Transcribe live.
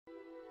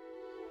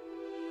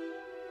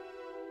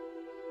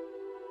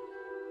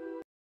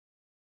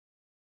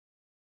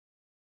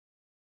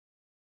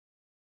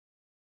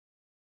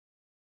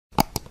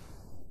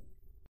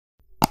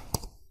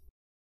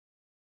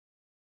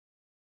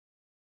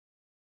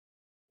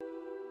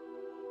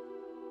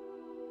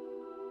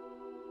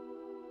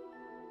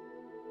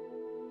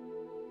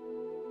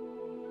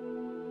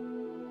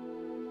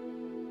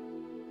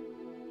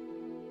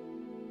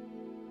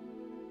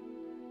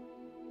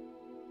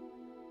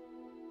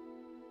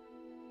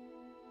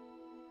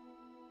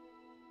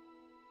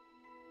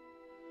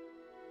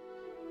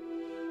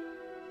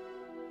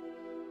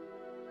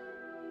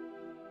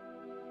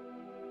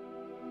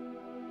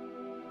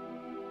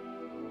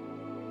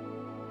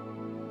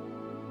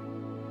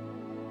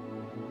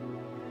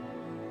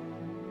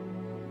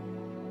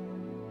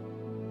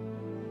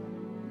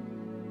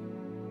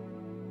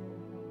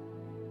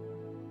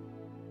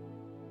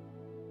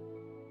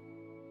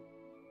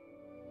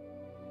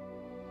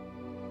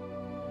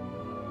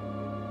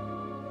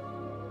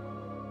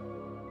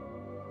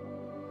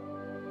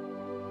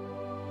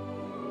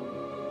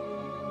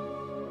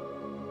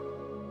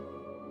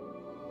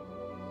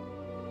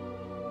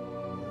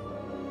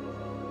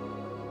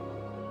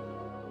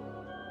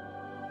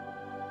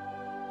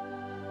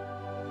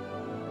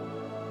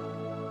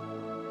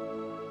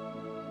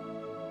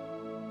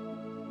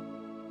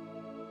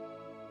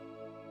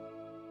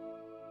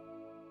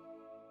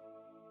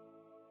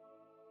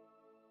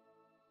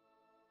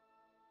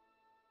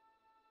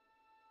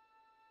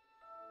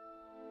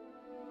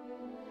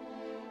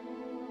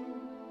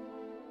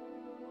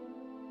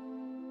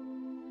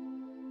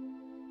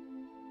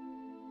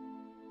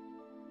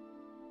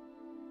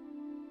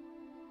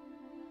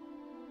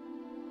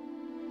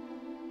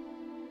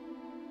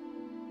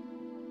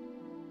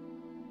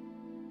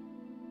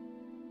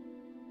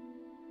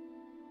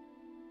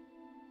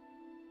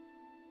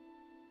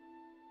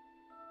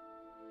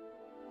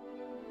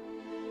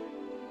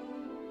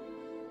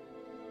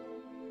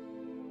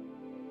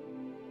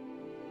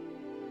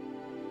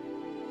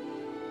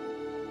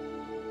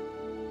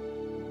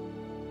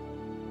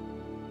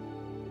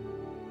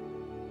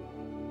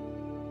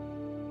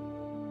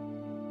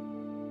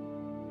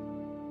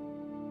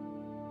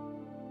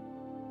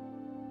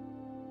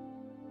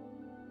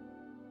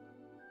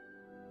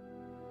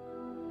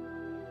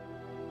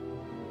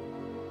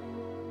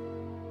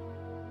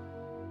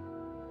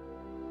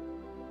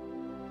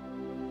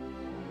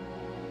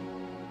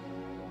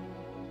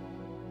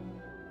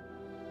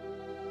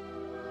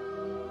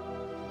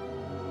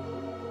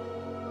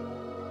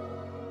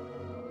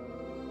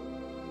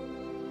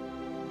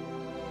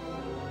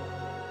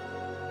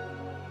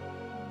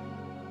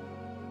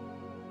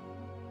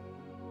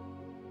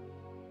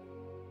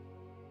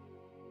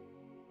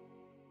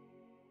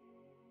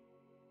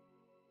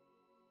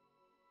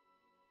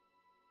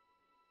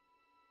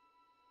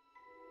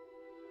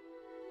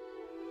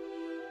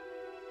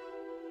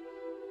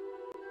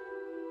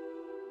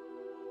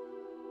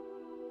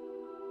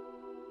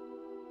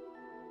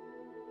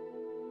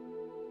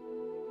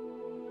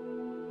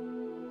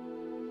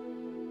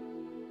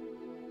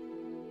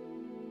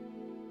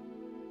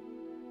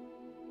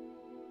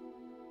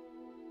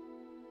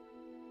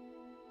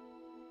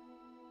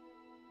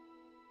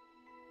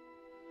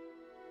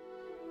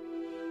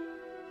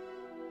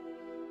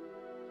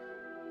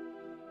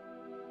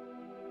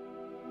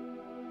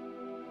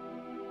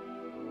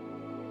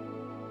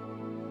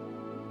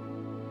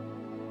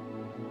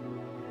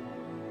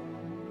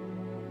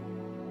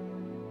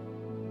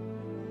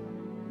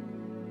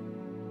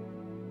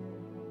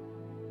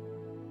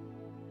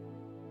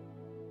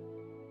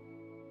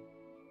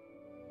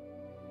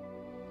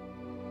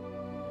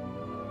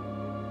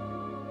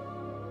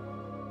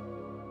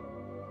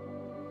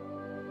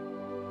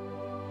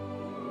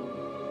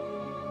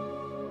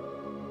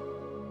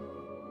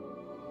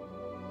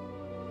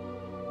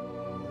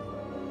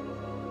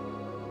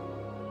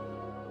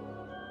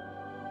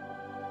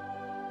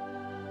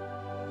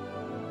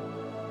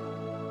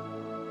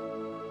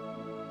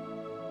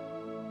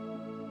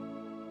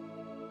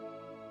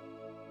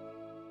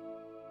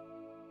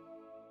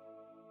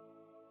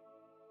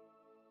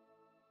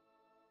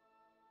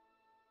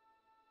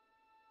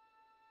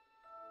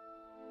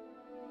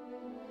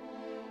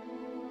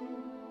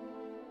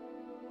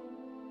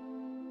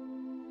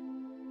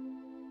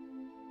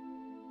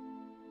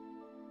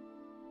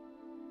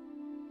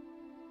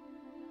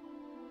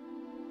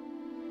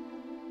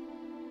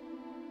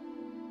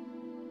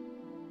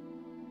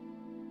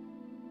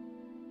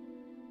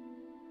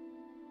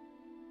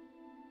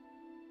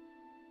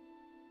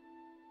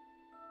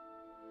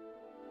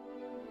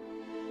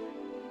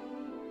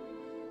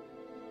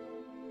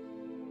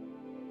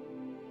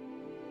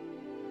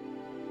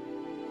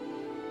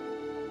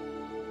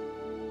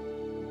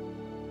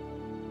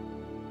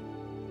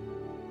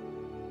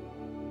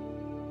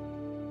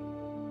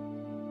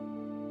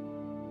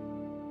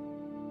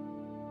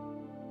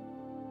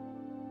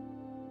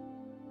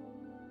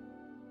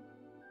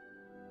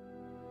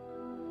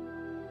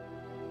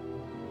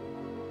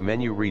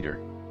Menu reader.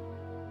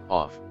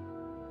 Off.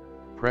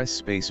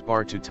 Press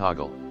spacebar to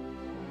toggle.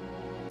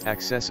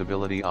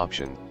 Accessibility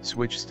option,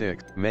 switch stick,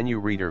 menu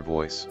reader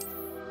voice.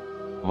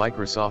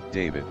 Microsoft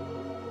David.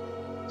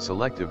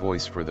 Select a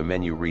voice for the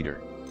menu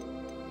reader.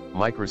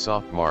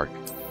 Microsoft Mark.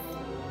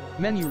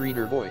 Menu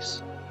reader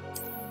voice.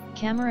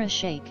 Camera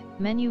shake,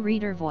 menu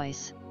reader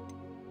voice.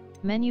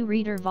 Menu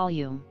reader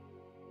volume.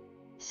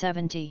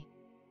 70.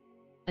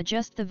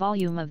 Adjust the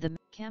volume of the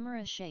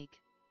camera shake.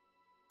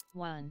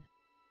 1.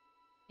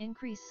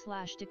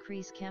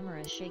 Increase/decrease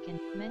camera shake in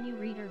menu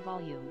reader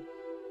volume.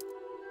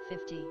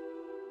 50.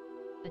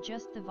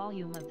 Adjust the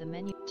volume of the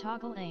menu.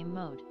 Toggle aim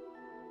mode.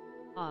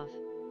 Off.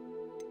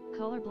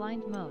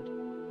 Colorblind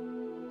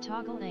mode.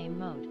 Toggle aim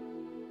mode.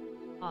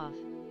 Off.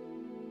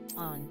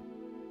 On.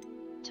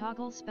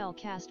 Toggle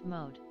spellcast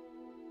mode.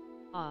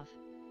 Off.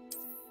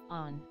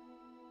 On.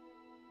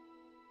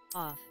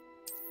 Off.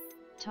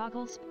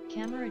 Toggle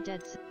camera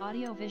dead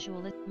audio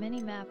visual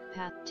minimap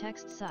path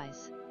text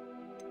size.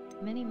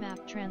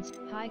 Minimap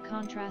high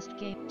contrast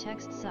game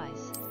text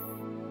size.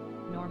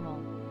 Normal.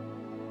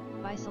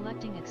 By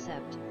selecting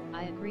accept,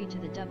 I agree to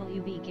the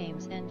WB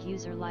Games end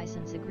user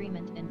license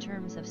agreement and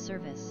terms of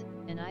service,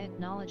 and I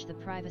acknowledge the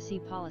privacy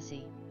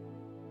policy.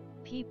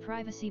 P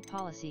privacy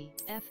policy,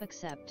 F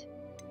accept.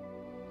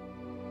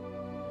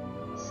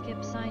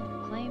 Skip sign,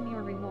 claim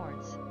your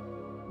rewards.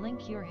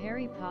 Link your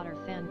Harry Potter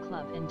fan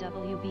club and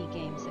WB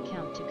Games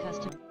account to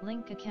custom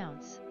link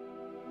accounts.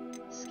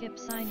 Skip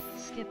sign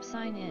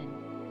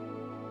in.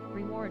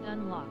 Reward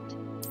unlocked.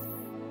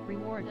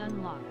 Reward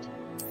unlocked.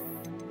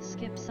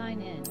 Skip sign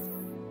in.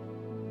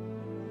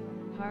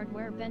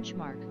 Hardware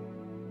benchmark.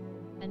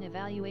 An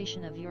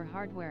evaluation of your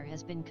hardware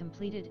has been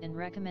completed and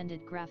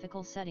recommended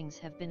graphical settings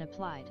have been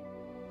applied.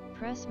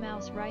 Press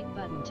mouse right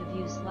button to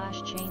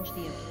view/change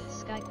the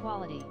sky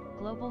quality,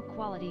 global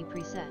quality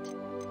preset.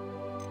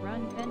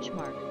 Run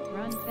benchmark,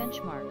 run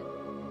benchmark.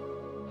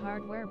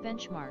 Hardware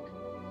benchmark.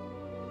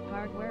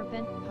 Hardware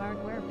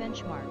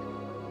benchmark.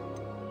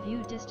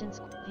 View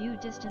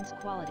distance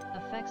quality,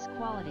 effects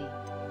quality.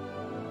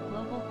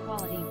 Global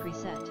quality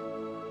preset.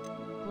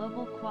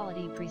 Global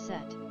quality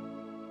preset.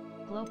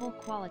 Global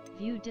quality,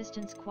 view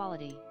distance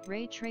quality,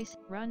 ray trace,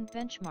 run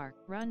benchmark,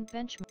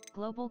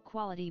 global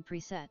quality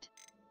preset.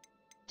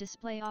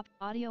 Display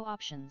audio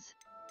options.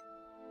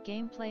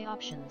 Gameplay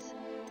options.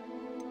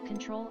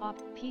 Control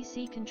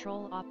PC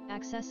control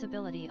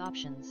accessibility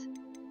options.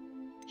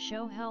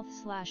 Show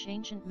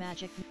health/ancient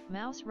magic,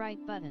 mouse right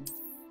button.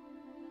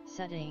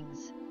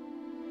 Settings.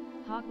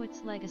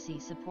 Hogwarts Legacy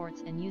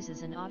supports and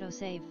uses an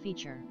autosave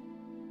feature.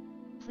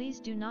 Please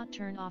do not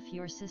turn off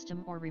your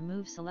system or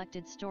remove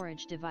selected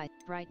storage device.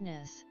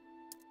 Brightness.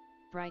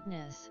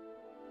 Brightness.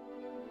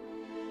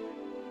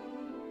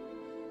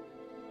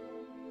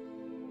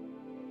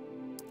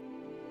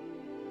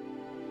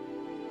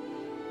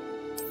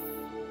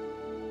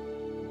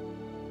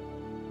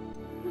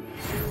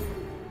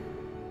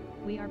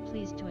 We are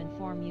pleased to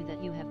inform you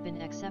that you have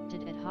been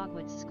accepted at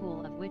Hogwarts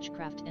School of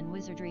Witchcraft and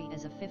Wizardry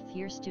as a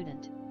 5th-year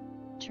student.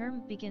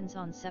 Term begins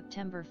on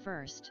September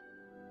 1st.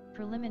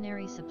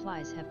 Preliminary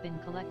supplies have been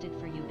collected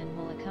for you and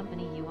will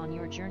accompany you on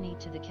your journey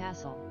to the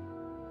castle.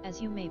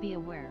 As you may be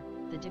aware,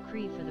 the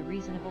decree for the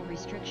reasonable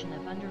restriction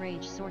of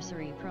underage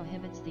sorcery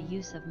prohibits the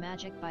use of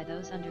magic by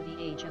those under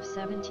the age of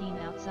 17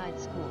 outside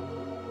school.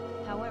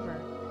 However,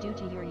 due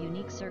to your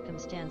unique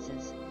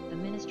circumstances, the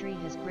Ministry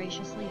has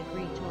graciously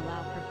agreed to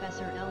allow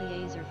Professor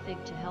Eleazar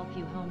Fig to help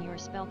you hone your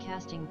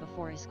spellcasting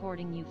before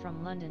escorting you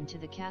from London to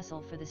the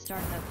castle for the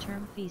start of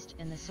term feast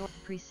and the sword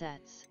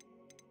presets.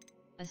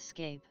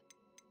 Escape.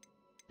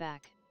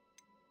 Back.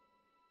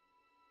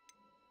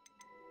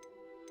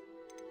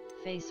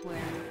 Face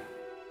wear.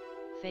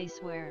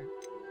 Face wear.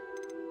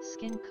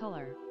 Skin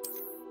color.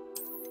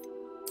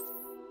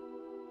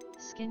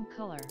 Skin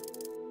color.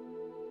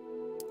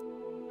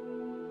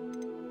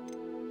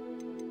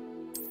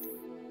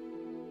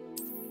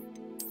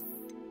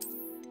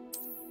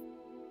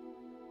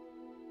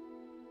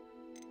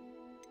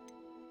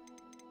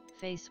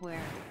 Face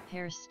wear,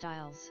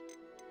 hairstyles.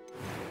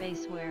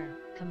 Face wear,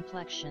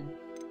 complexion.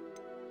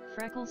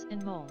 Freckles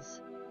and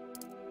moles.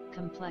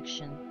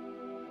 Complexion.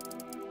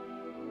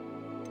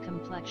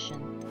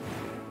 Complexion.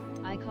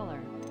 Eye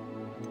color.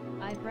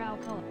 Eyebrow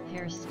color.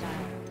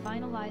 Hairstyle.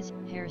 Finalize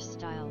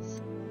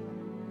hairstyles.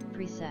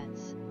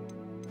 Presets.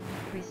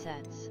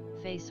 Presets.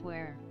 Face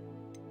wear.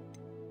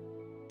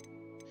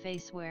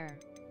 Face wear.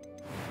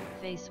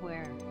 Face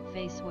wear.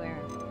 Face wear.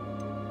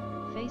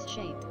 Face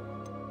shape.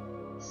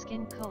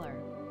 Skin color.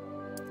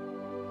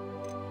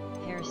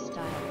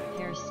 Hairstyle.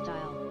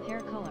 Hairstyle.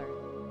 Hair color.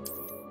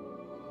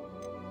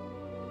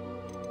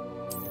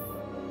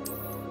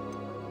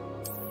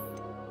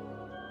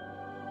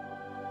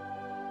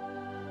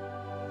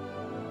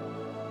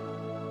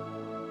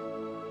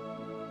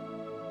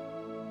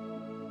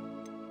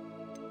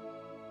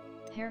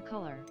 Hair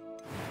color.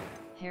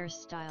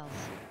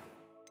 Hairstyles.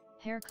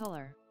 Hair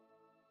color.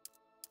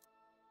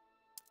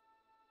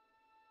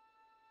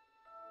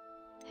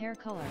 Hair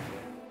color.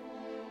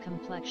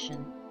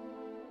 Complexion.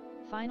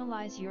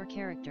 Finalize your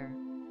character.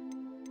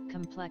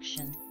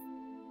 Complexion.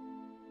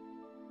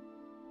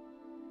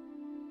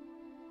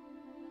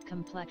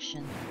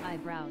 Complexion,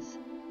 eyebrows.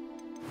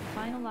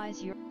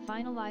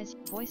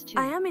 Finalize voice 2.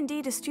 I am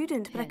indeed a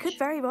student, but I could Pitch.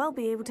 very well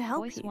be able to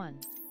help Voice you. 1.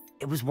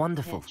 It was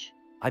wonderful. Pitch.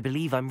 I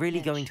believe I'm really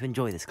Pitch. going to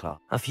enjoy this class.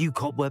 A few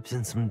cobwebs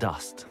and some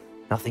dust.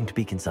 Nothing to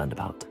be concerned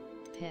about.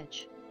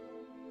 Pitch.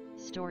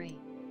 Story.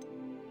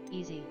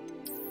 Easy.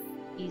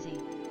 Easy.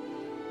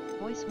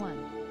 Voice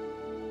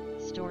 1.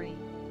 Story.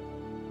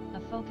 A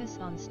focus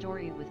on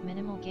story with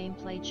minimal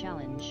gameplay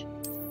challenge.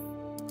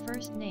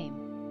 First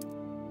name.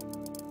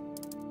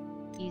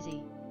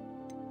 Easy.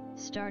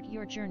 Start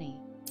your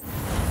journey.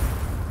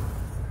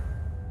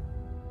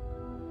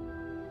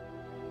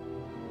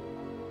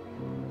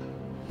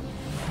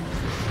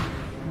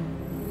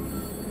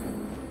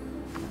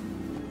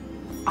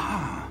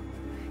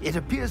 It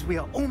appears we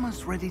are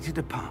almost ready to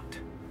depart.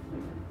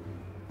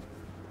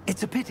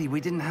 It's a pity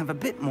we didn't have a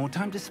bit more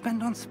time to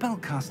spend on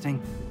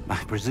spellcasting. I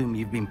presume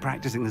you've been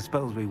practicing the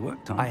spells we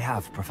worked on. I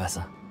have,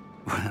 Professor.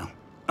 Well,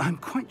 I'm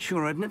quite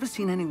sure I've never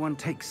seen anyone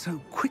take so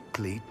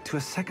quickly to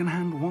a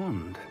second-hand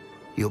wand.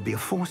 You'll be a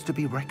force to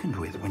be reckoned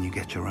with when you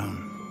get your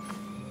own.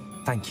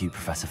 Thank you,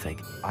 Professor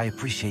Fig. I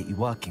appreciate you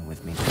working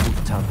with me all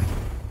the time.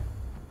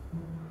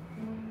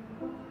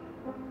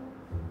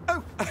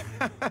 Oh,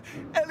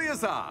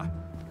 Eleazar!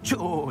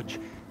 George,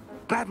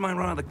 glad my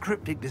rather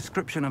cryptic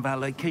description of our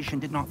location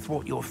did not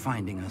thwart your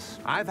finding us.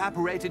 I've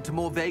apparated to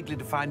more vaguely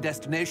defined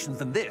destinations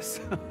than this.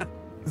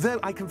 Though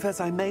I confess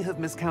I may have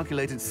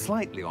miscalculated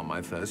slightly on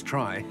my first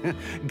try.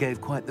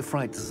 Gave quite the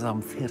fright to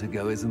some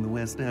theatre-goers in the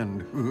West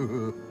End.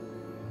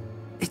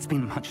 It's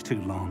been much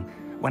too long.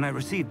 When I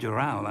received your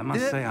owl, I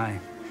must say I...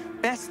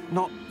 Best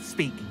not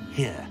speak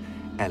here,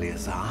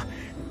 Eleazar.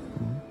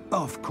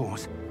 Of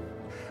course.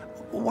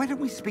 Why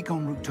don't we speak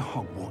en route to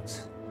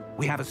Hogwarts?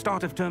 We have a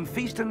start-of-term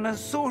feast and a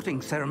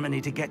sorting ceremony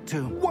to get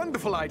to.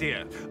 Wonderful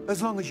idea!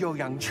 As long as your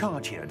young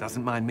charge here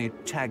doesn't mind me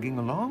tagging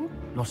along.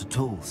 Not at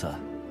all, sir.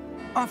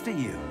 After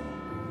you.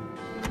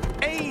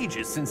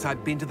 Ages since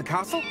I've been to the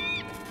castle.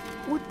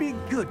 Would be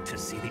good to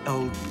see the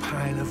old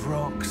pile of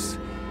rocks.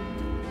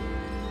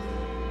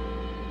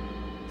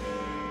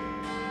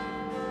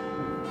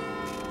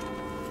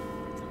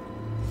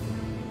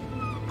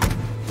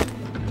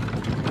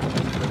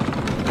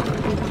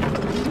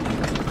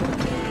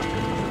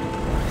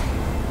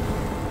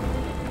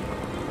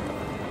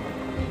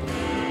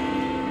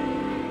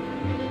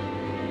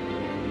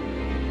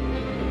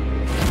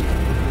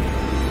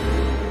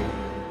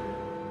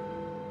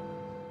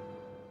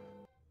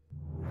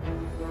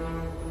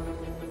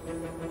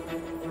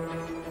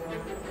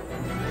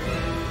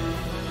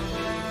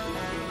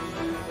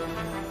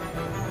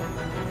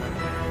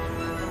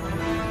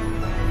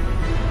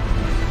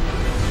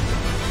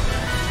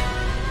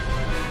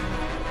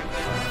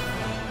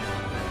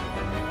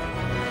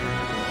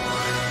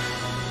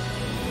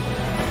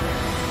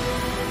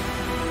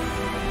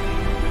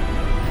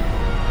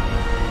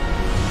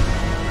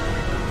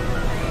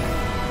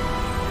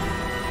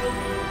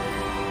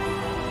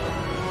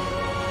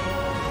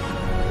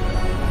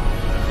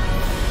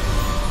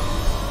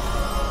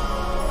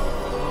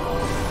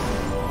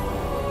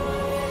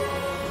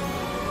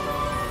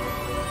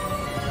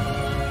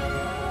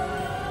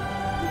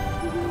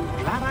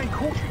 Glad I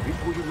caught you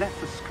before you left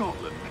for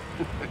Scotland.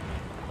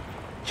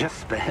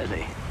 Just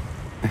barely.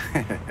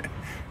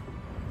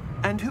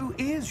 And who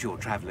is your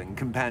traveling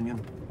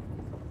companion?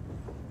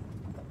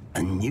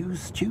 A new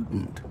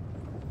student.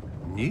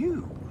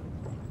 New?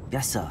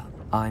 Yes, sir.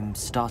 I'm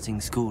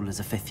starting school as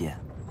a 5th year.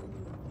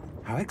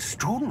 How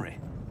extraordinary.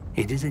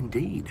 It is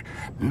indeed.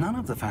 None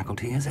of the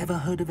faculty has ever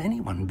heard of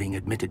anyone being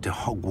admitted to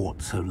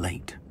Hogwarts so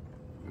late.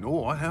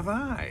 Nor have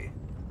I.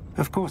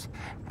 Of course,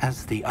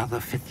 as the other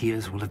 5th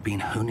years will have been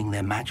honing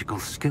their magical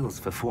skills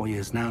for 4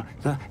 years now,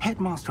 the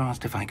headmaster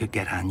asked if I could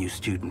get our new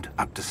student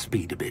up to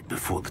speed a bit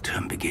before the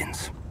term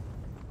begins.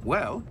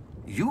 Well,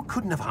 you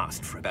couldn't have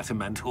asked for a better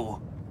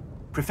mentor.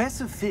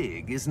 Professor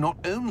Fig is not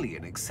only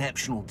an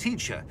exceptional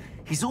teacher,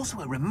 he's also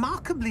a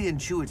remarkably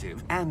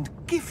intuitive and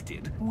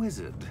gifted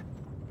wizard.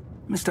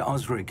 Mr.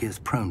 Osric is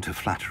prone to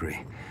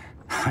flattery.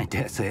 I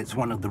dare say it's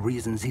one of the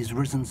reasons he's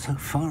risen so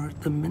far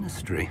at the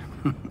Ministry.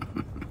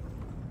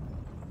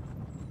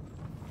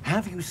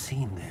 Have you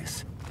seen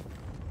this?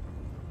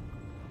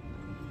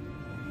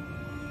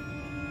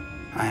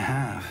 I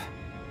have.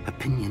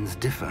 Opinions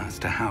differ as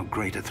to how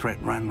great a threat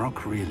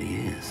Ranrock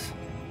really is.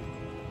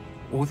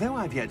 Although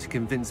I've yet to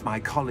convince my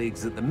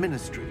colleagues at the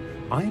Ministry,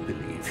 I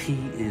believe he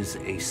is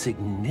a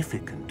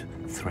significant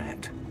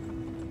threat.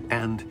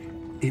 And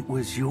it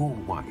was your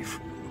wife,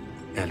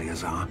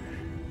 Eleazar,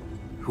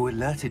 who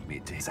alerted me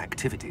to his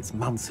activities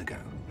months ago.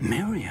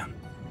 Miriam?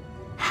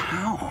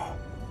 How?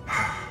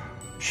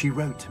 She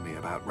wrote to me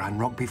about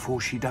Ranrock before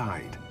she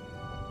died,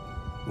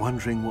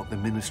 wondering what the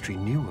Ministry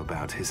knew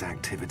about his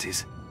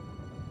activities.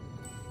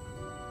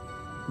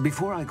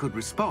 Before I could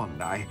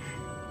respond, I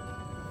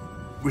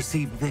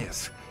received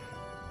this.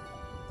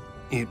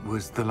 It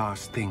was the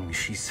last thing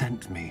she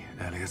sent me,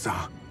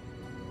 Eleazar.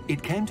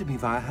 It came to me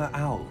via her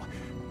owl,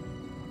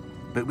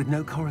 but with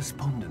no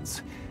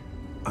correspondence,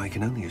 I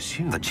can only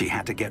assume that she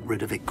had to get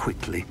rid of it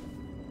quickly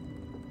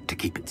to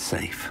keep it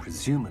safe.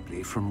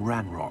 Presumably from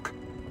Ranrock.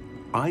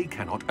 I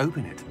cannot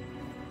open it.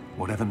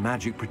 Whatever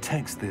magic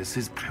protects this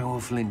is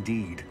powerful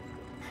indeed.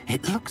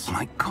 It looks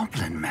like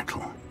goblin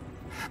metal.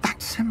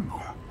 That symbol.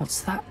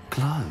 What's that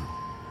glow?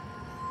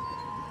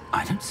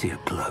 I don't see a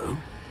glow.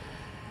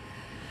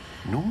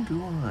 Nor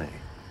do I.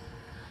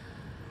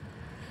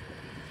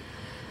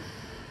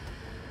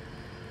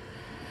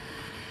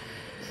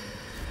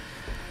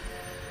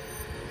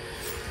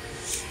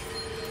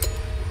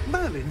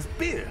 Merlin's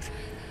beard!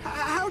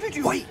 How did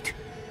you... Wait!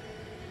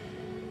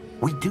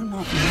 We do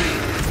not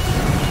know.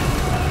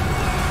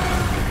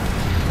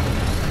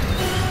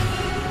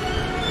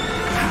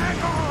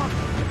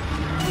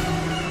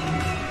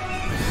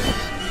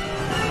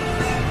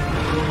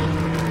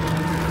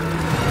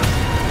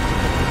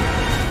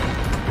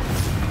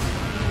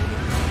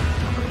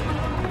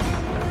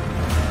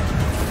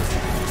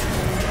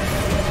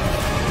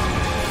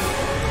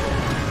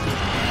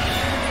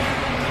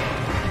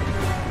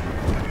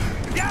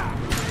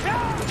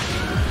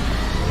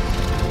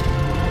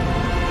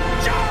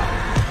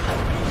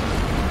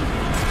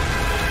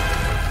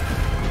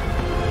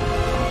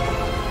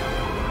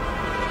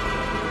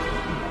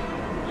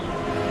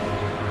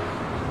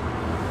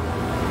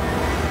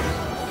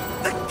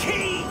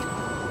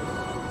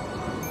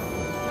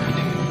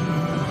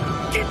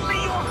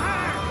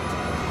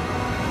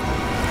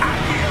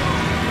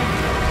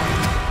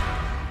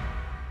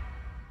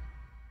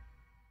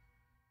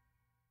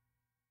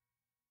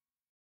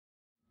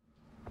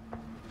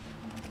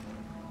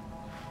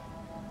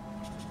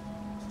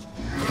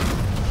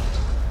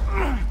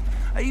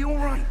 Are you all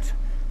right?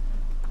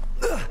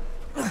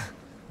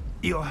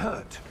 You're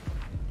hurt.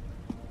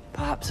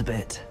 Perhaps a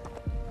bit.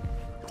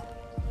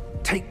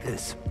 Take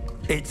this.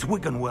 It's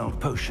Wiggenweld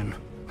potion.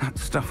 That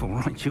stuff will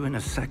right you in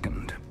a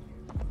second.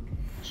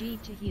 G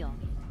to heal.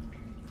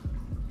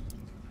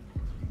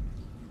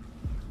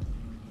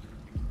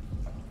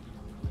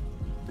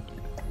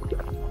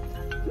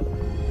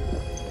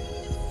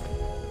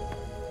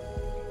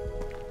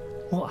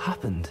 What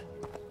happened?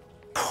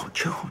 Poor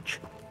George.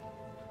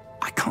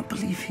 I can't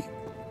believe he...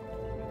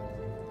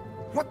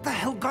 What the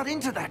hell got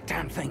into that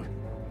damn thing?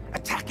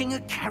 Attacking a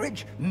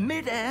carriage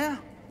mid-air?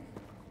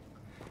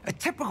 A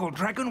typical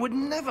dragon would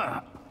never...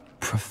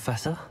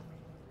 Professor?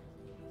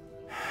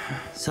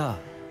 Sir,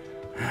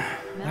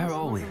 where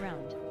are we?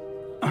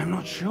 I'm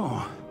not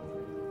sure.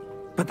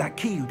 But that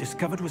key you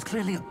discovered was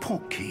clearly a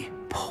port key.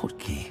 Port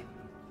key?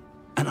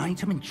 An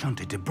item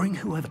enchanted to bring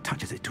whoever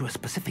touches it to a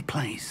specific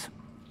place.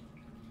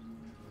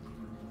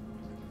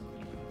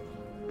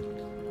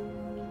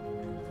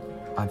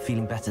 I'm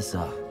feeling better,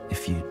 sir,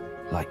 if you'd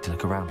like to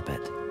look around a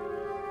bit.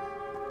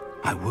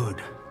 I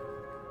would.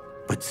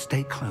 But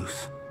stay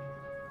close.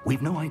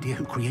 We've no idea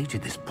who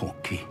created this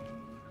port key.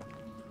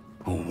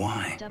 Or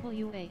why.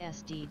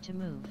 WASD to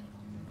move.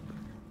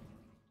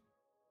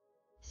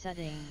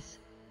 Settings.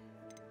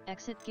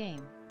 Exit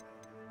game.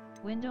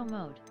 Window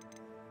mode.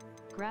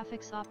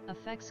 Graphics op.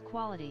 Effects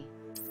quality.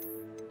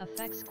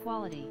 Effects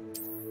quality.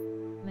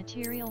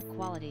 Material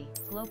quality.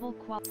 Global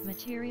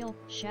material.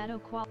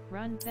 Shadow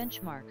run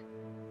benchmark.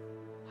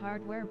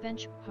 Hardware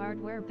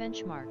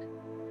benchmark.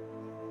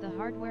 The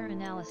hardware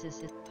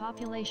analysis is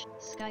population,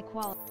 sky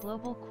quality,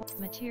 global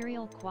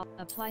material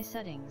apply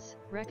settings,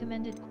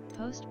 recommended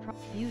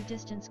view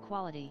distance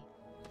quality.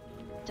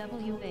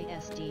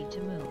 WASD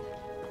to move.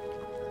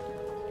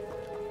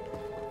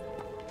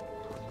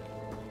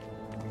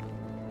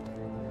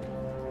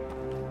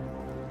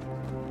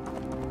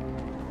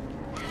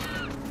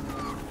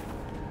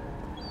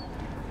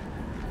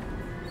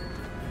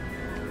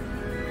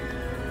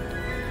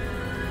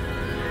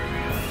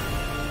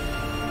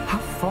 How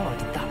far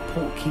did that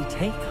port key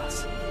take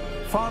us?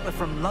 Farther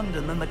from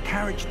London than the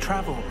carriage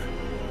travelled.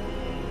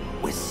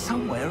 We're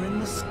somewhere in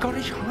the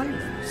Scottish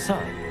Highlands.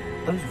 Sir,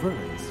 those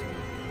ruins.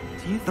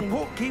 Do you The think...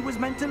 port key was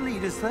meant to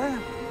lead us there?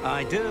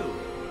 I do.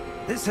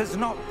 This has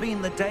not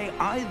been the day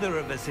either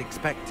of us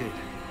expected.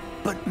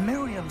 But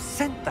Miriam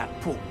sent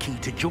that port key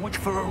to George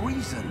for a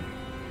reason.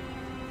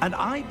 And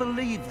I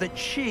believe that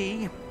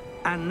she,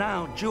 and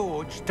now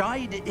George,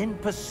 died in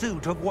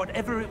pursuit of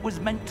whatever it was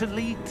meant to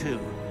lead to.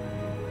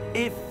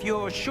 If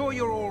you're sure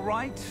you're all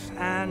right,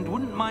 and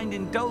wouldn't mind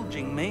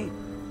indulging me,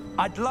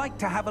 I'd like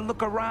to have a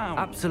look around.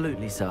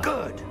 Absolutely, sir.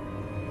 Good.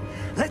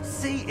 Let's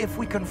see if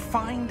we can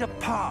find a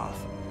path,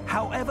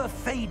 however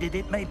faded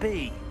it may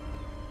be.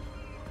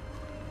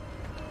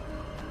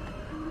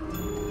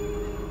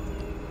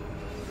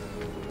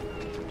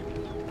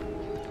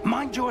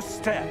 Mind your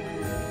step.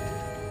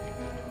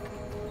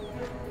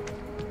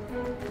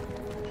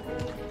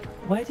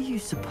 Where do you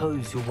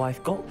suppose your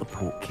wife got the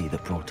port key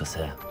that brought us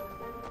here?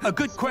 A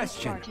good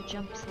question.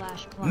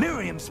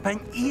 Miriam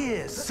spent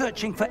years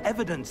searching for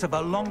evidence of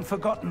a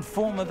long-forgotten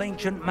form of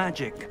ancient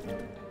magic.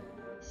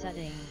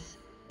 Settings.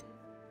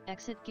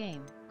 Exit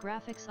game.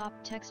 Graphics op.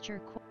 Texture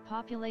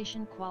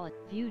population quality.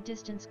 View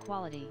distance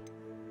quality.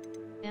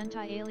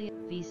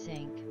 Anti-aliasing.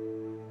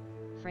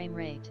 VSync. Frame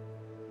rate.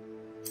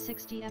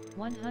 60 F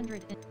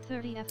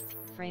 130 F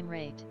frame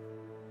rate.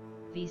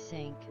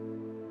 VSync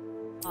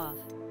off.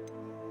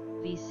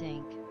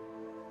 VSync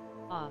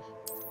off.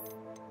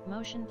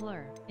 Motion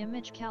blur,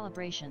 image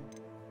calibration.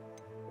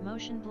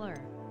 Motion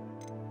blur.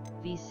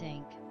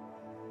 VSync.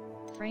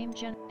 Frame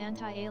gen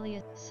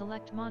anti-alias.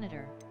 Select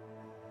monitor.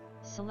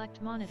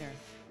 Select monitor.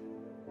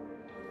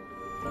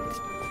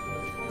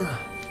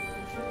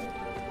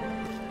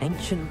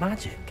 Ancient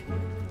magic.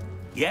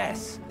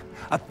 Yes,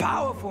 a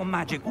powerful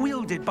magic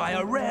wielded by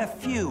a rare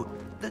few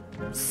that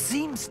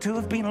seems to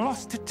have been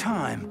lost to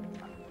time.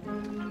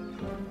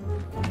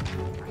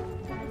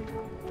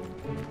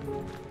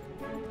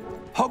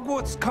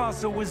 Hogwarts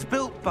Castle was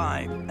built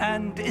by,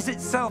 and is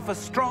itself a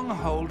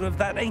stronghold of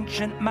that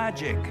ancient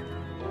magic.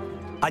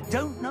 I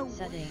don't know...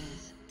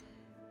 Settings.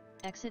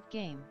 Exit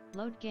game,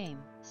 load game,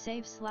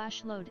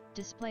 save/load,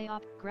 display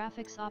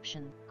graphics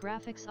option,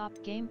 graphics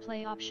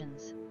gameplay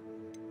options.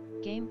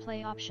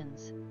 Gameplay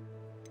options.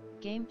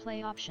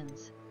 Gameplay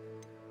options.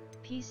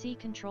 PC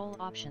control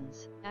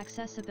options,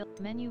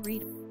 accessibility, menu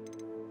read.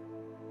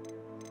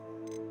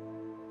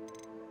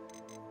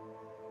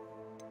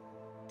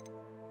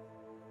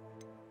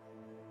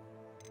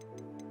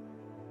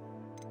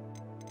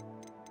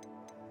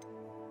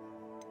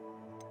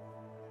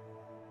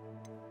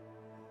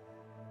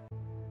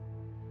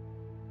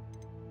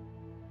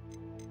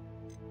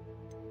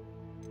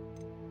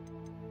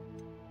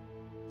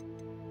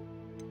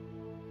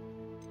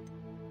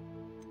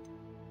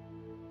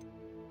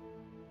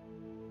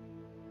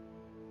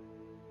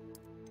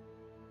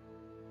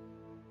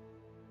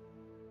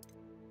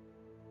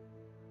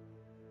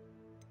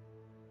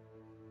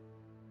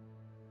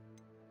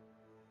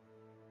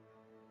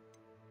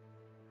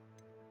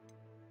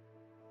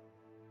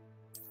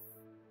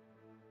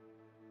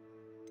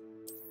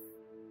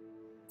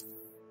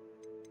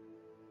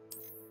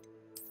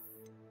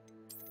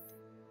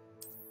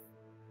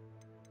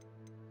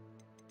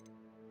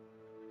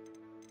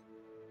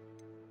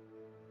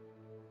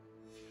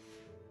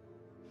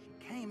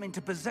 Came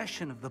into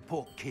possession of the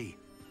port key,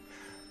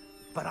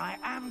 but I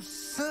am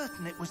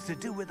certain it was to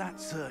do with that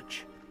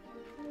search.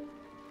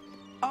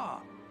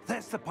 Ah,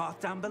 there's the path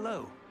down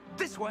below.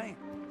 This way.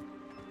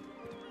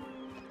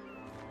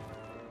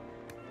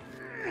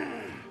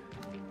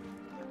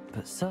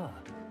 But sir,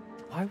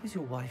 why was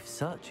your wife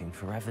searching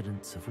for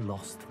evidence of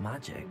lost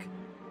magic?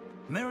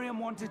 Miriam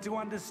wanted to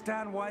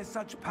understand why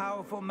such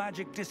powerful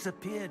magic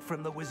disappeared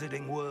from the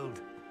wizarding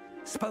world.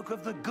 Spoke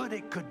of the good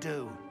it could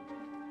do.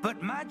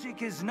 But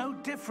magic is no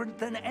different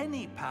than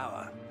any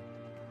power.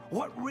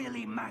 What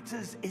really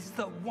matters is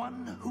the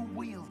one who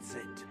wields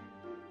it.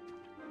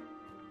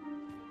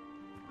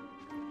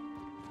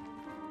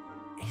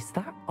 Is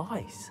that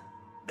ice?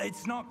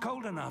 It's not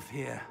cold enough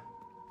here.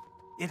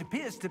 It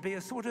appears to be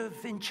a sort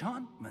of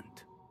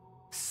enchantment.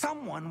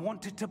 Someone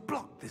wanted to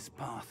block this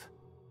path.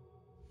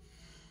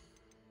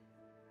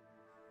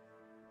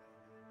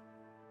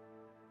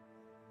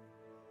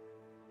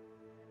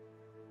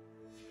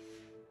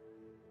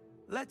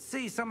 Let's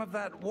see some of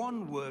that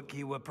wand work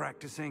you were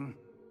practicing.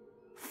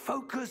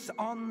 Focus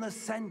on the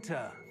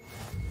center.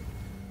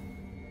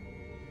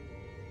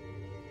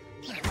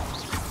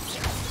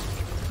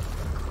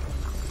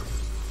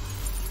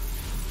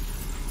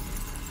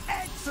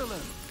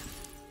 Excellent!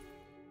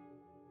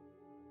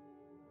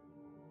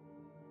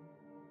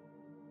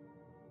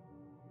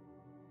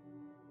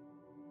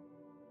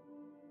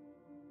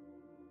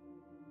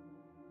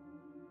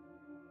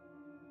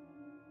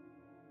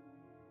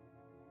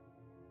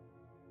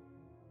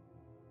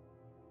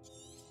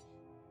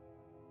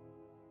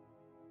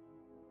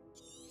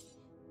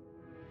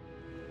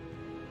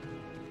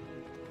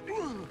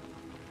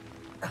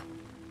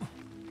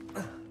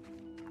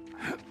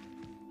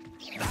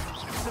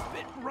 It's a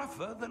bit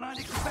rougher than I'd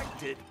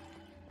expected.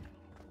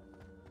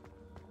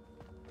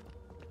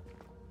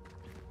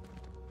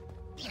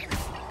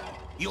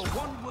 Your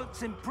wand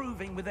work's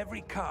improving with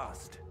every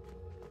cast.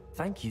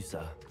 Thank you,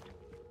 sir.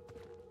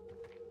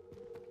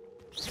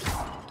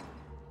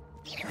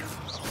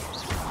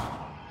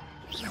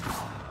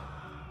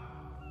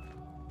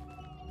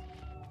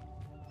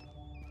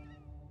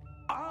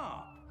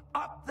 Ah,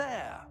 up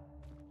there.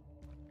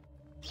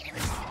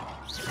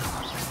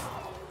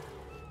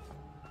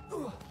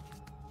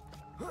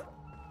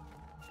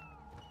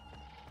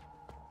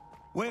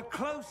 We're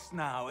close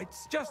now.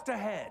 It's just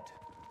ahead.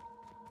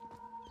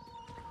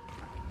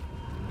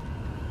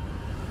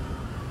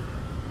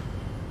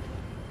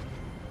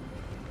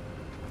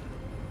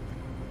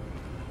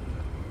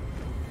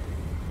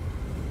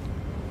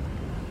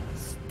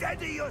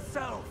 Steady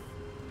yourself!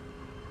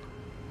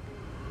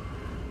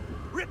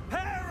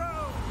 Reparo!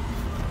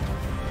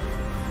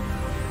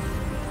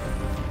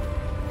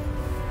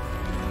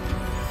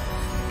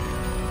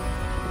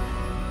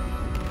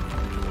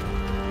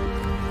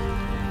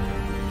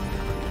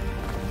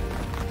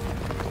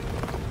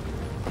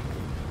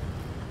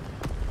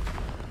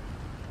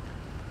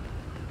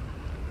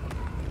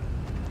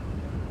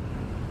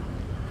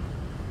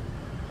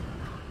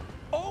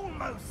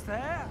 Almost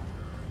there!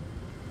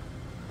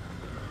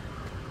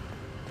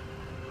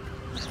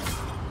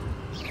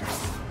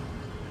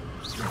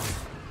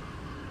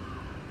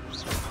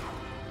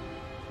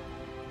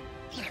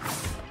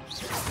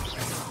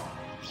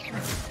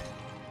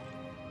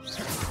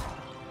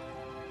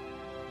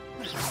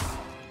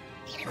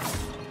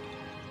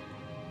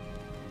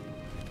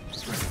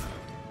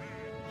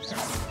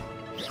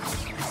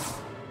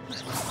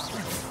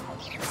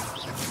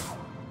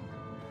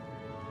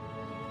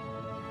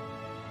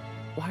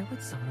 Why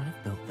would someone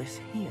have built this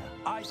here?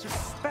 I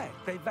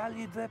suspect they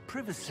valued their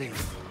privacy.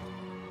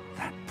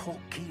 That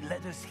portkey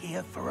led us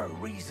here for a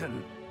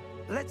reason.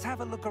 Let's have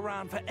a look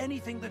around for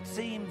anything that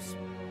seems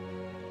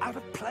out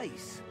of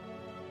place.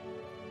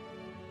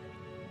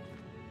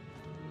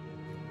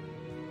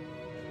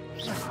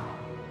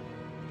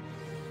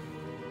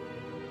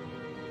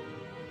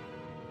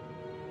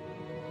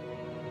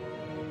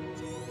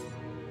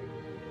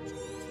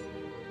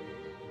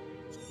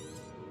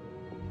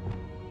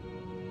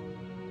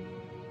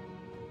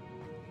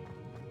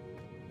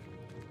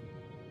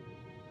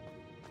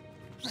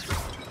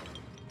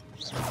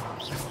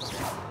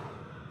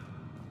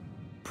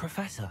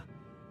 Professor,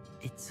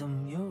 it's a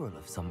mural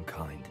of some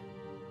kind.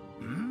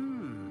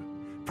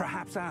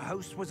 Perhaps our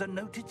host was a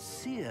noted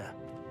seer.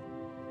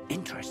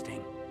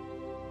 Interesting.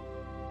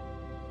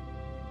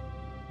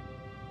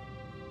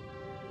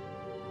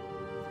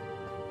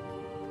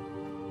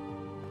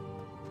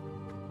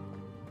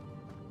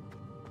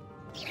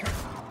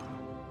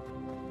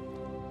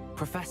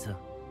 Professor,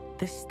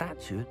 this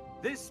statue...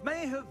 This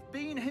may have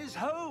been his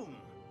home.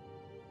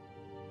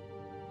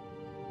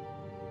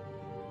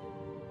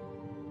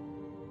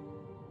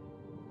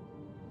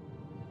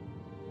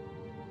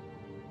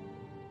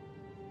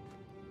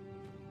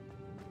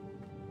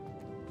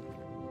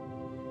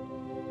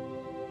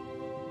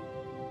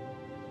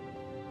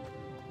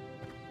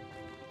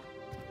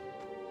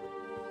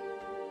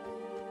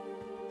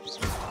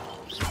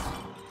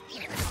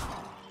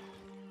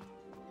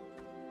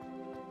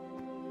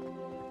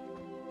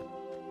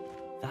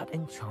 That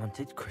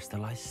enchanted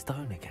crystallized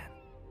stone again.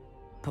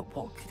 But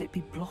what could it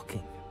be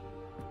blocking?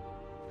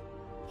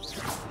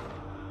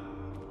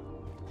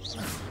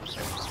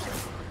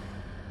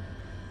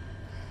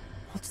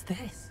 What's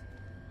this?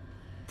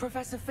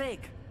 Professor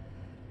Fig!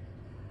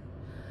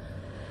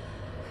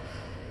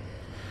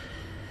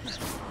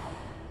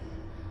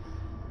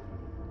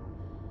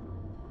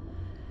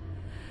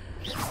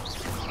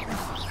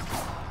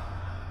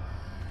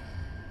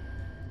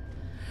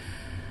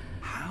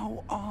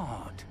 How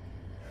odd.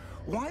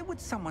 Why would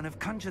someone have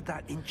conjured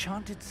that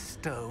enchanted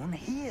stone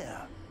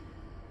here?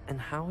 And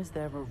how is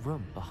there a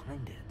room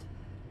behind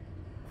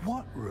it?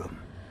 What room?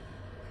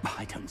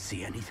 I don't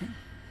see anything.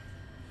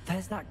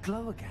 There's that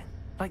glow again,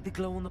 like the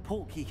glow on the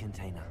portkey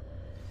container.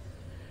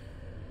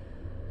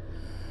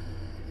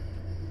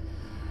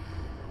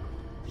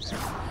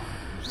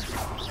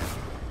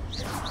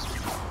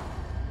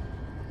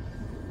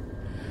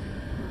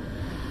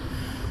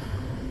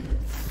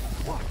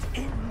 What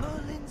in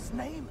Merlin's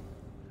name?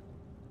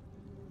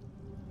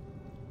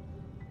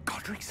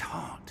 Godric's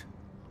heart.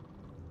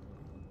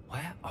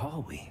 Where are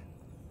we?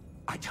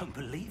 I don't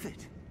believe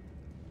it.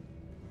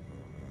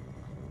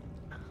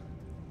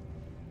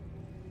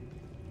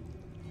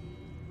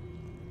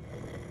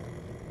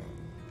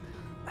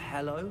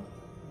 Hello?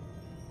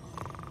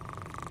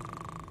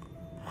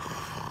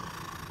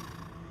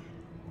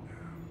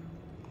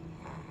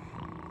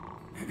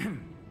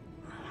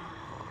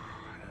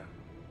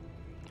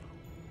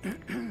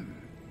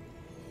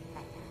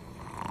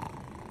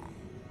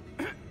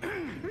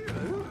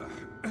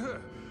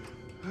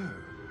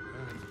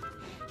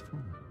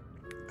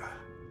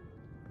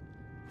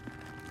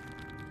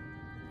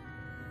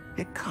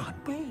 It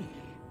can't be.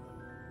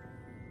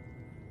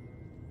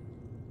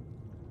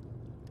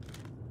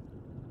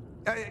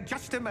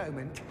 Just a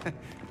moment.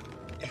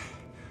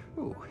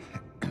 Ooh.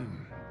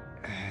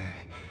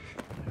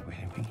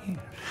 Where are we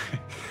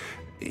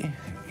here?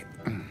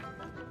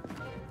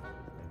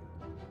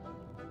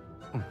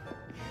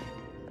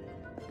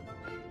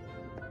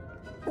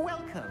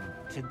 Welcome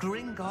to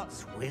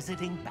Gringotts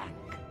Wizarding Bank.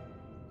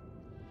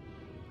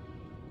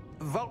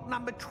 Vault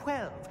number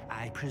 12,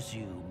 I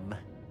presume.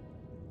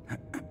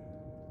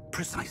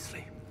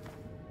 Precisely.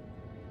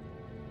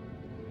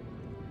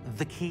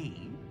 The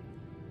key?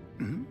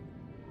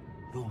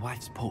 Your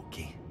wife's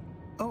portkey.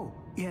 Oh,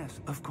 yes,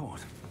 of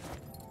course.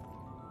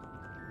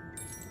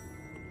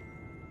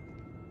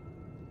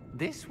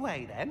 This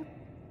way, then.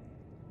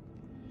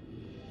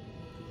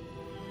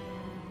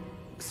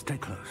 Stay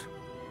close.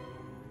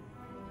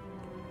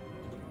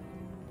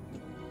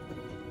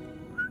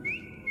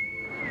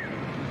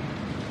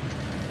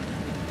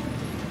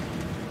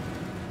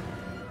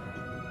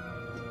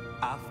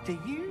 After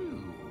you.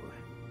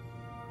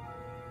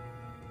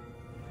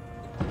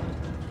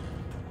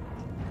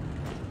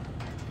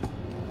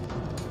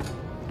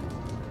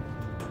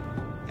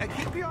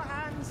 Keep your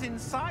hands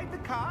inside the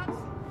cart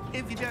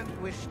if you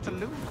don't wish to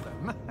lose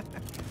them.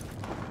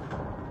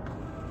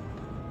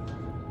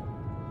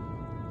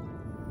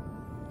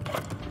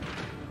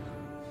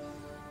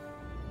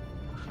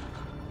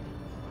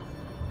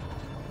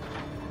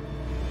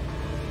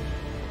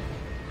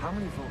 How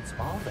many vaults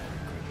are there in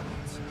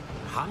Gringotts?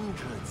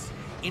 Hundreds.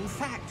 In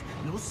fact,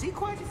 you'll see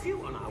quite a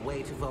few on our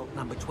way to vault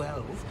number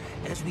 12.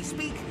 As we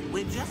speak,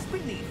 we're just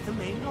beneath the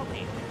main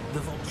lobby. The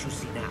vaults you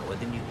see now are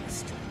the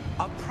newest.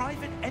 Are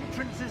private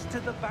entrances to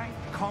the bank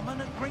common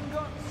at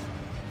Gringotts?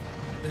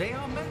 They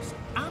are most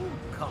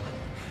uncommon.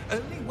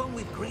 Only one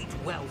with great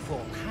wealth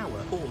or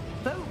power, or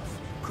both,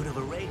 could have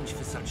arranged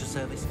for such a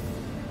service.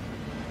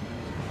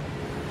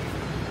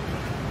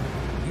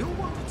 You'll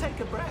want to take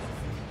a breath.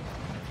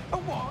 A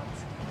what?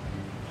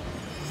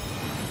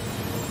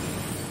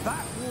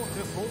 That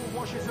waterfall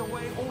washes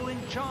away all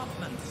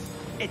enchantments.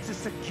 It's a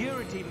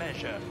security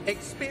measure.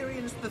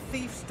 Experienced the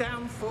thief's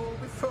downfall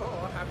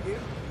before, have you?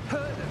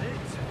 Heard of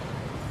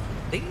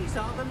it? These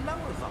are the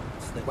lower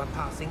vaults that we're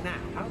passing now.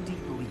 How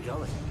deep are we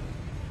going?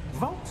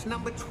 Vault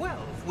number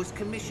 12 was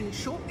commissioned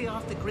shortly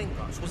after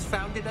Gringotts was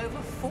founded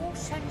over 4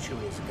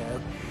 centuries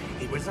ago.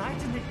 It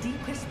resides in the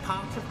deepest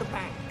part of the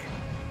bank.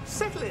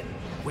 Settle in.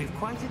 We've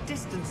quite a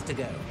distance to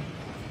go.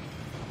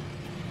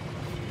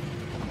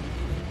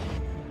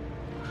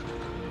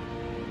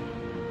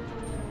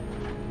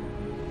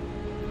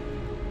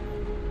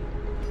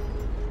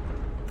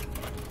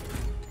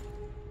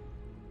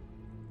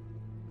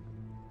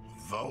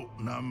 Vault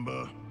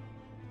number?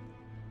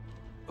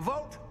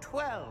 Vault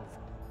 12.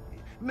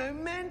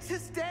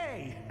 Momentous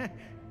day.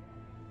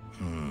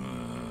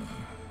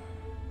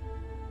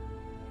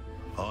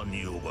 On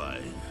your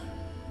way.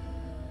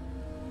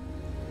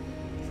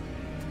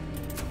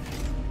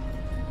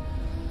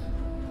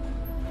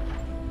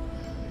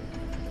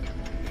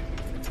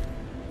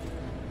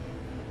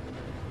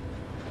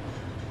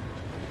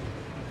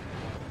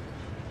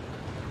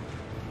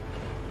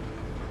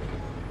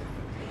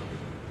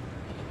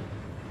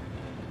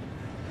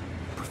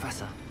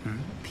 Professor,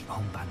 the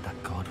armband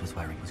that guard was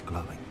wearing was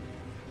glowing.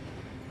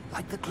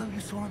 Like the glow you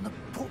saw on the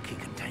portkey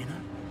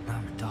container? No,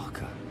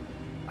 darker.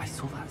 I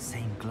saw that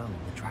same glow on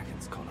the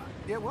dragon's collar.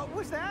 Yeah, what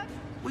was that?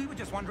 We were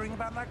just wondering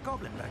about that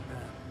goblin back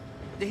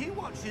there. He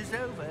watches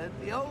over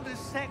the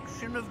oldest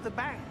section of the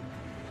bank.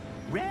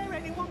 Rare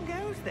anyone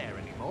goes there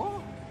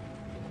anymore.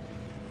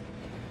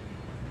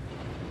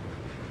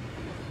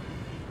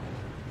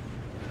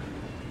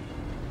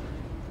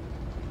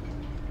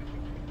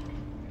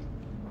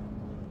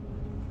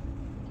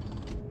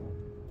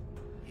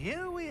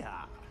 Here we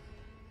are.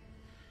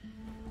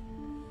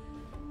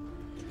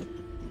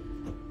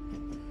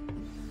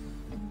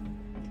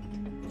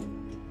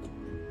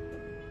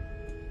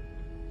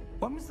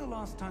 When was the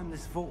last time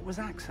this vault was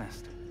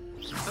accessed?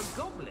 A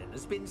goblin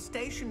has been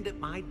stationed at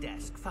my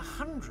desk for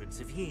hundreds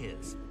of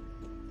years.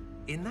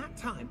 In that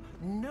time,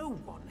 no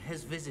one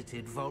has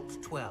visited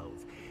Vault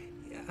 12.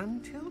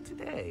 Until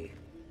today.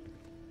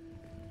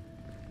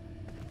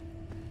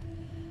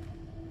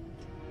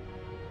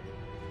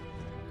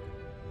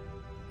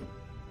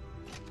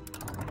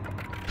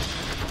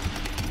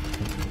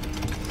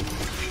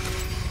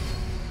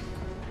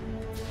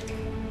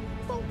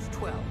 Vault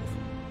 12.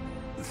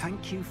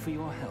 Thank you for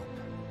your help.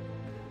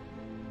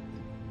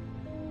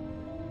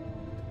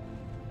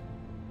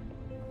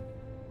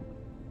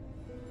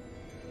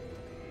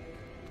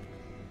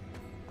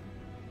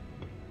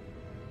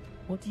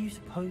 What do you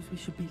suppose we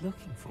should be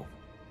looking for?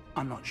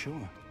 I'm not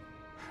sure.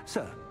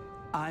 Sir,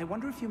 I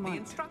wonder if you The might...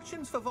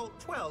 instructions for Vault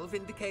 12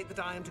 indicate that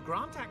I am to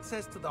grant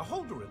access to the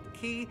holder of the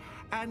key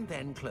and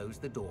then close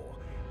the door.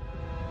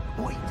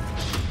 Wait!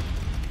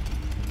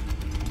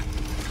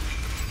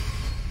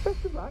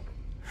 Best of luck.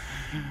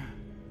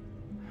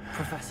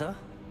 Professor?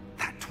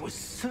 That was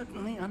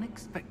certainly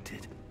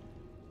unexpected.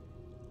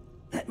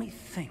 Let me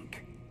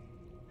think.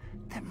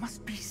 There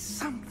must be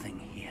something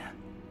here.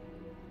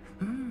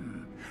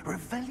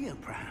 Revelio,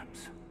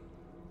 perhaps?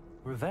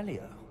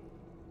 Revelio?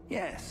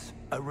 Yes,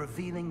 a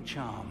revealing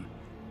charm.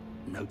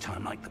 No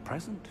time like the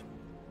present.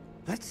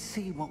 Let's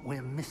see what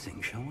we're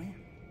missing, shall we?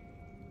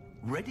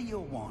 Ready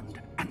your wand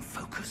and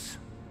focus.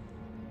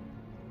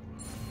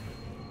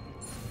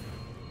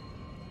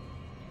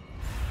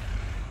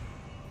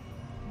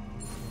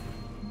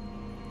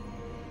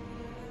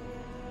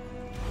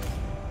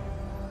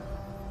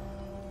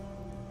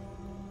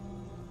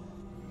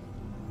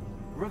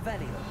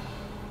 Revelio.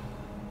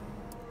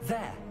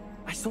 There!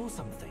 I saw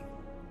something.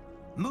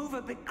 Move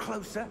a bit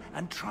closer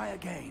and try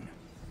again.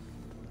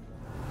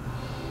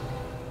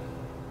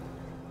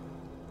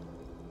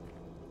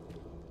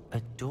 A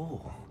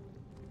door.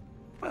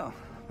 Well,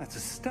 that's a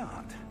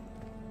start.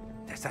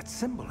 There's that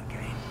symbol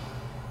again.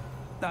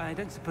 I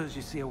don't suppose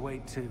you see a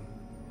way to...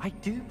 I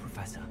do,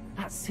 Professor.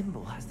 That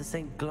symbol has the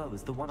same glow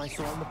as the one I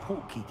saw on the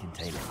portkey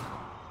container.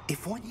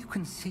 If what you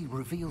can see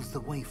reveals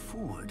the way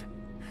forward,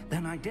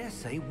 then I dare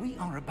say we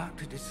are about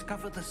to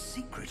discover the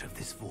secret of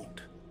this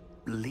vault.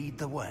 Lead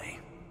the way.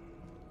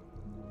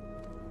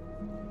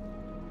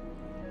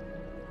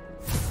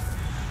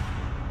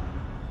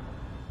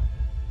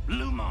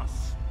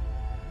 Lumos!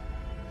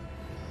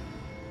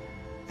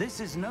 This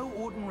is no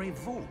ordinary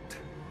vault.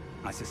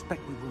 I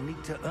suspect we will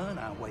need to earn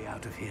our way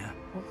out of here.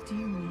 What do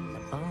you mean,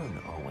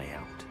 earn our way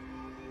out?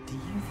 Do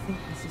you think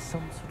this is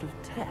some sort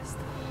of test?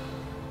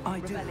 I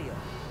do. Revelio.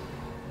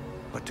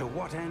 But to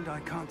what end,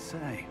 I can't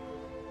say.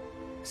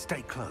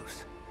 Stay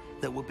close.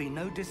 There will be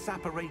no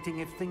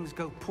disapparating if things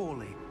go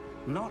poorly.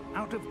 Not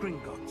out of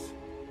Gringotts.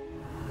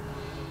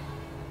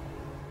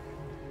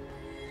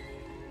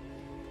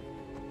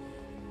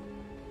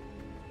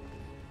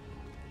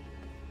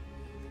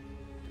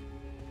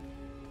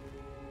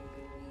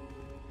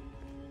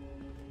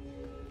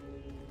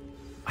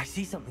 I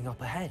see something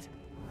up ahead.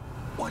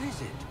 What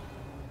is it?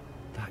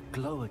 That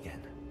glow again,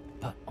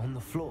 but on the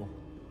floor.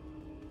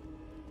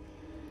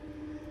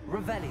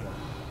 Revelio.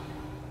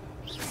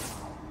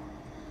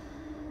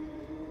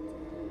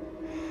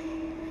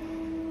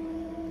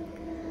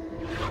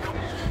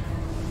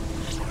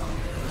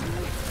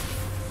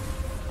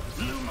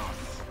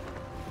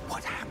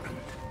 What happened?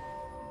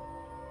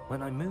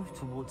 When I moved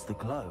towards the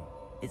glow,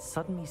 it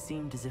suddenly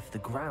seemed as if the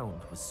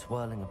ground was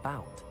swirling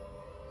about.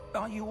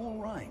 Are you all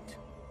right?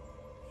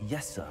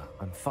 Yes, sir,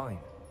 I'm fine.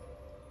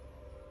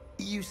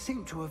 You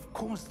seem to have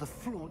caused the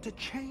floor to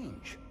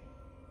change.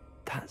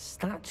 That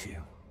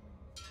statue.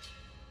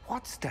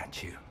 What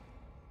statue?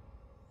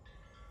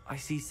 I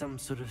see some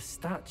sort of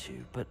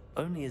statue, but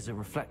only as a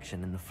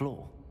reflection in the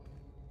floor.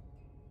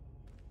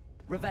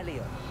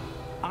 Revelio.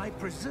 I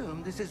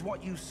presume this is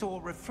what you saw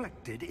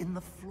reflected in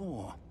the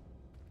floor.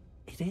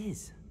 It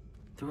is.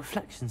 The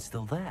reflection's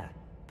still there,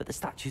 but the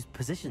statue's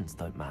positions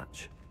don't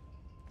match.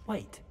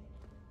 Wait.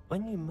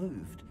 When you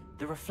moved,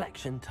 the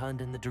reflection turned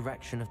in the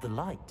direction of the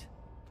light.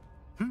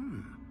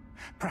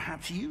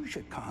 Perhaps you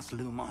should cast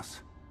Lumos.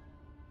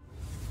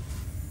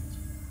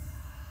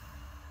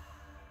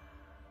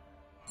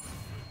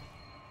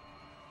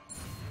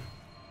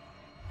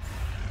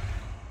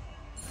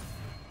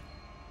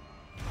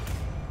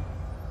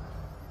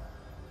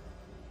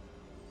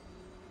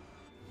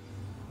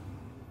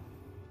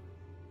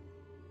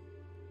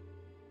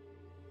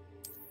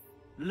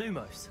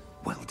 Lumos.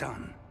 Well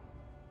done.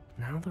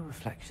 Now the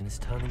reflection is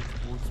turning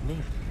towards me.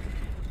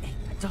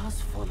 It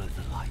does follow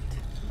the light.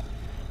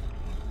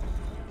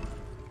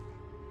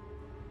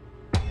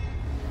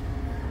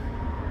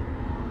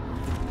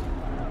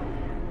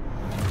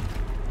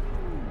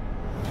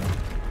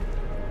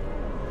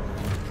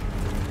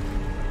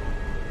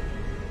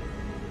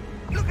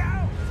 Look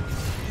out!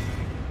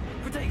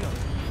 Protego!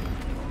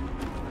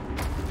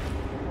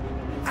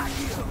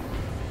 Accio!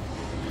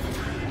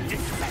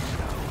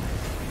 Defendo!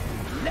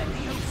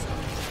 Levioso!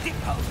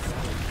 Deposo!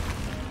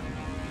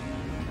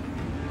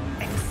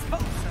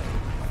 Exposo!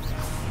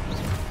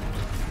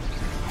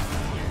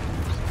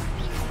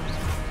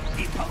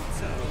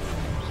 Deposo!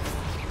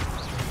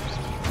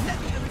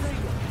 Levioso!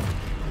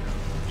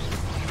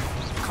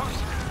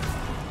 Contra!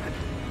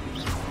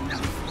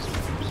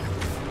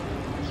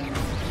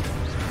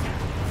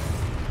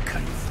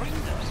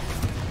 Confrindo!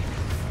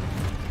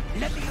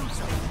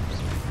 Levioso!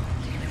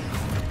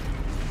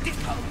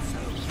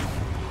 Deposo!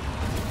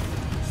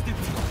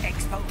 Stupido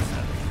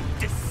exposo!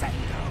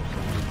 Descendo!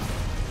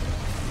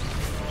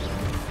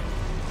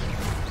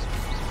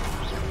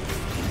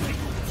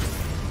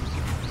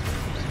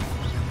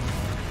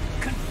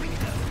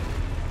 Confrindo!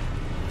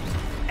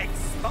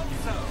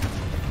 Exposo!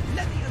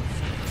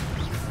 Levioso!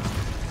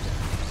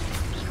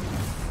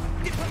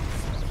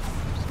 Deposo!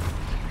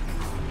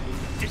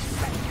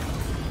 Descendo!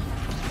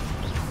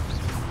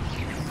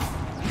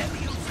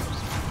 Levioso!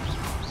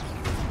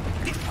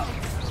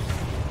 Deposo!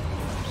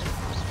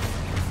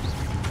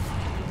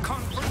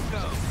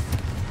 Confrindo!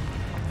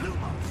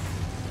 Lumos!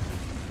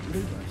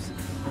 Lumos.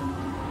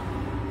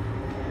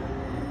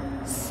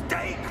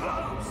 Stay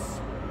close!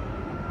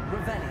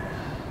 Revelio.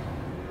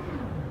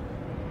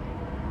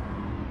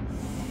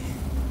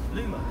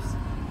 Lumos.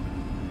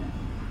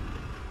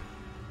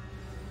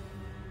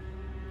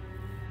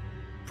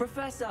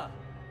 Professor!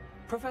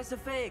 Professor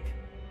Fig!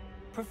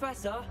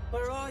 Professor,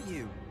 where are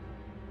you?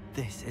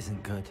 This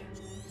isn't good.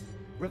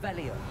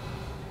 Revelio.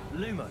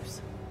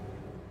 Lumos.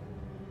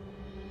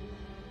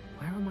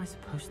 Where am I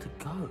supposed to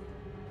go?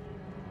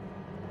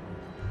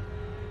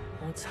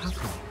 What's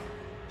happening?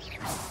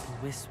 The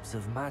wisps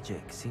of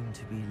magic seem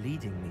to be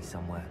leading me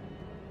somewhere.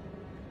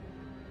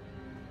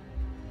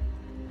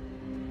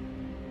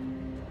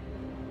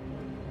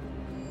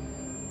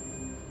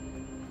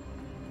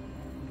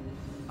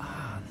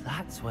 Ah,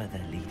 that's where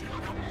they're leading me.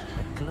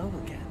 The glow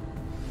again.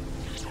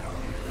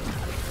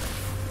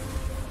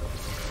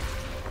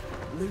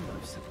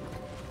 Lumos.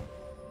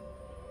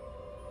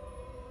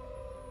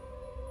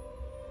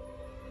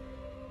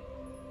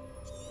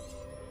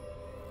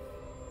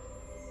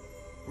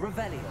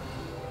 Revelio.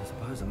 I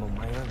suppose I'm on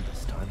my own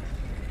this time.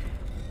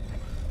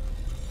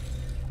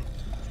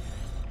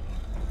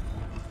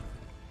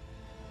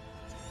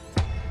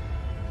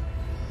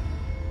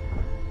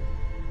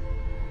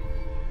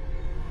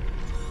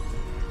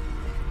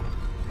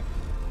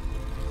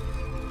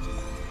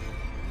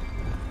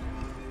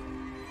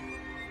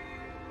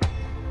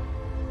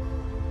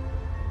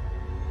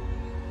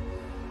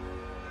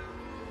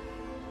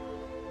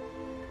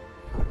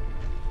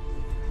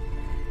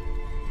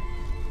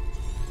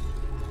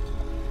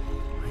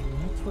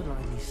 To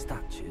align these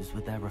statues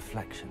with their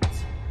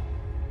reflections.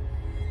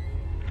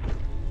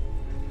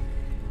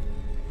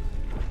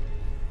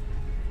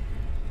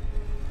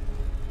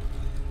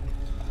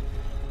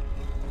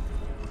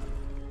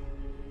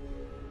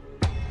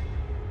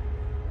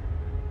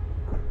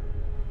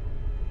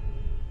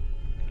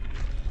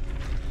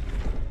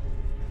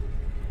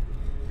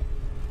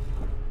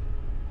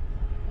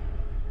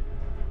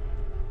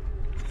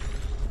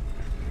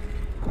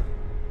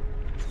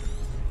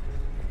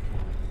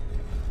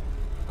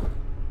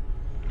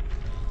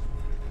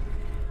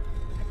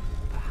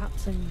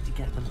 Perhaps I need to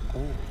get them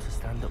all to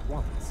stand at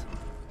once.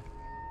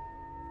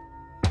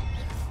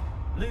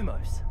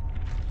 Lumos.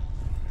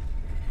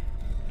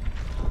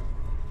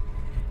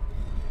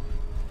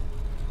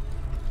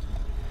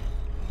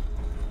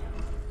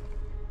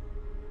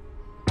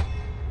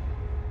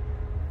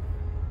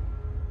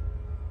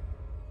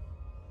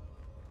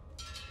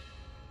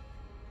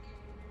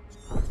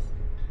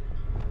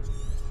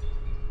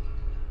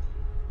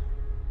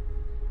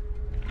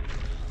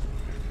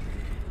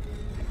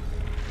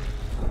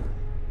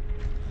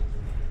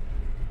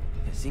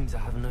 Seems I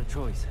have no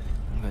choice.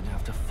 I'm going to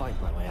have to fight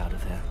my way out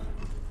of here.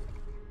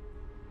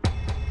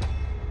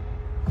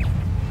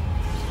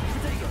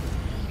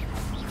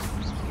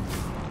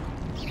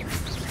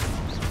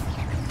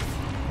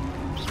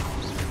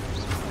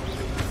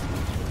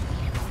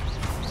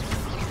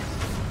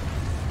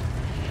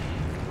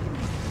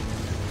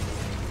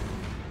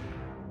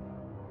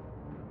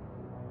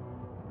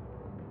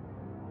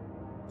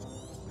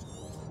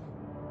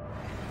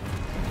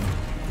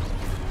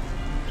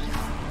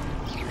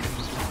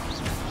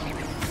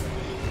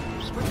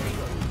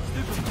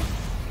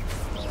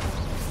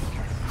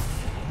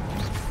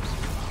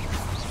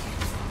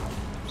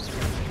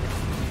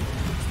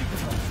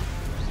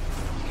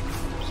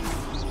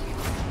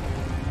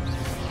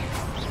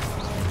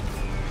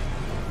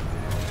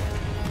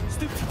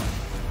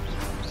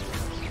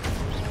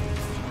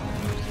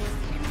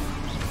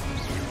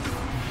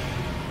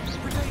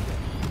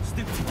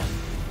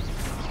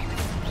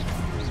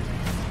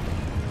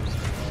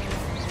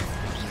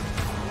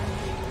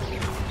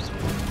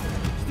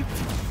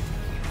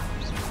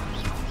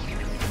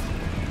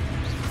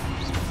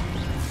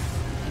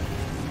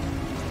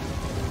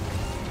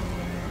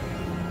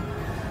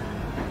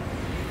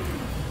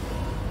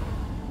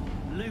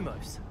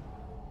 Lumos.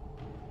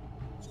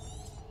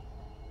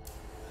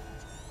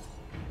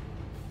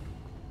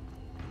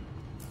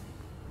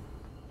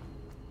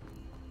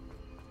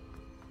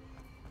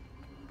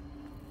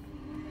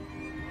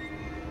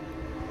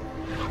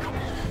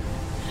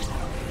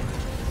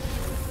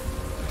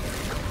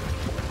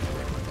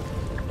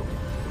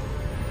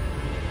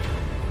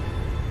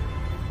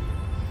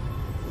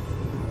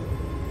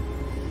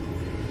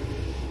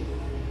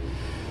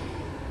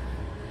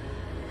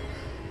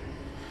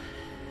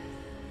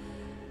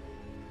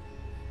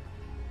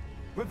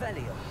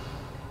 Revelio.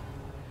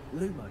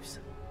 Lumos.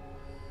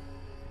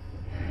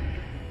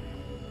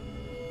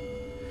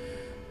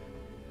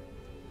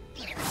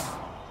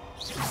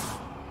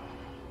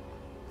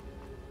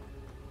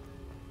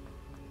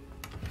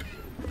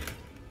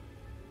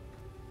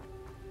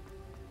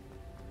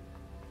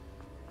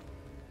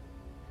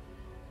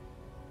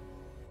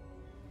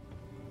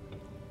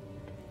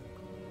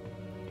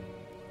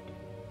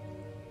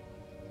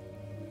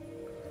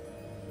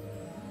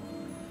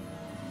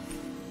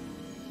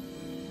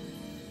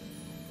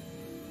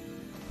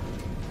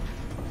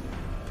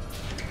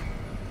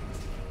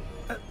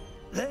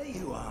 There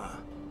you are.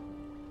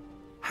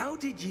 How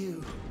did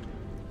you...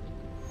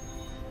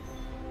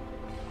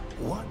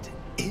 What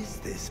is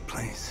this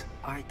place?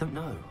 I don't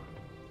know.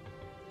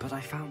 But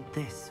I found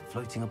this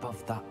floating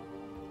above that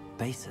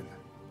basin.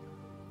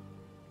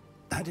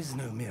 That is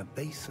no mere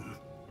basin.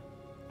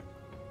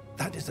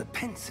 That is a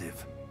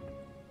pensive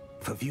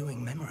for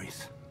viewing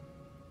memories.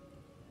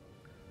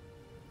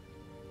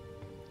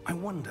 I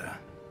wonder...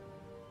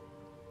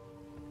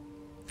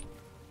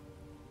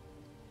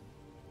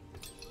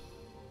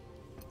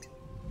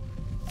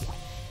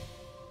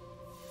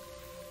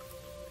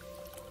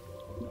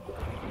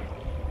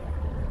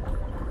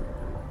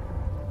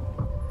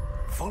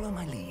 Follow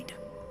my lead.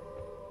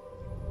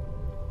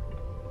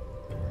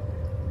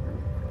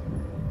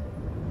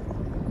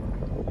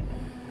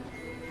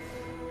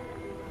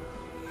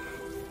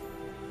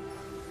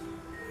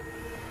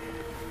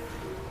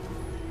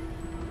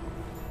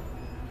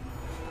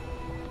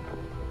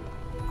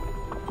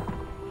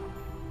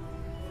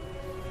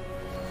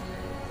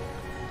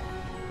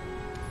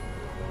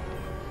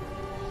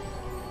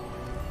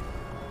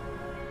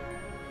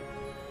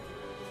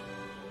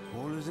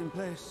 All is in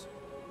place.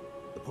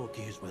 The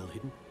portkey is well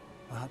hidden.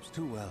 Perhaps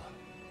too well.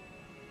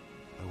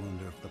 I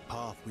wonder if the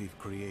path we've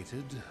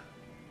created...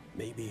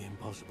 may be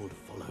impossible to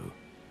follow.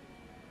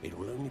 It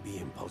will only be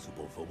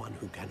impossible for one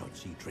who cannot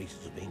see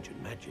traces of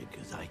ancient magic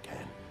as I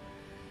can.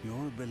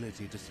 Your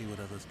ability to see what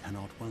others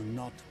cannot will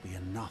not be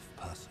enough,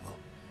 Percival.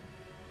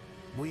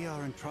 We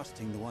are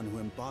entrusting the one who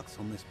embarks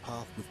on this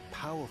path with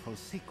powerful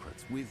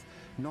secrets, with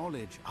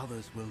knowledge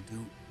others will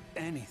do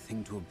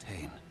anything to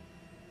obtain.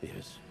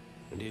 Yes,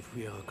 and if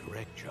we are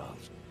correct,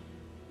 Charles,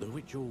 the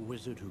witch or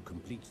wizard who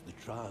completes the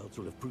trials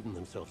will have proven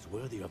themselves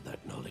worthy of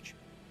that knowledge,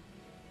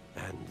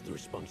 and the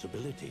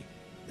responsibility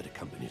that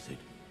accompanies it.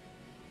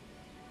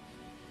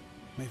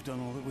 We've done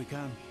all that we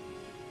can.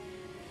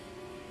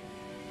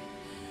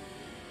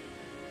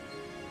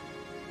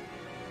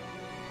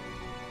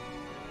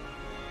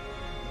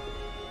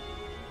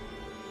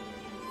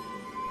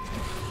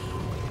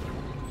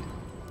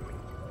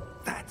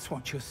 That's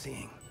what you're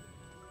seeing.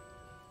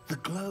 The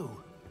glow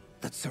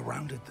that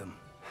surrounded them.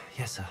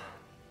 Yes, sir.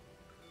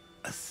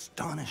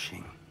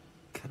 Astonishing.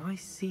 Can I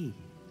see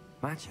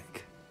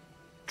magic?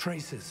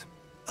 Traces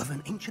of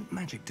an ancient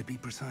magic, to be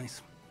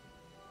precise.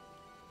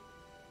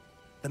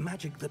 The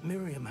magic that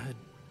Miriam had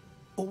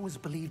always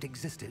believed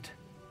existed,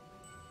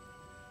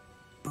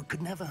 but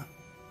could never.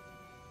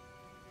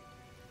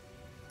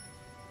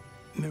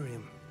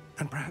 Miriam,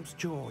 and perhaps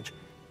George,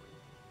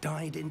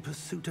 died in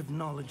pursuit of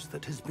knowledge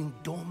that has been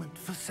dormant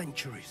for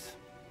centuries.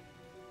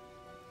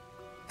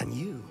 And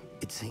you,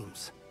 it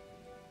seems,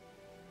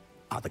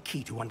 are the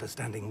key to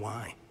understanding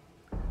why.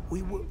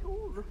 We were... It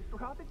all looks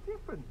rather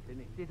different than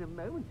it did a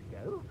moment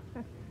ago.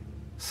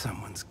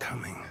 Someone's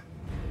coming.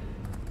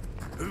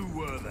 Who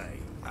were they?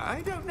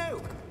 I don't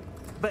know.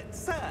 But,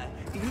 sir,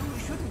 you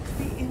shouldn't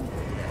be in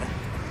here.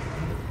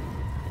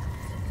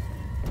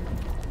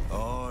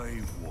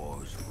 I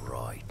was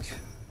right.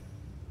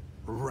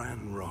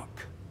 Ranrock.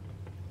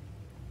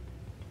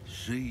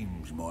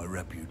 Seems my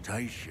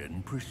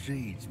reputation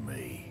precedes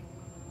me.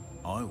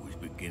 I was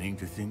beginning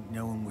to think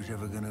no one was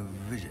ever going to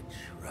visit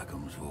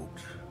Rackham's vault.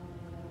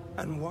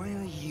 And why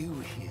are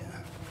you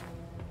here?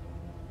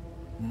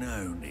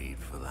 No need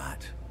for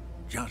that.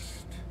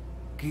 Just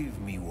give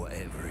me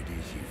whatever it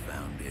is you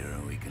found here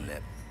and we can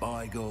let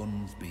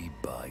bygones be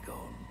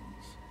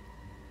bygones.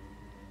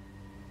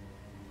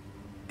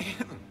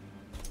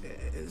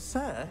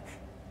 Sir,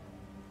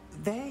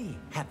 they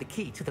have the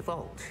key to the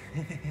vault.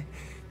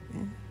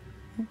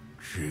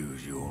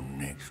 Choose your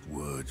next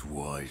words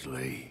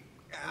wisely.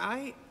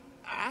 I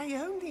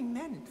only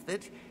meant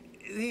that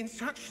the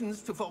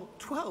instructions to Vault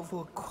 12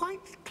 were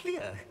quite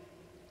clear.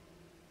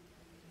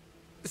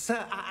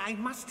 Sir, I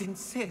must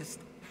insist.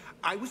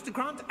 I was to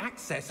grant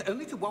access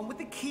only to one with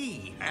the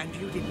key, and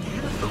you didn't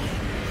have them.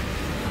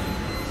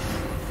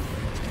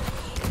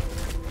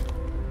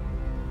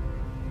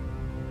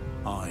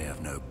 I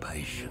have no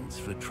patience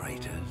for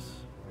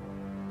traitors.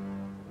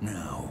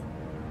 Now,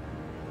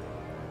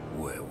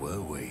 where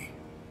were we?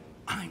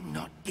 I'm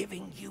not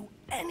giving you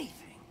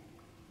anything.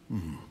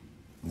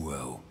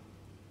 Well,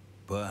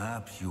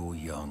 perhaps your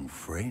young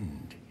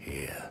friend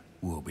here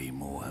will be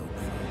more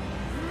helpful.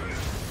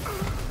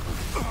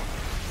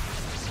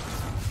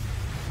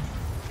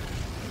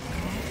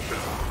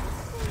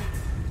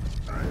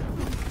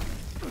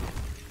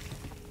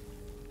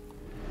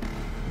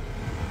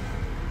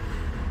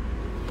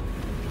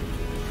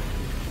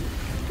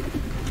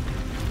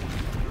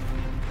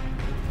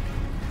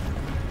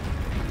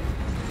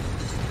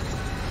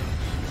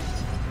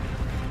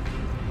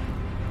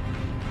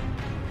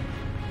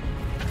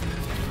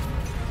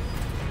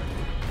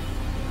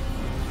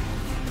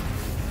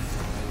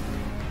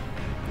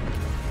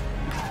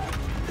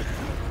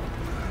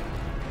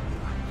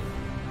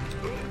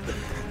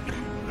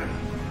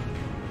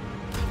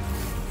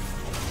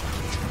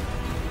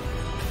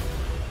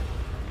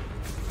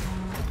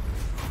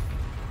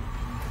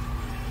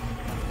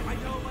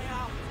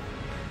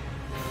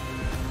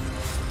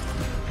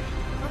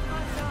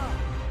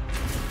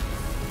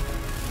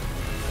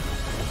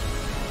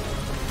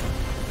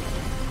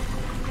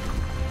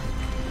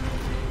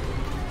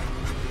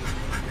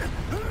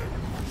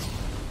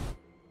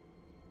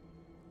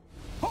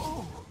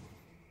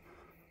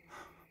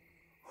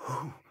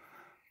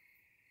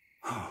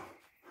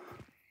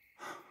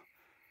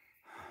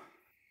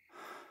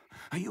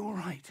 Are you all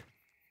right?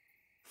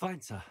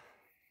 Fine, sir.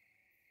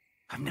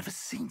 I've never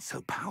seen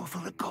so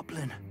powerful a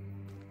goblin.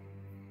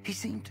 He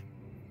seemed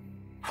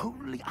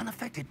wholly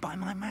unaffected by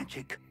my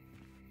magic.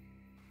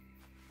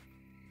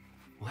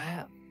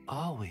 Where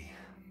are we?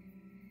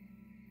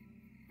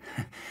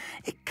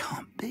 It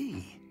can't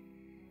be.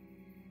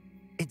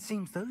 It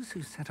seems those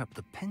who set up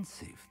the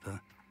pensive, the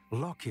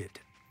locket,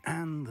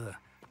 and the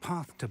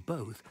path to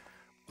both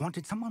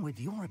wanted someone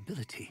with your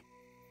ability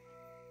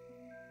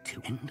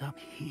to end up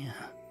here.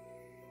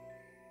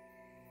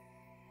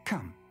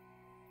 Come.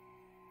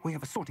 We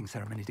have a sorting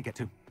ceremony to get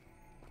to.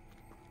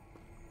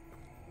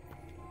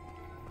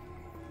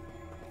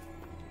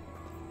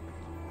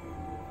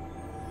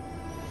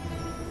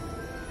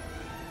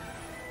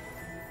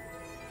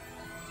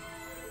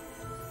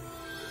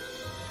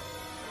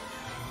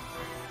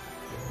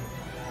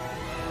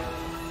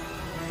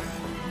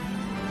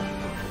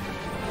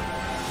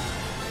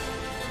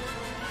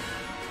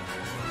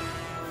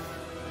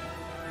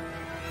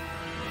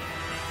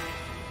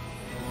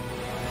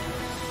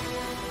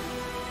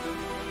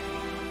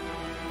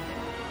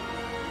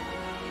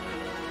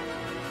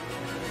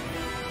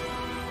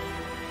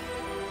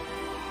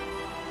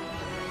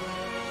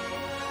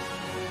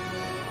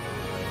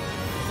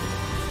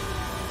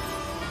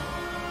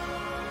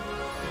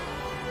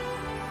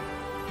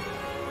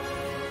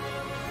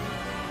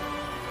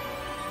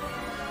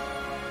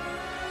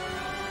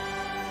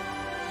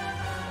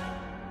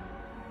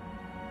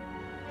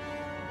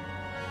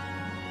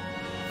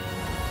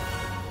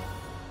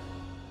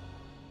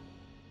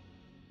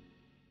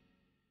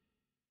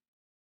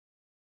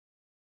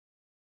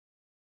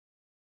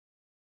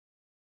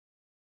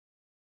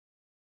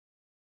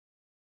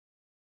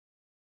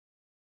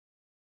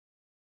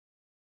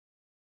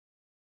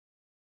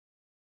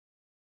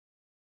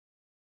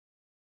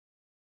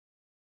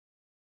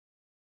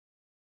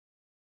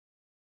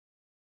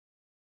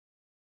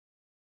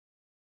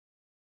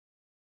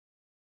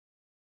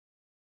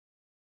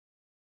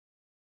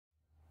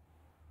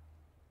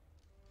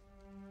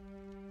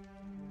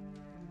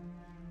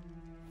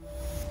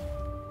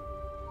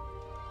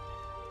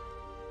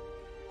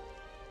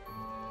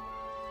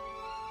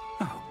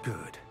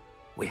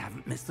 we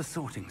haven't missed the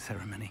sorting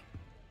ceremony.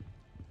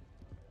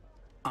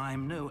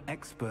 I'm no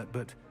expert,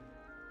 but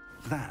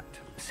that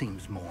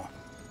seems more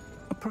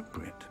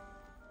appropriate.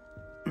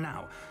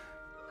 Now,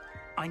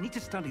 I need to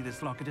study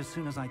this locket as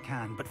soon as I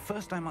can, but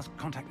first I must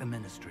contact the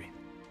Ministry.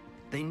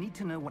 They need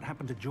to know what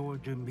happened to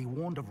George and be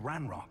warned of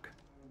Ranrock.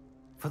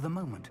 For the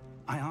moment,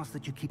 I ask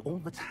that you keep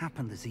all that's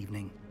happened this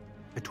evening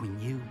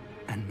between you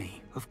and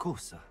me. Of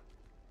course, sir.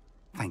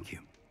 Thank you.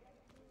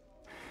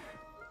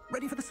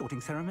 Ready for the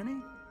sorting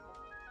ceremony?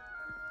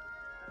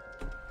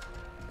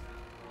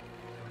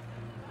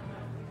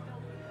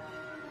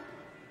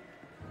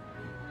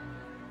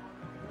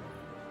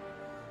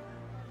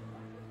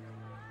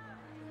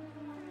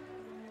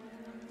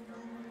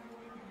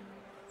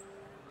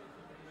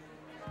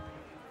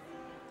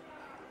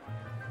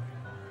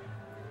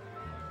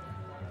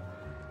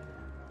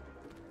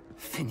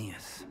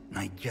 Phineas,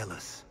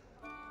 Nigellus,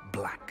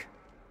 Black.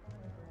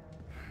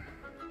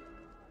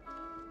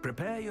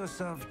 Prepare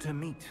yourself to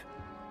meet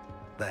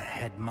the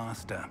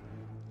headmaster.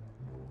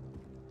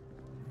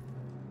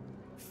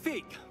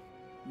 Fig,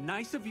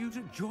 nice of you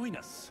to join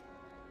us.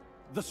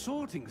 The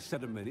sorting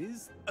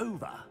ceremony's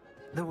over.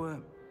 There were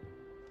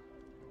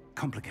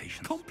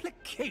complications.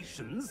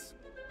 Complications?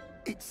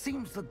 It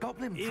seems the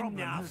goblin problem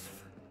has...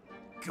 Enough!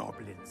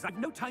 Goblins. I've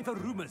no time for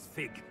rumors,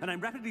 Fig, and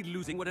I'm rapidly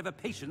losing whatever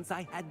patience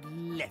I had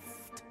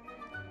left.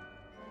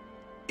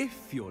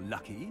 If you're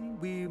lucky,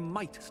 we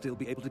might still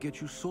be able to get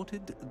you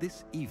sorted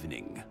this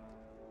evening.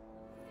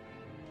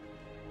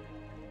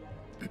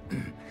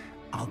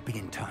 I'll be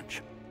in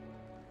touch.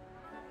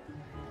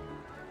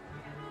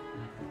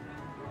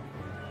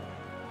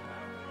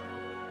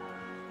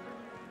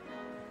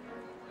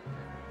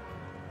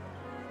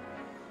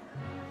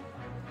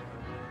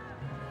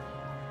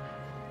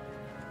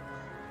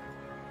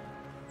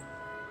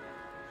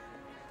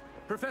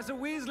 Professor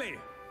Weasley,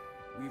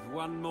 we've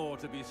one more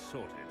to be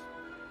sorted.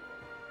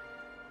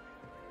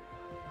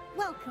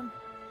 Welcome.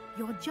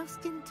 You're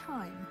just in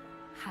time.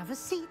 Have a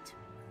seat.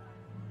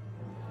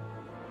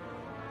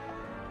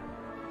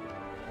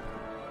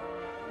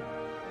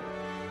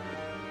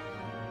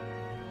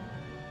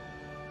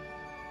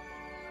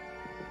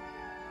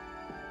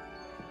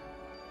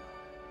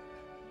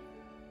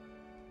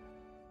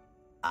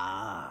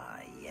 Ah,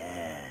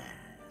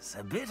 yes.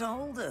 A bit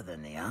older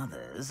than the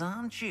others,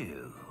 aren't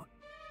you?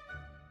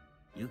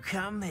 You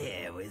come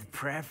here with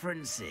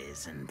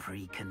preferences and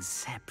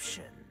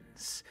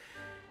preconceptions.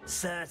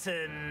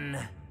 Certain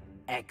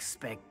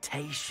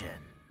expectations.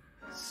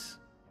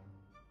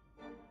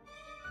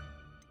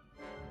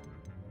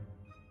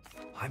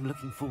 I'm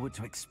looking forward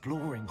to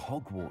exploring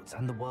Hogwarts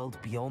and the world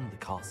beyond the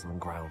castle and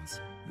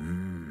grounds.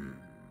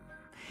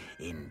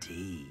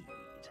 Indeed.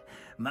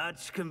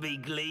 Much can be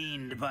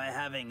gleaned by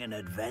having an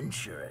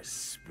adventurous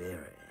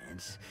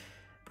spirit.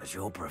 But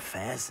your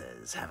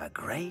professors have a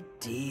great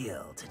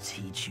deal to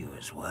teach you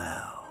as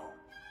well.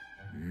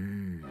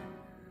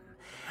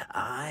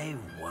 I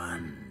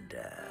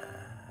wonder...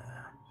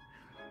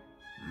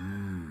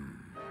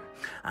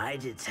 I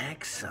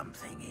detect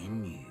something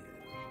in you.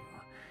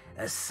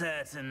 A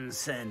certain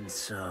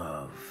sense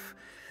of...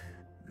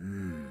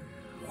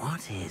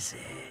 what is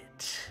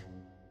it?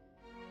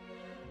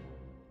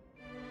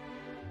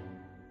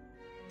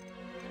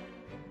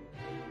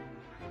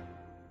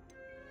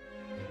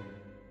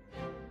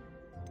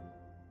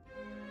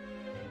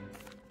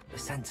 A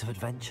sense of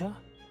adventure?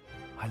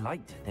 I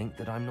like to think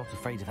that I'm not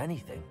afraid of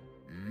anything.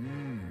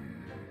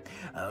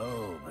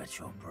 Oh, but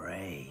you're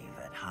brave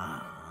at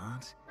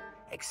heart.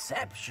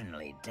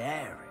 Exceptionally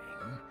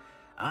daring.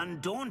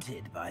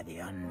 Undaunted by the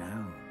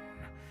unknown.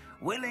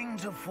 Willing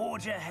to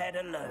forge ahead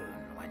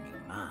alone when you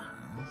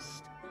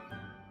must.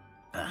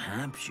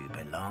 Perhaps you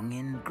belong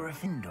in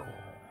Gryffindor.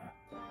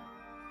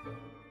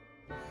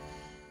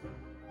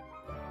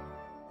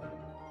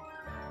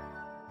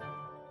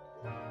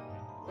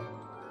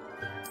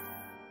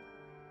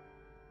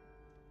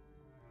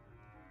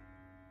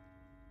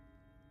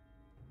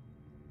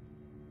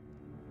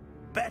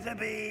 Better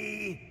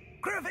be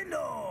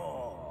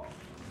Gryffindor!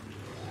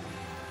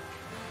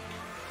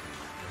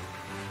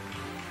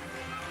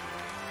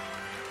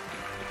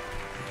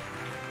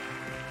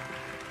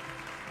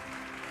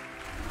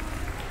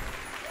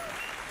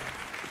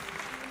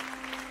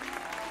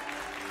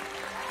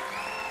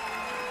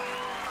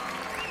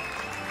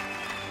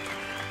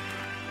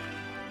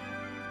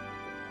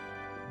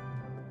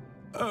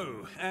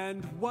 Oh,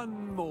 and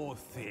one more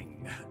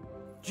thing.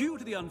 Due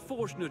to the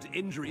unfortunate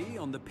injury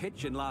on the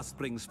pitch in last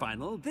spring's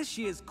final, this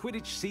year's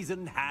Quidditch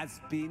season has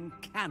been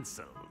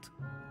cancelled.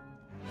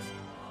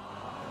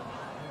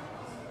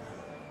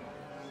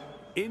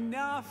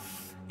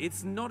 Enough!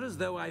 It's not as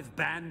though I've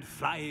banned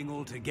flying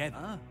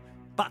altogether,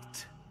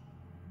 but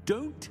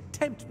don't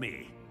tempt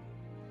me.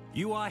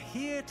 You are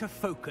here to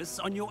focus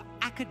on your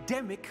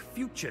academic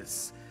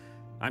futures.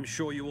 I'm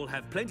sure you will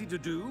have plenty to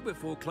do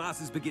before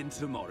classes begin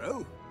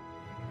tomorrow.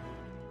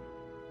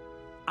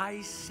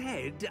 I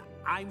said,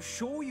 I'm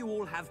sure you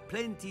all have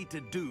plenty to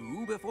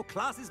do before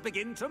classes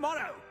begin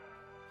tomorrow.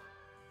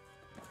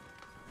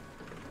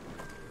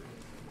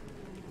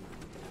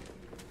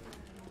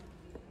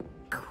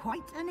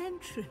 quite an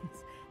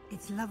entrance.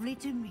 It's lovely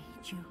to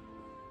meet you.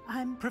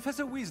 I'm...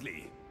 Professor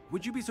Weasley,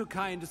 would you be so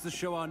kind as to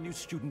show our new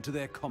student to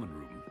their common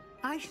room?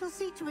 I shall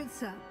see to it,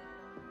 sir.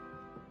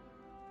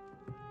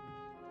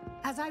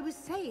 As I was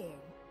saying,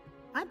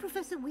 I'm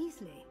Professor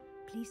Weasley.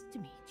 Pleased to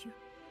meet you.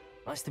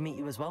 Nice to meet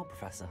you as well,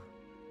 Professor.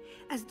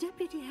 As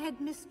Deputy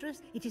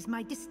Headmistress, it is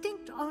my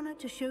distinct honor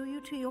to show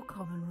you to your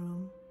common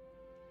room.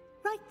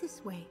 Right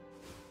this way.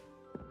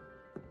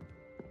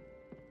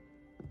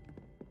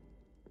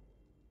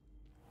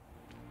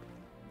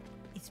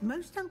 It's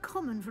most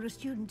uncommon for a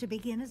student to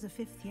begin as a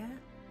 5th year.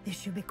 This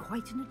should be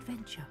quite an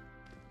adventure.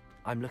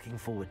 I'm looking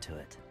forward to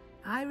it.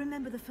 I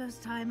remember the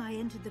first time I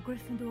entered the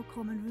Gryffindor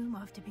common room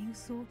after being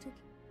sorted.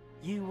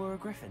 You were a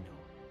Gryffindor?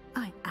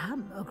 I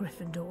am a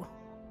Gryffindor.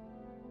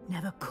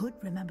 Never could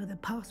remember the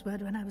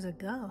password when I was a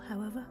girl,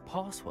 however.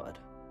 Password?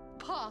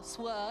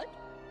 Password?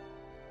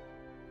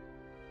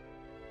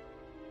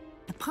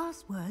 The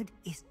password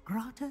is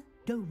Grata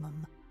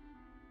Domum.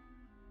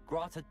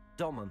 Grata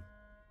Domum.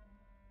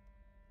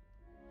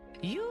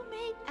 You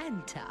may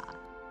enter.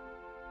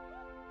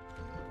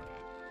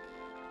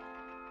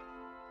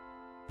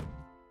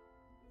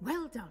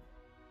 Well done.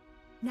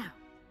 Now,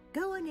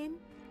 go on in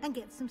and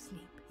get some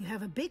sleep. You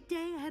have a big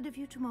day ahead of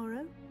you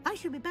tomorrow. I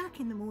shall be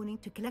back in the morning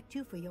to collect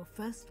you for your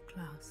first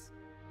class.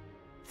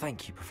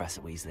 Thank you,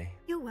 Professor Weasley.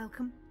 You're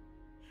welcome.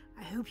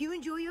 I hope you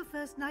enjoy your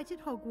first night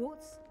at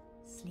Hogwarts.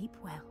 Sleep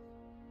well.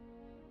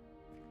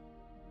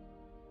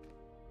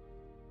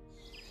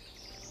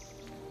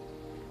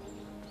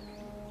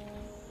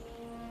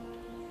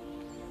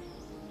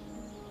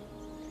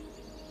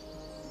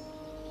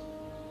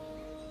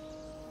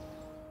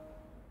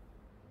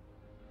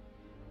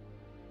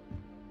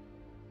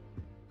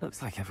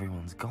 Looks like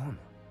everyone's gone.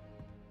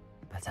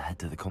 Better head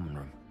to the common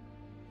room.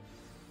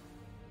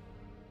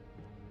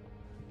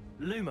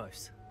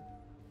 Lumos.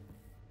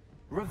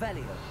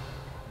 Revelio.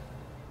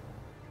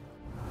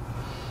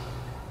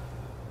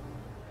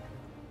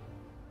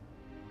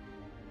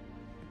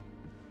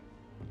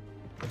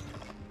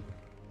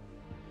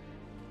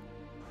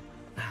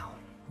 Now,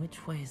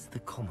 which way is the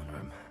common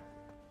room?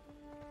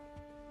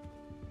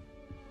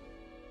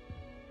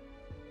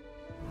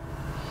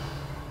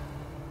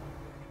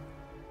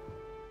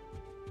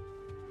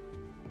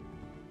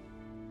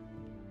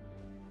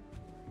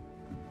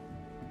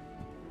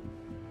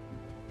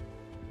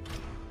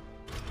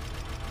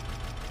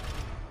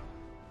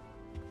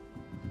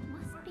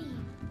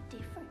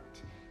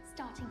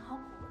 Starting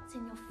Hogwarts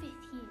in your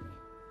 5th year.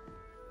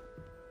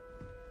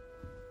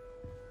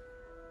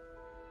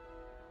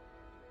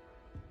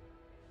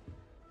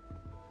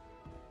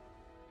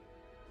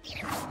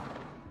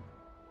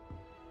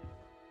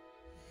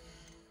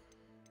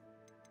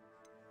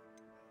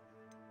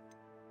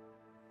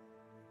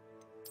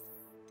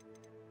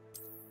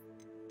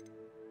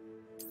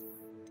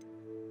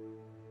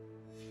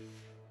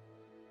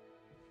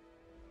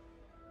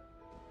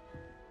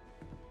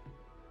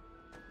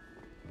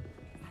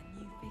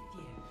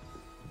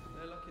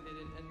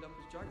 End up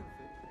as dragon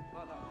food,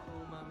 like that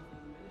poor man from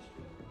the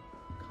ministry.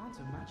 Can't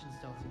imagine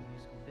starting a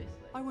musical this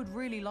late. I would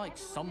really like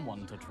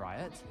someone to try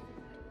it.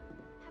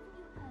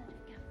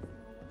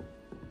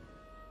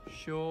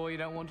 Sure you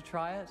don't want to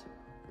try it?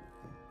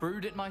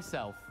 Brewed it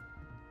myself.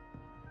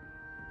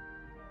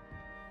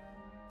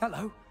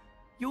 Hello,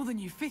 you're the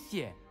new 5th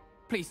year.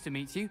 Pleased to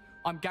meet you.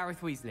 I'm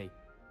Gareth Weasley.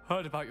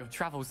 Heard about your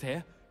travels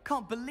here.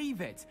 Can't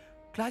believe it.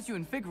 Glad you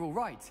and Fig are all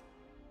right.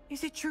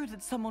 Is it true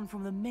that someone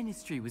from the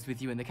ministry was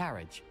with you in the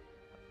carriage?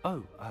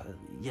 Oh,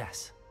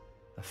 yes.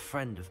 A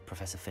friend of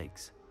Professor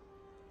Fig's.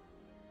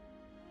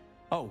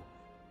 Oh,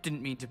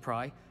 didn't mean to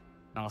pry.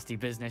 Nasty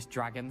business,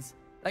 dragons.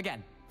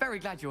 Again, very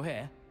glad you're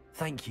here.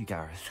 Thank you,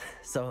 Gareth.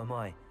 So am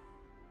I.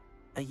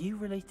 Are you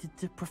related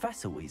to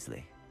Professor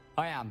Weasley?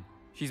 I am.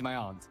 She's my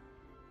aunt.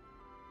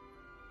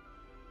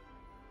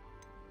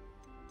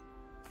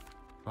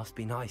 Must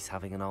be nice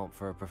having an aunt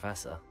for a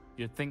professor.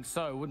 You'd think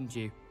so, wouldn't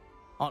you?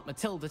 Aunt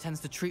Matilda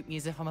tends to treat me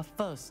as if I'm a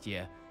 1st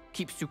year.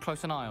 Keeps too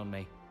close an eye on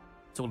me.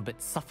 It's all a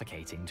bit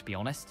suffocating, to be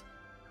honest.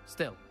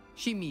 Still,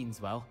 she means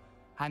well,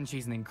 and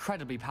she's an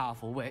incredibly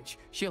powerful witch.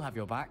 She'll have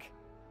your back.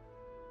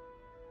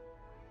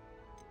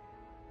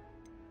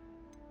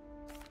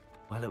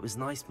 Well, it was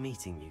nice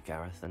meeting you,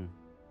 Gareth, and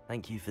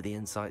thank you for the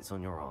insights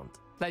on your aunt.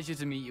 Pleasure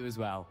to meet you as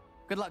well.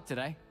 Good luck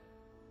today.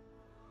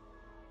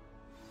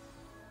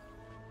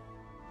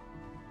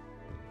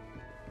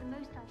 The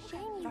most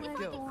That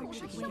girl thinks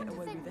she can get away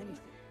with anything.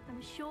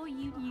 I'm sure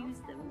you'd use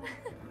them.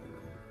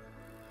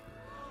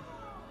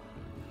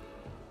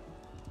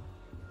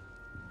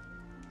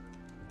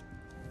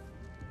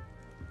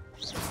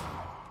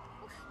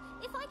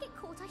 If I get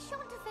caught, I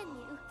shan't defend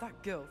you.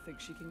 That girl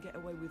thinks she can get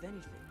away with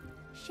anything.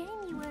 Shame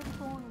you weren't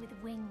born with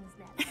wings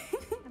then.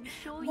 I'm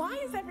sure Why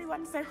is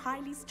everyone so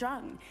highly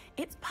strung?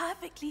 It's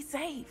perfectly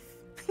safe.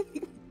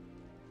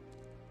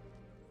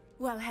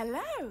 Well,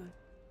 hello.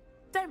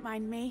 Don't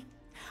mind me.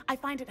 I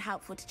find it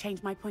helpful to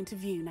change my point of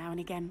view now and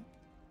again.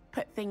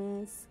 Put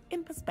things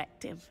in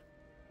perspective.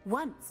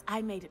 Once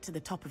I made it to the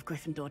top of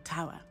Gryffindor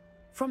Tower.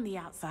 From the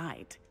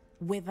outside,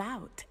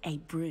 without a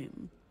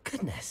broom.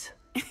 Goodness.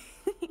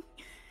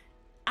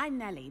 I'm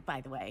Nellie,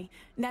 by the way.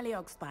 Nellie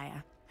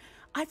Ogspire.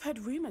 I've heard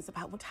rumors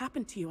about what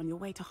happened to you on your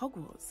way to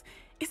Hogwarts.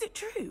 Is it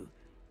true?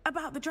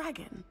 About the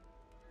dragon?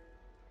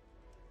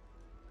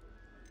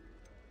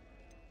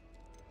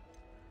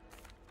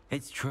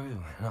 It's true,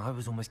 and I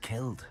was almost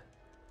killed.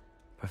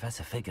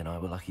 Professor Fig and I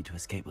were lucky to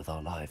escape with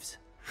our lives.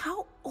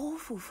 How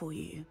awful for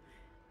you.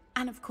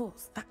 And of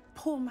course, that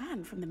poor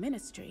man from the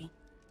Ministry.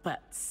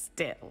 But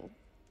still,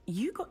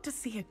 you got to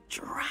see a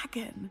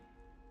dragon.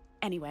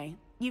 Anyway,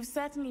 you've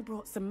certainly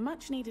brought some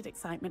much-needed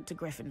excitement to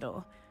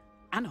Gryffindor.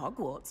 And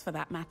Hogwarts, for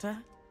that matter.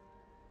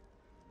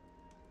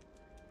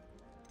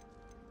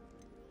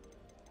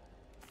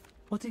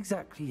 What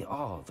exactly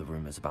are the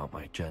rumors about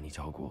my journey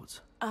to Hogwarts?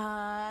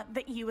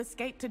 That you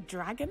escaped a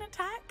dragon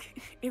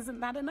attack? Isn't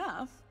that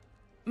enough?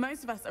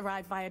 Most of us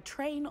arrive via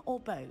train or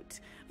boat,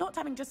 not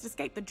having just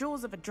escaped the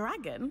jaws of a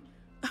dragon.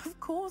 Of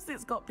course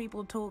it's got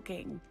people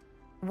talking.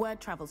 Word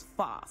travels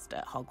fast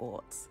at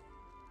Hogwarts.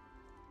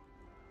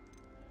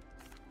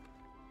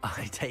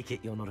 I take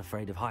it you're not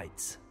afraid of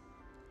heights.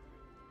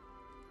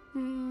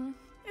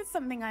 It's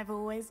something I've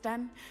always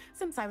done,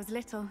 since I was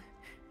little.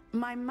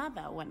 My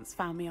mother once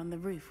found me on the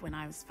roof when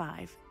I was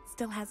 5.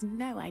 Still has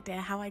no idea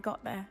how I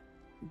got there.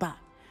 But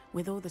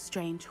with all the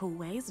strange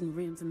hallways and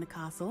rooms in the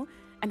castle,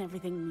 and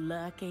everything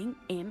lurking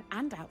in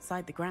and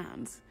outside the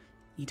grounds,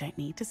 you don't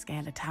need to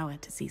scale a tower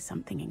to see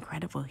something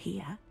incredible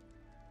here.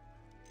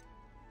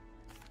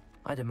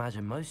 I'd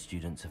imagine most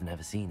students have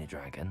never seen a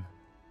dragon.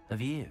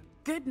 Have you?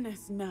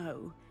 Goodness,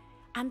 no.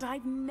 And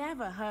I've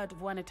never heard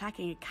of one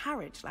attacking a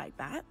carriage like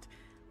that.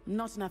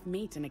 Not enough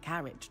meat in a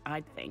carriage,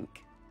 I'd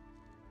think.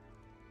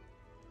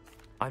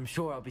 I'm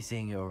sure I'll be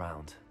seeing you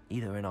around,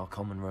 either in our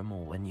common room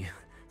or when you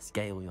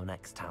scale your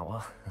next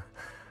tower.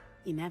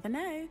 You never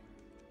know.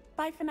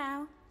 Bye for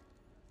now.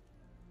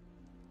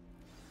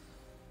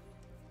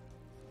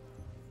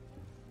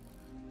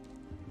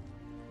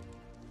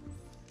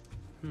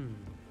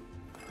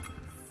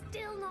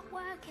 Still not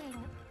working.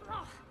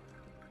 Ugh.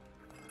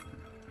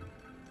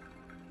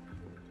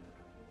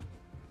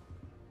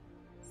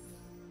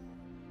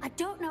 I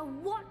don't know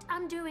what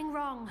I'm doing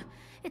wrong.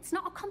 It's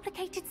not a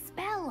complicated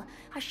spell.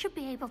 I should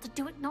be able to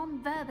do it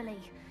non-verbally.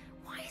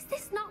 Why is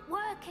this not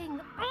working?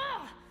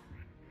 Ugh!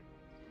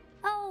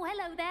 Oh,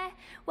 hello there.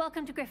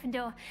 Welcome to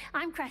Gryffindor.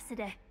 I'm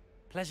Cressida.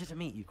 Pleasure to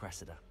meet you,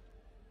 Cressida.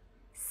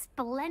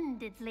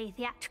 Splendidly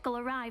theatrical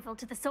arrival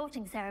to the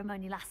sorting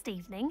ceremony last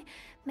evening.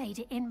 Made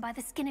it in by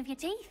the skin of your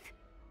teeth.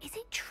 Is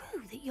it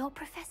true that you're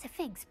Professor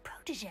Fig's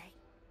protege?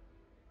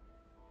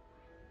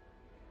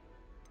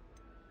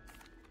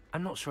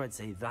 I'm not sure I'd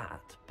say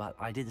that, but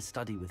I did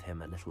study with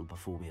him a little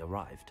before we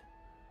arrived.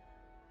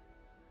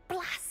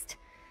 Blast!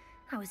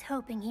 I was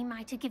hoping he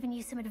might have given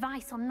you some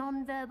advice on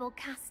non-verbal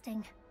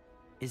casting.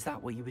 Is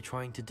that what you were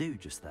trying to do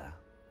just there?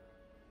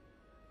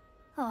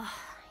 Oh,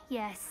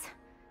 yes.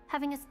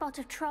 Having a spot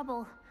of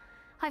trouble.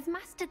 I've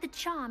mastered the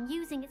charm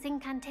using its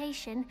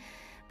incantation,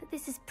 but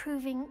this is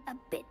proving a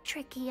bit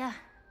trickier.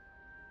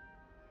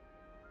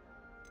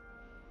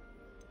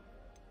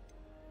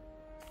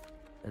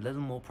 A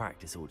little more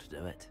practice ought to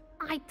do it.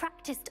 I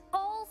practiced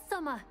all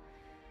summer.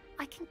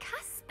 I can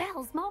cast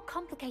spells more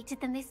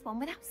complicated than this one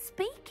without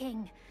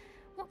speaking.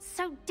 What's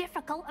so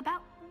difficult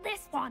about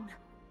this one?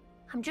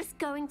 I'm just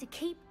going to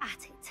keep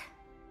at it.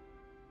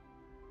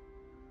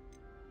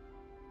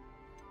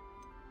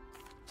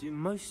 Do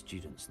most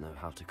students know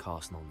how to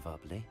cast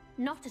non-verbally?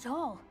 Not at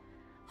all.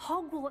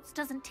 Hogwarts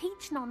doesn't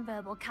teach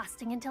non-verbal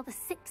casting until the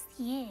 6th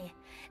year,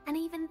 and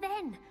even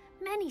then,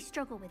 many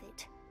struggle with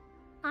it.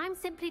 I'm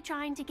simply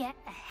trying to get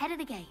ahead of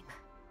the game.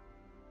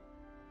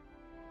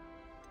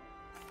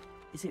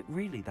 Is it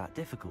really that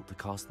difficult to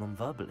cast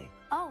non-verbally?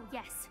 Oh,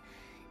 yes.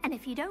 And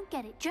if you don't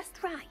get it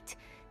just right,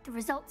 the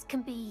results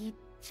can be,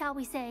 shall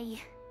we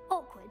say,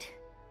 awkward.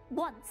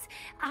 Once,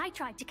 I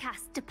tried to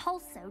cast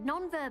Depulso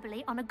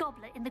non-verbally on a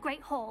goblet in the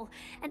Great Hall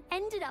and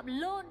ended up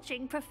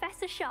launching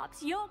Professor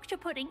Sharp's Yorkshire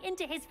pudding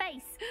into his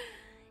face.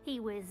 He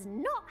was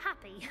not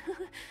happy.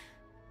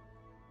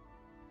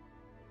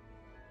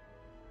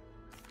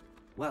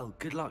 Well,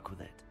 good luck with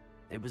it.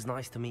 It was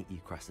nice to meet you,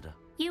 Cressida.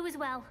 You as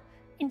well.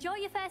 Enjoy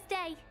your first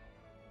day.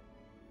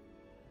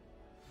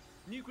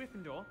 New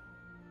Gryffindor.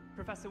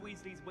 Professor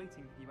Weasley's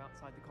waiting for you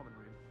outside the common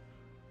room.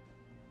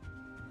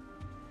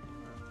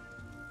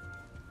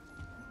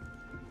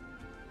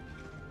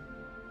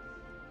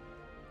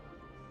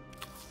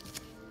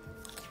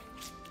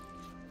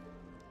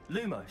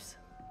 Lumos.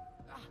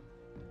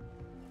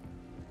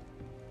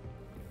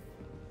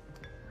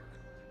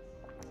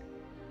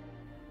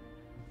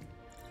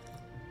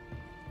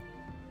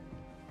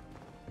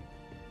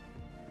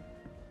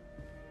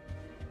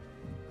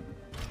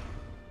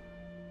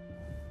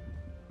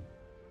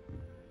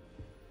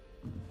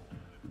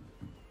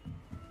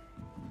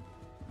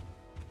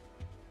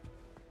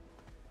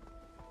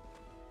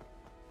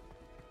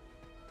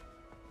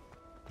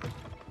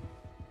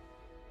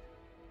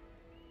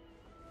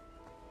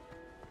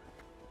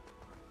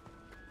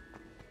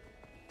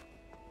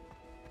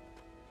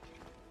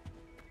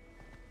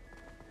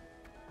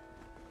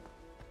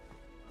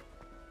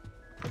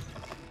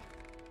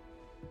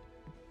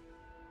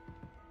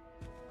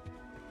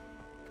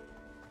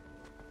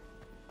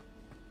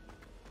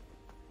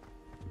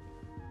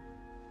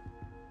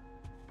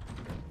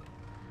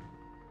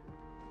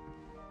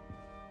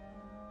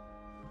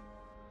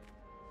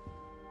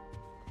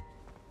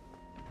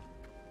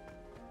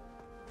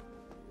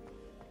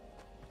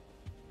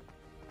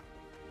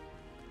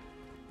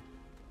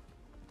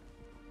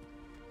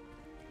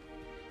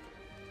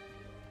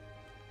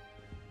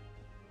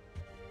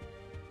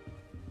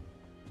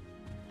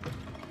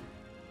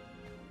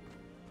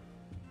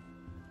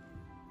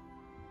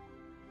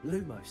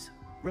 Lumos,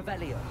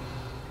 Revelio.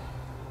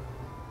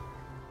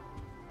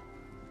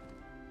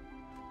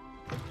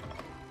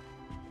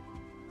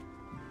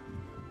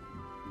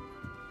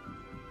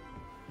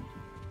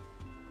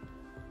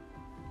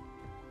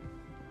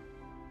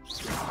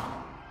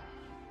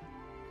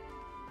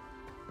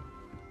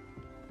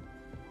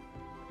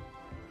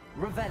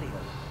 Revelio.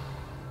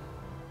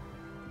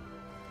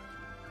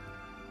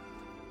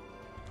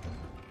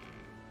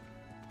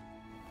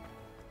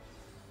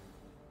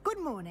 Good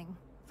morning.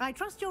 I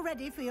trust you're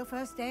ready for your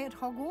first day at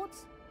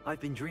Hogwarts?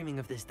 I've been dreaming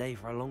of this day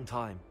for a long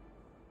time.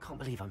 Can't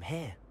believe I'm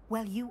here.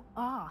 Well, you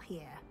are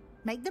here.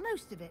 Make the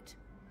most of it.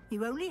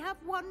 You only have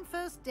one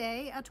first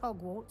day at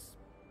Hogwarts.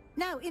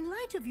 Now, in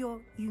light of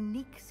your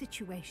unique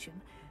situation,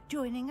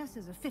 joining us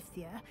as a fifth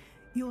year,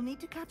 you'll need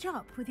to catch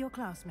up with your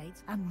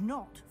classmates and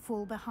not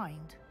fall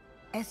behind.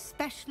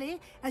 Especially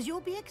as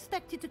you'll be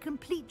expected to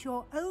complete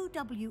your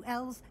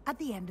OWLs at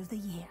the end of the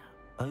year.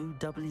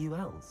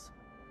 OWLs?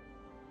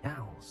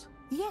 Owls?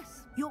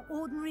 Yes, your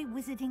ordinary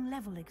wizarding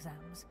level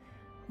exams.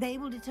 They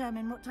will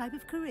determine what type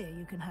of career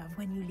you can have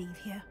when you leave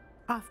here.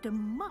 After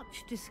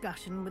much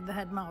discussion with the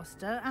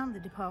headmaster and the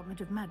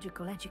Department of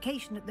Magical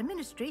Education at the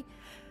Ministry,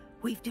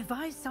 we've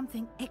devised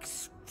something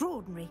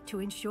extraordinary to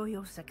ensure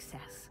your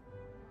success.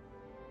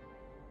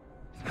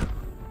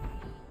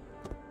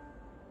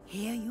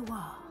 Here you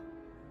are.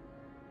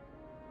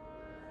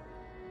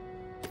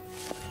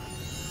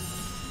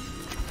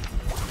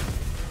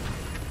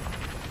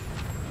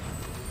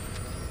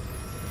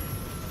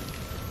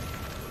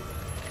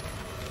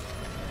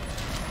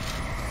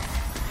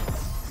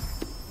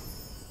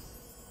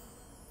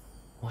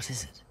 What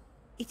is it?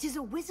 It is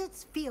a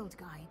wizard's field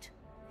guide.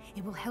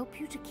 It will help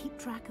you to keep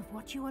track of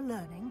what you are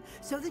learning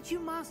so that you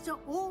master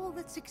all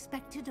that's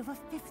expected of a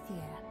fifth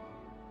year.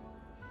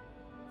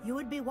 You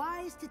would be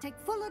wise to take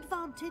full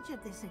advantage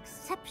of this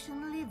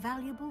exceptionally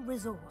valuable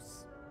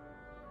resource.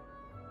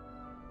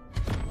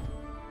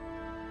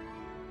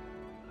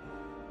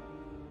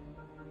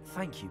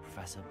 Thank you,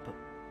 Professor, but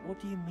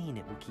what do you mean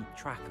it will keep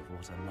track of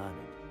what I'm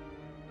learning?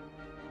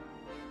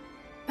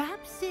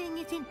 Perhaps seeing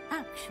it in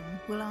action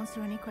will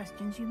answer any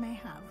questions you may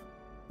have.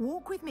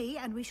 Walk with me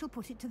and we shall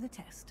put it to the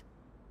test.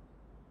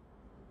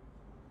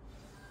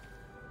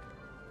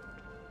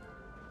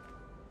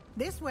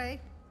 This way.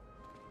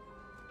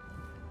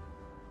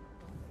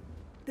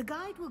 The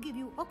guide will give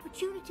you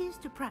opportunities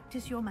to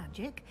practice your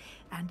magic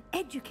and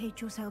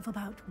educate yourself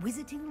about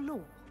wizarding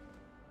lore.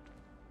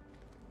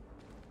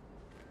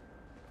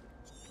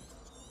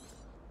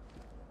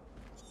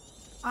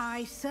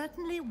 I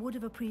certainly would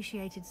have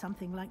appreciated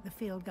something like the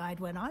field guide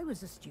when I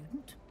was a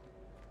student.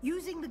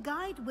 Using the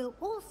guide will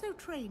also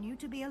train you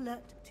to be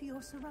alert to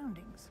your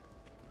surroundings.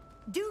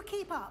 Do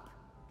keep up!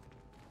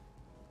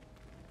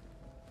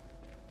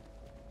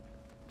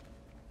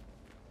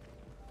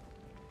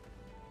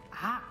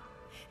 Ah,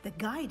 the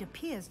guide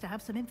appears to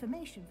have some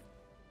information.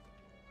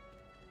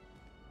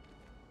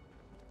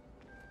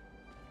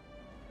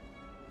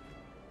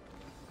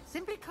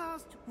 Simply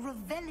cast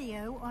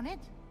Revelio on it,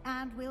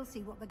 and we'll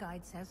see what the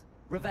guide says.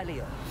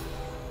 Revelio.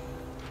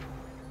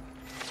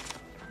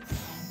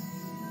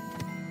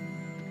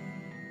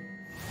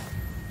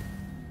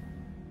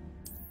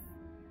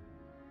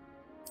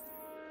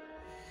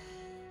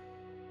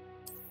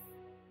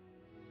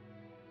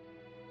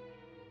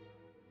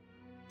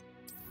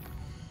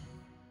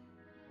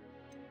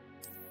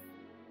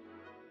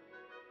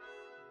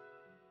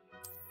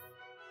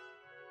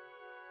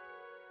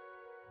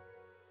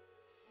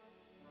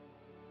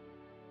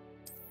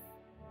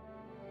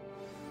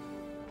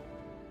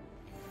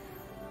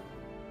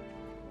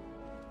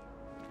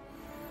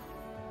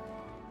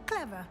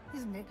 Clever,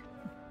 isn't it?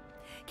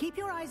 Keep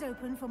your eyes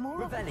open for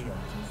more opportunities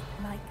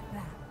like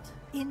that,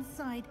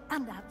 inside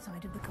and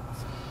outside of the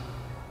castle.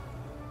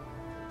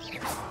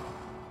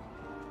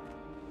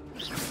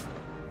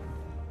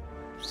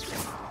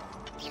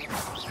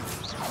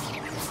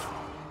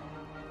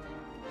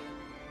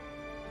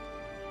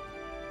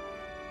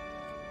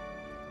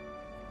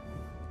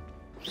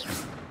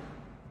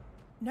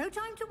 No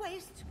time to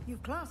waste.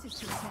 You've classes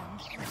to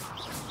attend.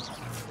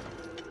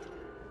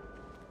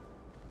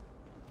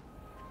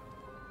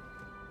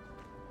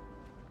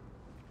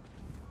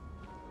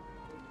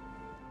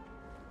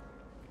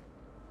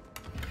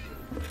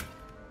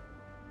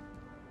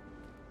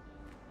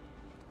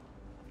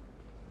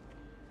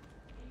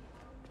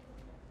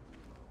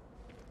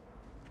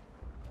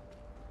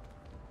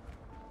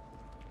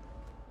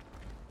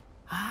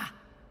 Ah,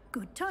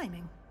 good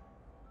timing.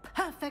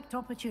 Perfect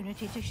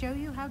opportunity to show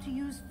you how to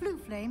use flue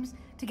flames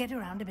to get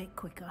around a bit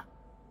quicker.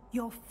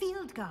 Your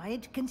field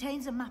guide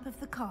contains a map of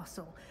the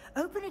castle.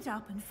 Open it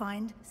up and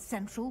find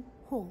Central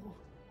Hall.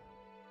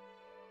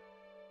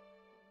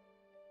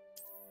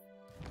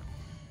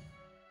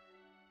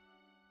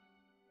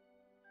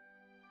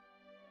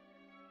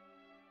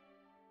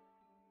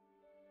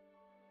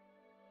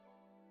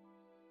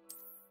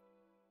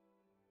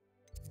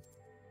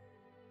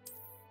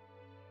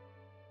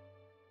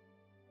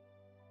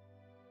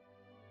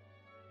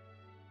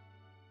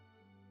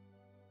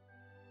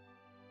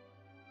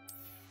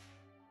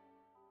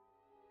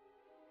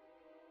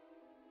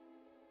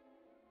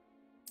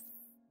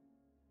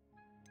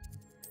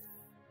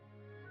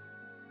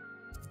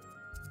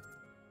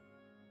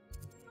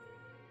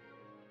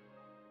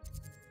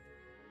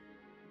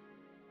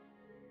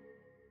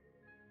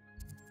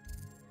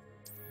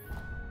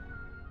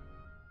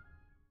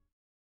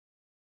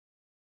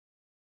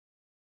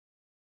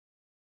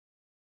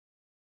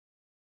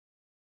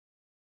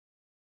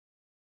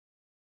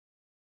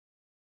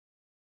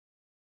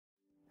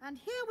 And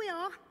here we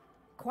are.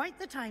 Quite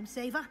the time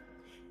saver.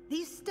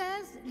 These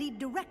stairs lead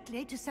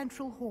directly to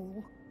Central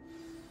Hall.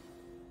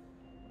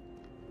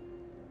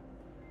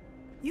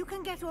 You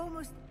can get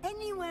almost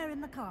anywhere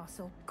in the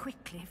castle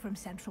quickly from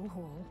Central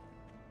Hall.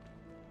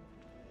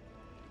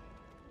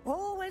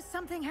 Always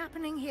something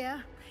happening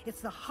here.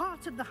 It's the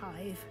heart of the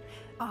hive.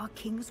 Our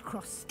King's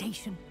Cross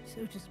station,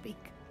 so to speak.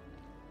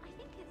 I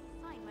think it's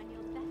a sign when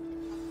you're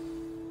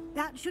best.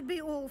 That should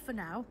be all for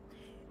now.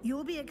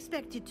 You'll be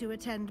expected to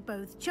attend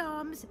both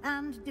Charms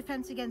and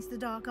Defense Against the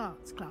Dark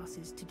Arts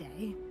classes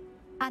today.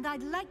 And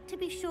I'd like to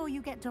be sure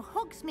you get to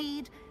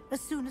Hogsmeade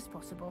as soon as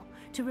possible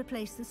to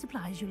replace the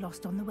supplies you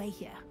lost on the way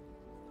here.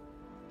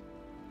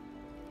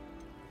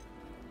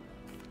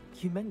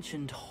 You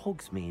mentioned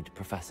Hogsmeade,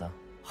 Professor.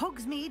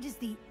 Hogsmeade is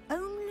the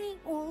only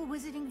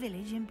all-wizarding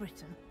village in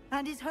Britain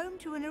and is home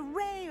to an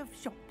array of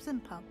shops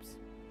and pubs.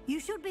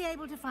 You should be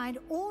able to find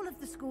all of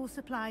the school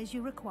supplies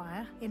you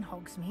require in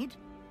Hogsmeade.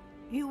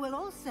 You will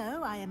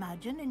also, I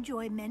imagine,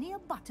 enjoy many a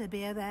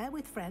butterbeer there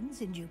with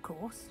friends in due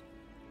course.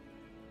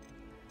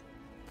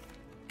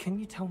 Can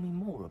you tell me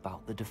more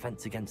about the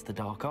Defense Against the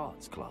Dark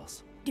Arts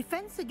class?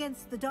 Defense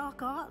Against the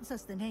Dark Arts,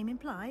 as the name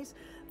implies,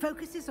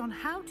 focuses on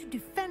how to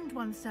defend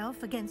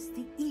oneself against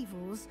the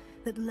evils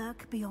that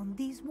lurk beyond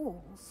these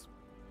walls.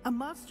 A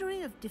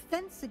mastery of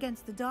Defense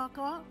Against the Dark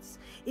Arts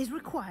is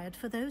required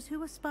for those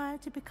who aspire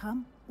to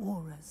become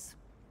Aurors.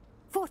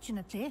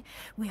 Fortunately,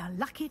 we are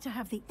lucky to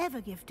have the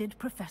ever-gifted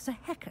Professor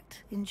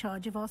Hecat in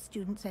charge of our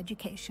students'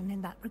 education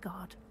in that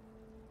regard.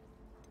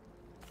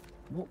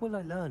 What will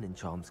I learn in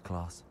Charms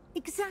class?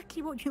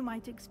 Exactly what you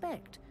might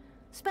expect.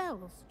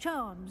 Spells,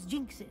 charms,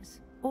 jinxes,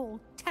 all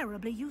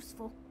terribly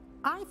useful.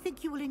 I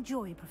think you will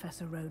enjoy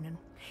Professor Ronan.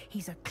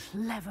 He's a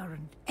clever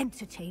and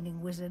entertaining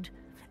wizard,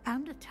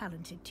 and a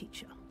talented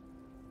teacher.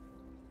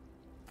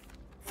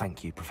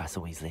 Thank you,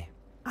 Professor Weasley.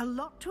 A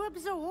lot to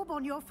absorb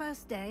on your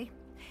first day,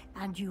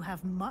 and you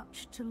have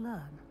much to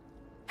learn.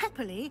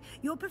 Happily,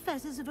 your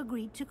professors have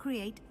agreed to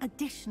create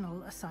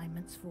additional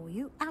assignments for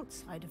you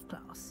outside of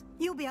class.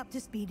 You'll be up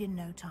to speed in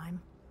no time.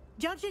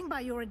 Judging by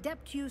your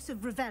adept use of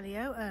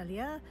Revelio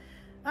earlier,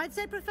 I'd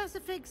say Professor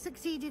Fig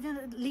succeeded in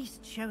at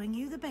least showing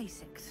you the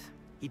basics.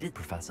 He did,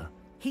 Professor.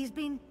 He's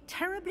been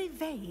terribly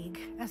vague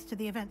as to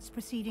the events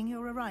preceding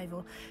your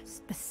arrival,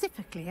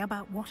 specifically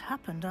about what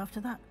happened after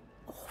that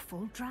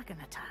awful dragon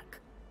attack.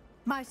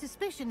 My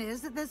suspicion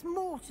is that there's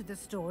more to the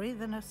story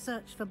than a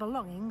search for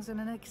belongings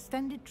and an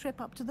extended trip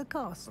up to the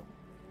castle.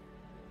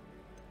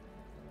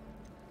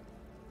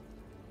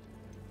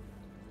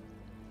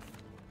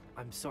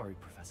 I'm sorry,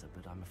 Professor,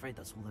 but I'm afraid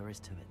that's all there is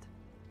to it.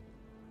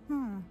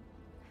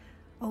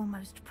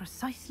 Almost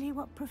precisely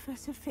what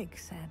Professor Fig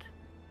said.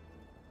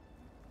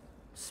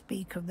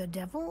 Speak of the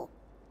devil,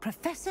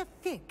 Professor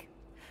Fig.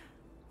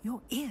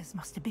 Your ears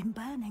must have been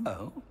burning.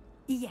 Oh?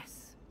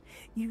 Yes.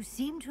 You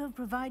seem to have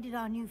provided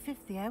our new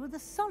fifth year with a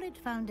solid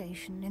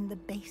foundation in the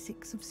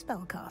basics of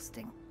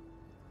spellcasting.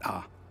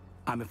 Ah,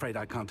 I'm afraid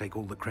I can't take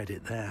all the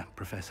credit there,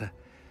 Professor.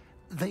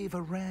 They've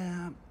a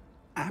rare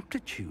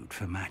aptitude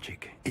for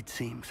magic, it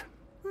seems.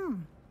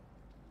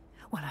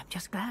 Well, I'm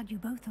just glad you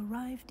both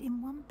arrived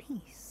in one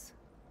piece.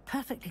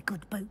 Perfectly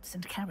good boats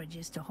and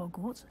carriages to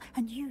Hogwarts,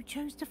 and you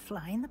chose to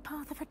fly in the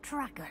path of a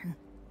dragon.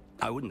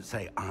 I wouldn't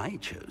say I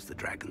chose the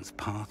dragon's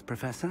path,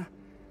 Professor.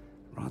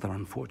 Rather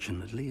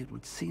unfortunately, it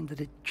would seem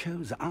that it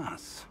chose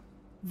us.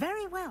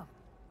 Very well.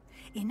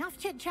 Enough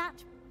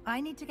chit-chat. I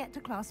need to get to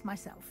class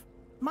myself.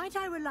 Might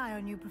I rely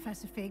on you,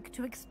 Professor Fig,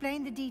 to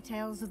explain the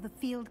details of the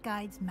field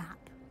guide's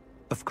map?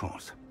 Of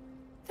course.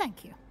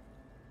 Thank you.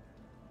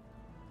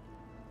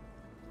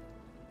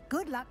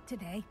 Good luck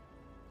today.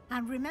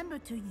 And remember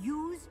to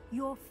use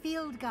your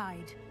field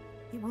guide.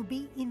 It will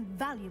be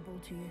invaluable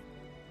to you.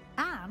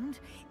 And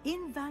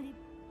invaluable...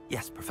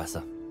 Yes,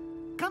 Professor.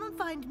 Come and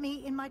find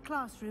me in my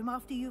classroom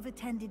after you've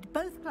attended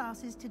both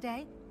classes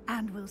today,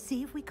 and we'll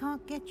see if we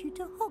can't get you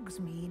to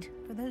Hogsmeade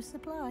for those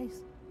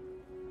supplies.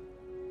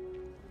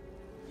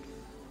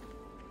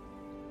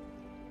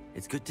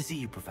 It's good to see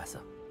you,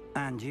 Professor.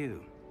 And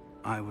you.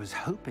 I was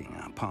hoping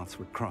our paths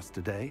would cross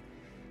today,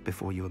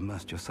 before you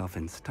immersed yourself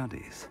in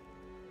studies.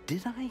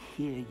 Did I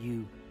hear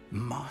you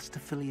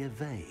masterfully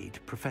evade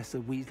Professor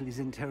Weasley's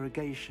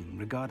interrogation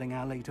regarding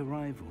our late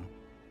arrival?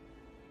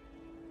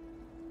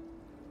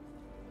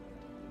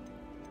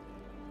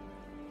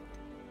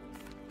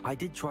 I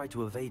did try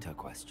to evade her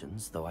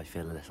questions, though I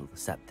feel a little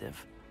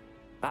deceptive.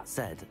 That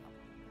said,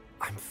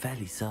 I'm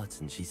fairly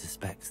certain she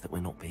suspects that we're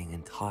not being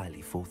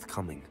entirely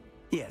forthcoming.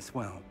 Yes,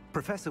 well,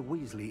 Professor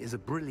Weasley is a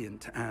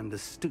brilliant and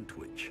astute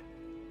witch.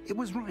 It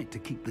was right to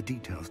keep the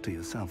details to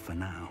yourself for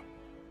now.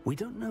 We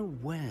don't know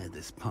where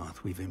this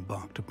path we've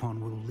embarked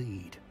upon will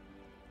lead.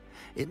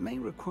 It may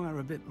require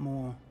a bit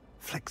more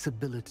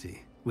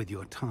flexibility with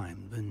your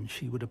time than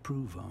she would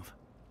approve of.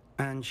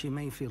 And she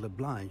may feel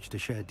obliged to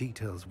share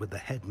details with the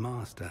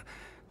headmaster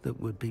that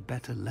would be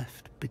better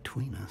left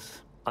between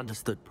us.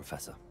 Understood,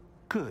 Professor.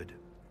 Good.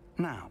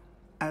 Now,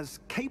 as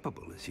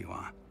capable as you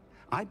are,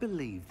 I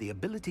believe the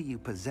ability you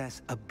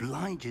possess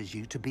obliges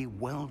you to be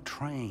well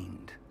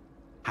trained.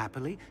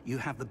 Happily, you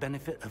have the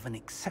benefit of an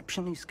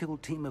exceptionally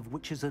skilled team of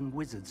witches and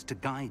wizards to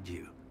guide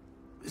you.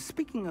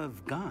 Speaking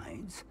of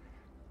guides,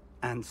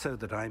 and so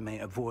that I may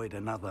avoid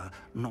another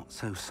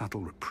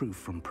not-so-subtle reproof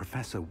from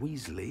Professor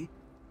Weasley,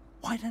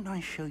 why don't I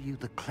show you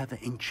the clever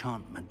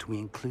enchantment we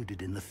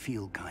included in the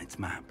field guide's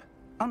map?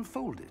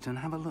 Unfold it and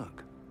have a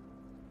look.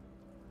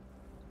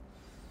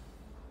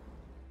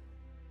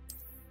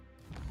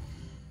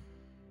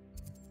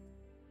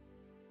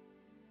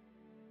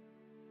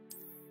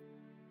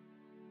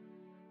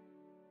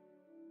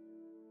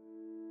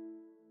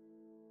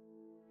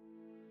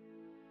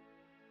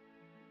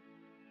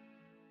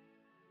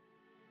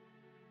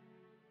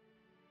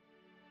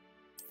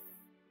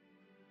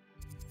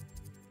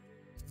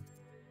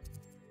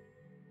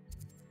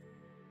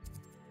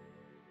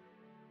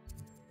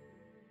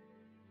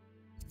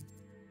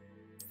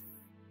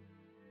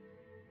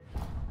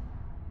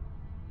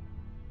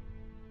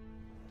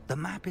 The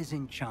map is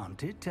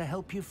enchanted to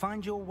help you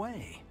find your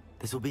way.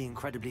 This will be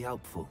incredibly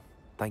helpful.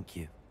 Thank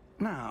you.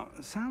 Now,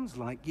 sounds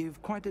like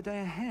you've quite a day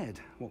ahead,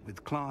 what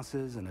with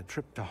classes and a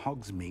trip to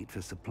Hogsmeade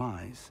for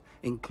supplies,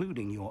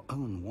 including your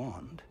own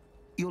wand.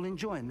 You'll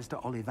enjoy Mr.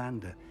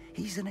 Ollivander.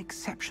 He's an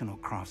exceptional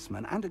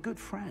craftsman and a good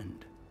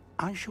friend.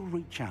 I shall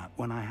reach out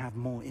when I have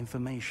more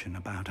information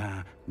about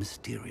our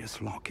mysterious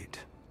locket.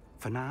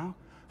 For now,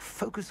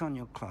 focus on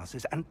your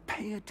classes and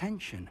pay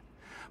attention.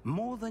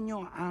 More than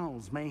your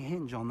owls may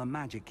hinge on the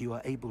magic you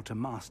are able to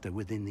master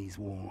within these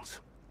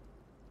walls.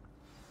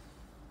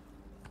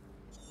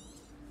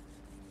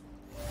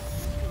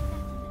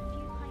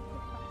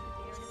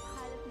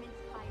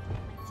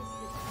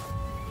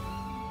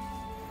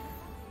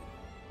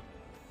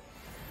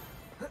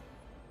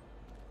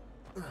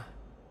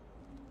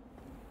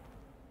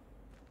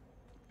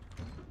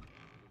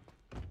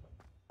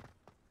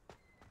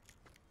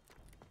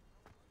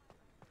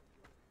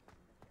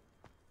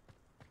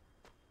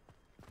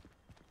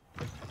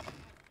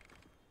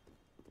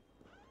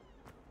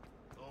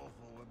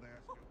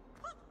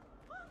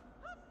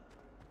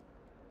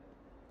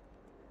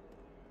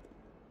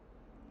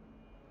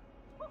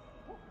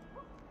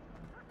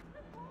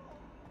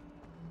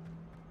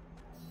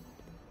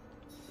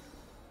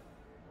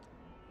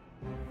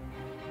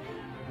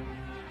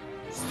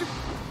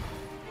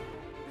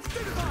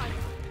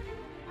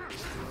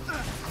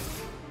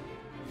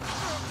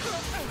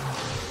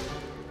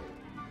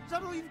 Is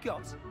that all you've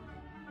got?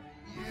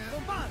 Yeah.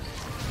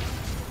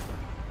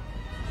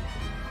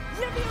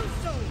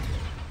 Levioso!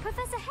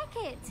 Professor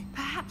Hecat!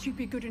 Perhaps you'd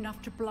be good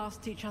enough to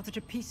blast each other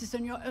to pieces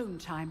in your own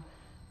time.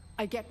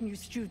 I get new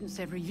students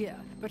every year,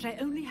 but I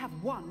only have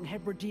one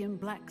Hebridean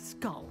black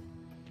skull.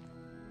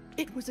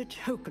 It was a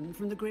token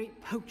from the Great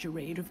Poacher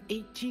Raid of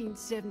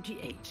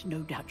 1878. No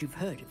doubt you've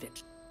heard of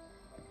it.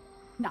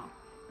 Now,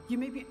 you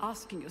may be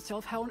asking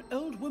yourself how an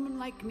old woman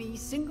like me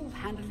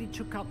single-handedly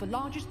took out the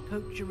largest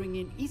poacher ring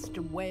in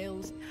eastern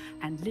Wales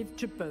and lived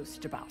to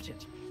boast about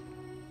it.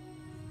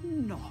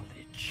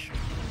 Knowledge.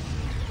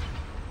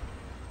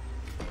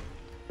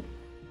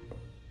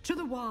 To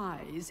the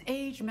wise,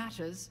 age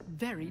matters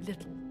very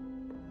little.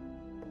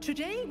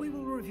 Today we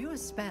will review a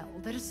spell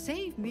that has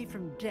saved me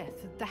from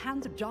death at the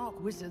hands of dark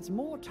wizards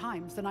more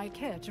times than I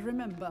care to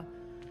remember.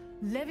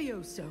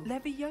 Levioso.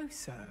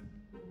 Levioso?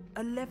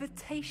 A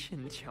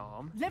levitation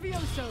charm?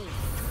 Levioso!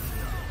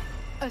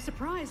 A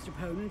surprised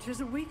opponent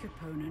is a weak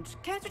opponent.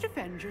 Care to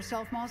defend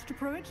yourself, Master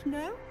Pruitt?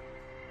 No?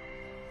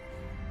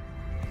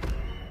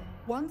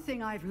 One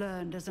thing I've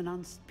learned as an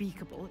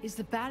unspeakable is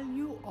the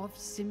value of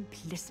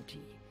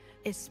simplicity,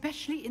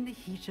 especially in the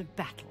heat of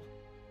battle.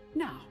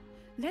 Now,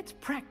 let's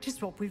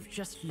practice what we've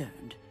just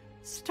learned,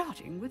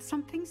 starting with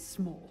something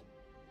small.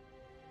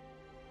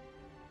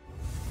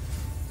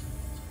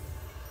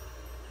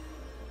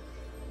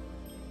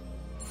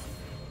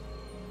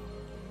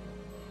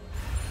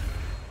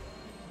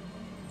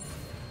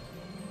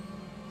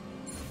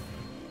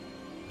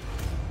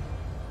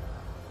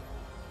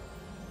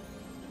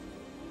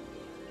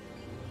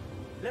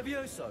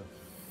 Levioso!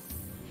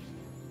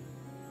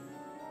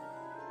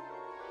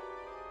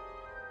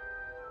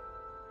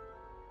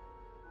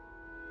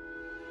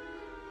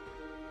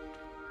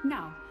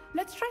 Now,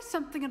 let's try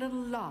something a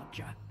little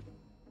larger.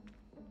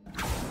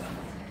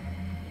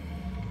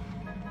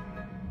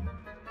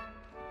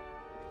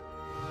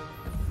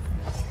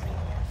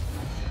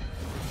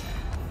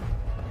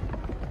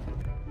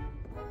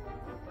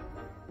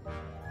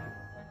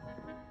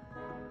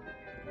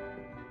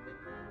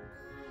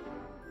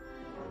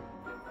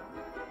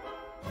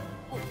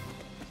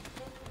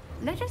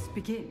 Let us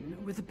begin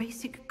with the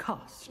basic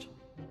cast.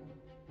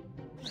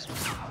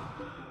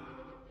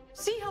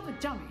 See how the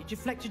dummy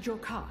deflected your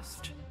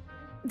cast?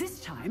 This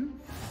time,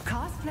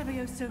 cast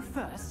Levioso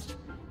first,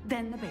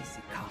 then the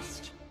basic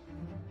cast.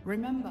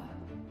 Remember,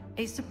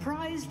 a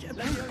surprised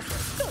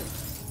Levioso.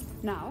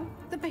 Good. Now,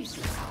 the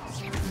basic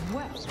cast.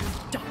 Well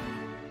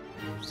done.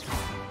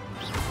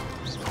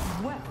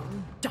 Well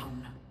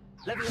done.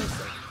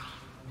 Levioso!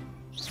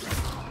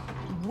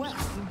 Well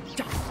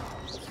done.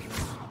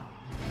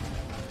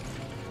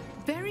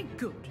 Very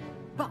good,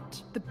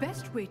 but the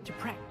best way to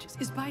practice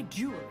is by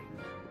dueling.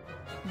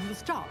 We'll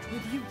start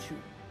with you two.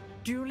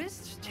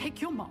 Duelists,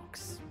 take your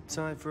marks.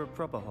 Time for a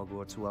proper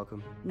Hogwarts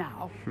welcome.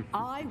 Now,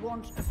 I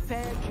want a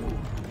fair duel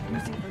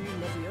using only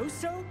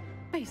Levioso,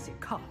 basic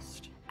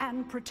cast,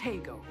 and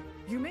Protego.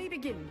 You may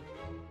begin.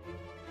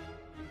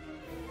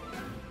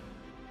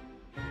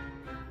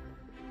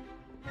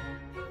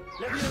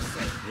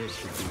 Levioso. This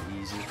should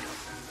be easy.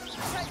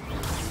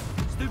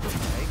 Stupid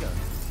Protego.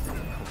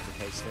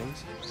 Complicates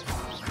things.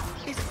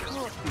 It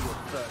can't be your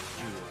first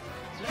duel.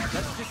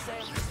 Let's just say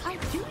I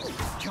do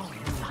enjoy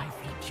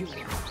lively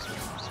duels.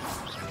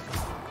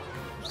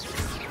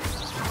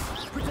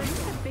 Protect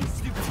the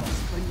basic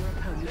cost when your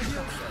opponent's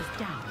buff is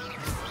down.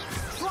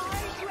 Try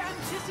to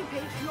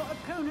anticipate your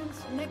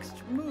opponent's next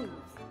move.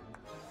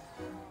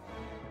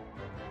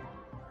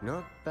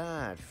 not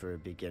bad for a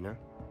beginner.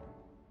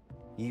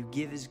 You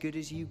give as good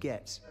as you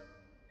get.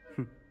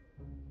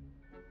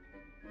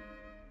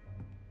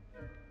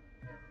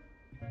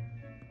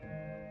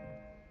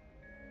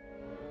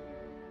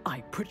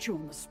 I put you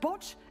on the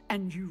spot,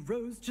 and you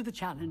rose to the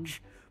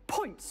challenge.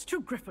 Points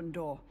to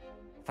Gryffindor.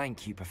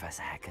 Thank you,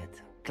 Professor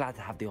Hecat. Glad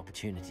to have the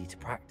opportunity to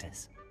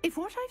practice. If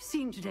what I've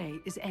seen today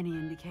is any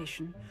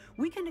indication,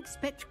 we can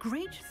expect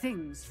great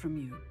things from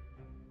you.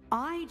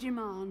 I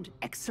demand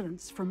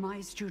excellence from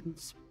my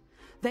students.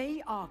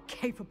 They are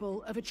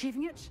capable of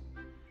achieving it,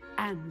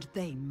 and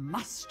they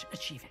must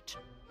achieve it.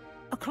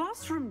 A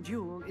classroom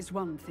duel is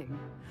one thing,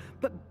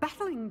 but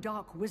battling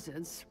dark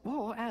wizards,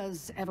 or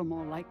as ever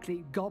more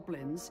likely,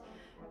 goblins,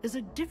 is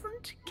a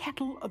different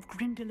kettle of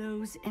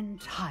Grindylows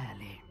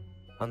entirely.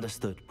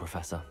 Understood,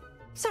 Professor.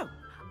 So,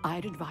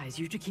 I'd advise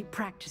you to keep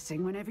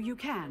practicing whenever you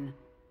can.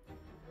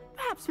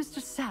 Perhaps Mr.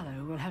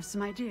 Sallow will have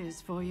some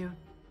ideas for you.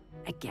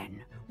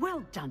 Again,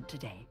 well done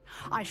today.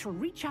 I shall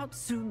reach out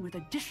soon with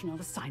additional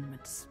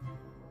assignments.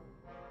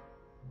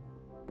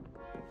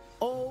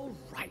 All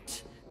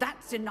right.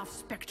 That's enough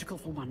spectacle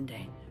for one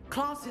day.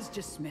 Class is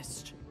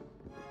dismissed.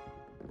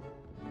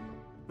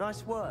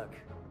 Nice work.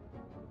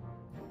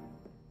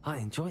 I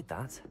enjoyed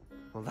that.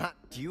 Well, that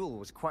duel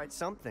was quite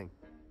something.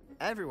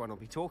 Everyone will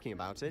be talking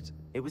about it.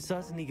 It was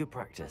certainly good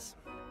practice.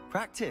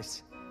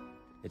 Practice?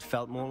 It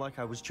felt more like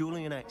I was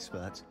dueling an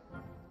expert.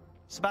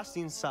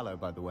 Sebastian Sallow,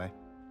 by the way.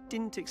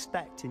 Didn't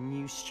expect a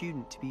new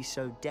student to be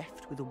so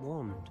deft with a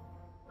wand.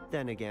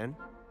 Then again,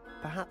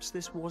 perhaps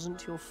this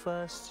wasn't your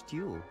first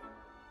duel.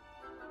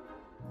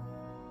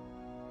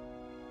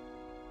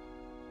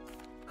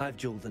 I've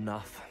dueled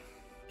enough.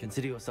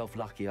 Consider yourself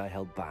lucky I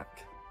held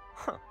back.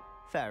 Huh,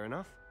 fair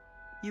enough.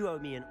 You owe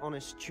me an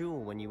honest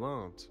duel when you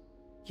aren't.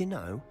 You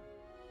know,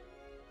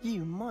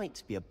 you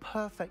might be a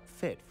perfect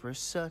fit for a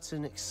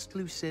certain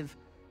exclusive,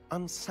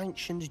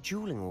 unsanctioned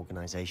dueling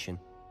organization.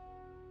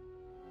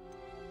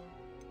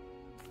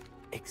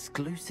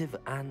 Exclusive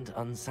and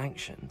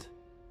unsanctioned?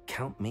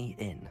 Count me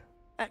in.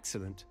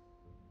 Excellent.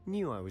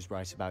 Knew I was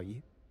right about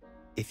you.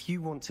 If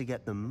you want to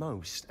get the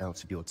most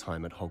out of your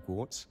time at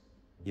Hogwarts,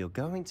 you're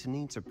going to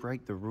need to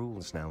break the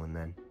rules now and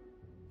then.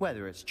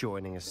 Whether it's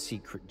joining a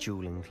secret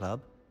dueling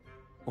club,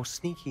 or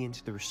sneaking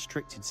into the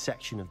restricted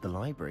section of the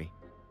library,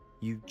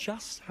 you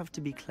just have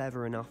to be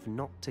clever enough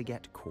not to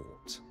get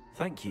caught.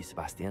 Thank you,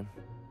 Sebastian.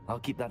 I'll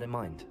keep that in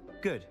mind.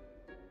 Good.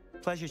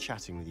 Pleasure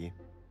chatting with you.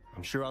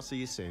 I'm sure I'll see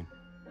you soon.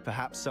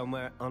 Perhaps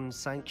somewhere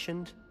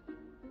unsanctioned?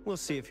 We'll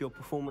see if your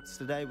performance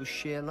today was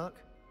sheer luck,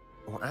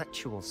 or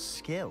actual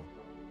skill.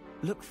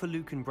 Look for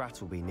Luke and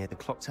Brattleby near the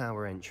clock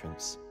tower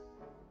entrance.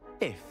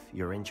 If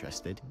you're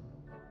interested.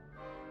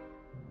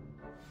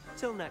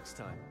 Till next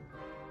time.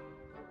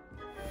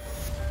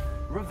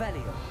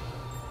 Revelio.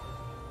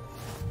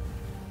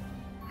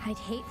 I'd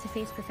hate to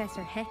face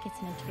Professor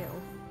Hecat in a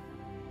duel.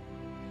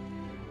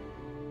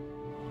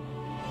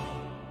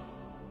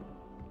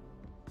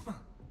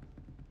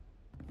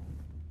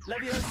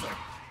 Levioso.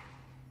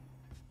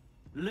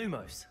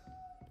 Lumos.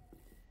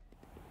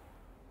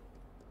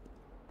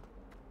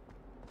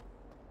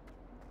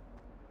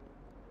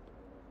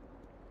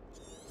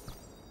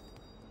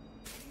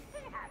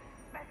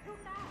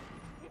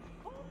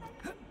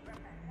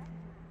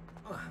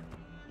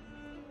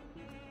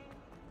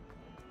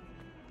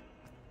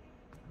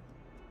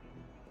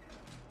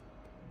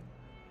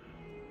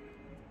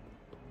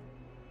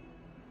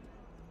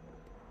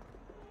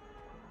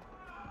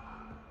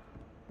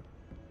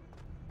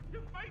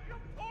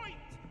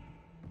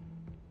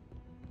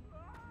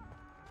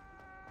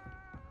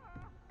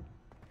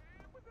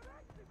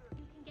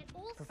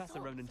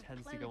 Professor Ronan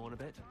tends to go on a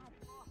bit.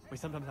 We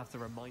sometimes have to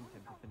remind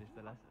him to finish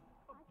the lesson.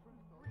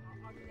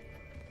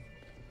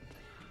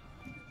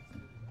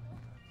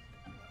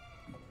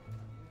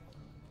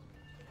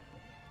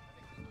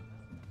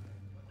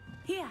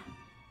 Here.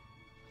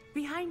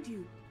 Behind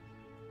you.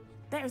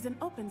 There is an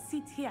open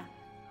seat here.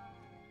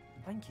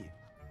 Thank you.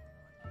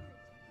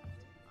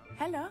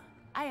 Hello,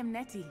 I am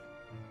Nettie.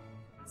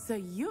 So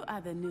you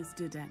are the new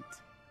student.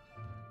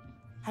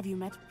 Have you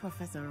met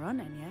Professor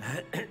Ronan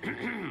yet?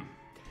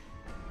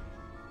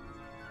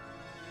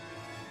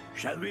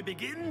 Shall we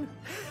begin?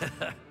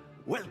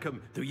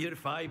 welcome to Year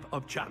 5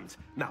 of Charms.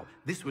 Now,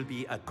 this will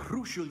be a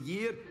crucial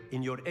year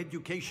in your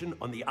education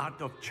on the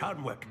art of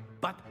charm work.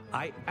 But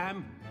I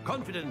am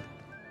confident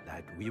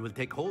that we will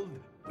take hold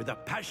with the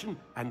passion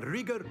and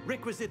rigor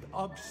requisite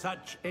of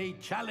such a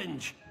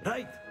challenge.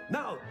 Right,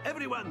 now,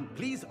 everyone,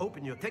 please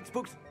open your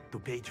textbooks to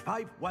page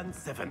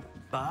 517.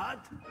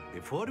 But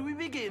before we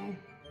begin,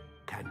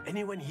 can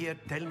anyone here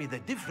tell me the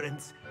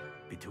difference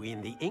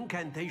between the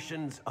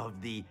incantations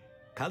of the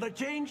color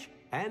change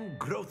and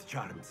growth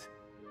charms?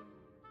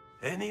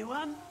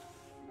 Anyone?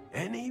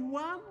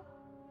 Anyone?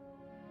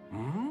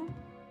 Hmm?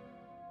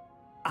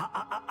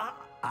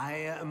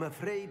 I am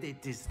afraid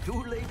it is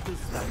too late to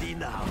study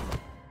now.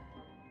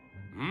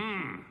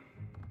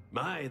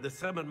 My, the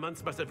summer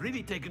months must have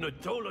really taken a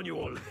toll on you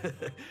all.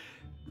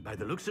 By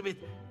the looks of it,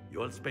 you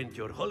all spent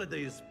your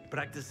holidays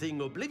practicing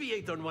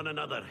Obliviate on one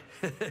another.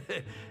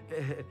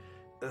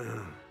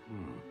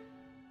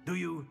 Do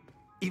you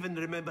even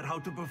remember how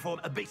to perform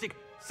a basic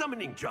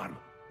summoning charm?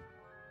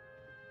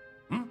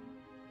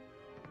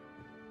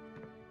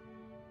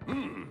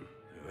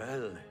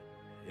 Well,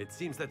 it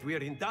seems that we are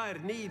in dire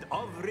need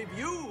of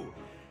review.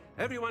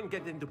 Everyone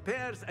get into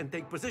pairs and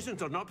take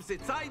positions on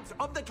opposite sides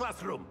of the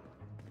classroom.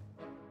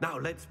 Now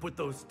let's put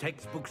those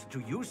textbooks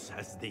to use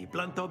as the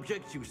blunt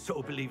objects you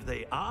so believe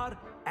they are,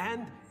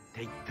 and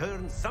take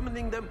turns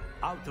summoning them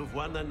out of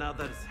one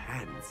another's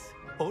hands.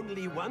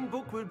 Only one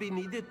book will be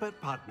needed per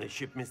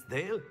partnership, Miss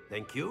Dale.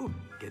 Thank you.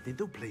 Get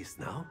into place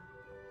now.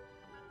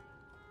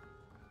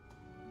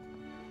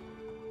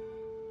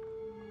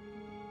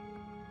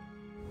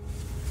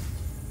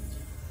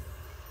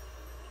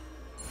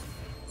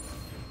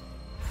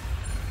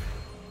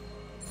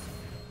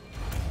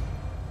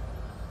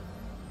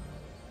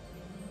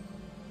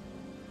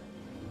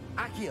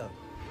 Accio.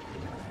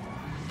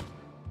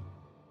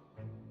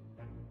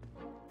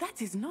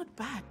 That is not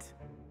bad.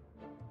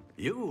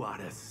 You are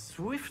a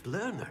swift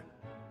learner.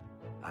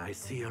 I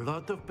see a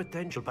lot of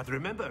potential, but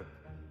remember,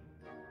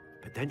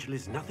 potential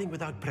is nothing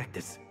without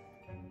practice.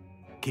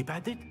 Keep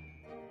at it.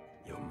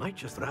 You might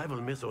just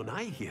rival Miss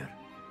Onai here.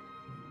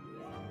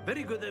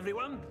 Very good,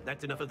 everyone.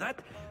 That's enough of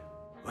that.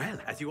 Well,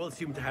 as you all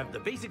seem to have the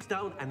basics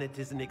down, and it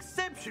is an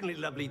exceptionally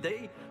lovely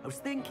day, I was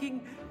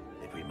thinking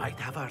that we might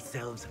have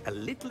ourselves a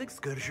little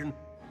excursion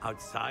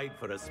outside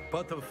for a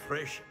spot of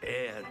fresh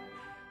air.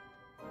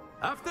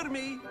 After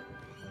me.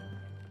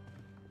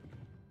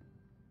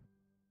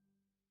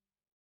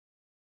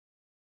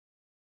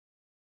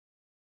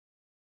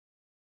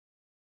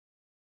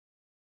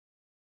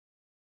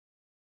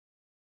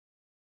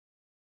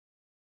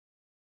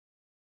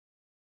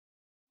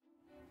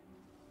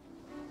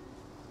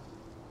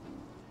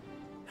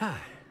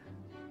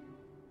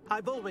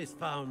 I've always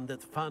found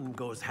that fun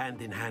goes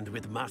hand in hand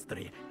with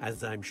mastery,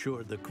 as I'm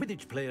sure the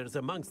Quidditch players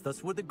amongst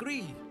us would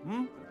agree.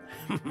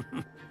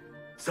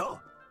 So,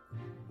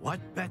 what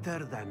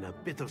better than a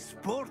bit of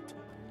sport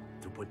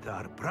to put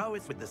our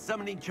prowess with the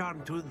summoning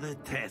charm to the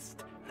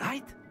test,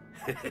 right?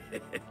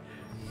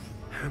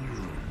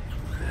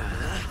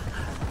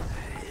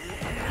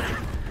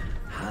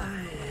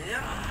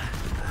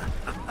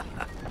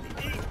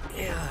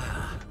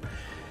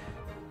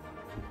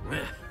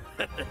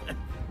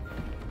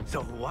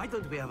 So why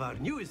don't we have our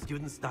newest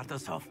students start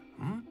us off?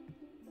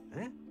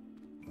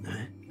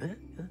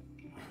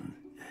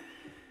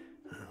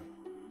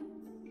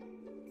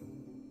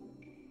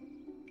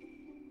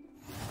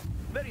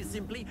 Very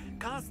simply,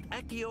 cast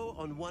Accio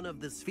on one of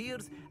the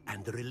spheres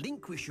and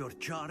relinquish your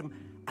charm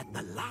at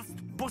the last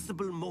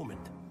possible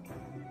moment.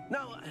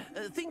 Now,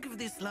 think of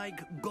this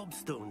like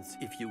gobstones,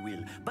 if you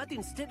will, but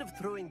instead of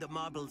throwing the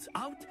marbles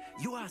out,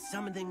 you are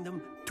summoning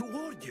them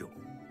toward you.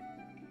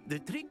 The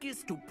trick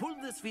is to pull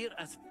the sphere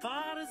as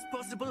far as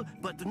possible,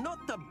 but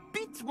not a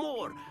bit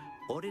more,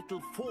 or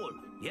it'll fall,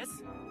 yes?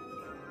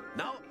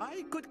 Now,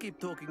 I could keep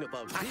talking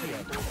about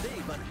Accio all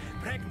day, but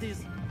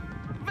practice,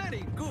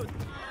 very good.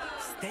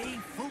 Stay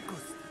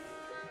focused.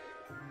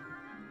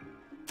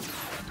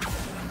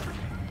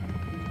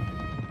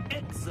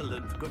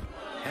 Excellent. Good.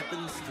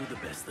 Happens to the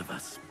best of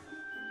us.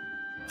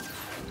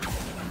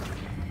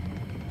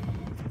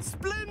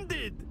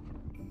 Splendid!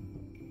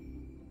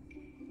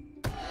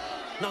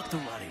 Not to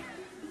worry.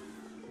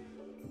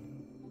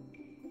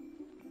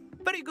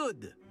 Very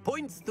good.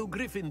 Points to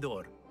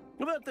Gryffindor.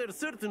 But there's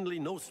certainly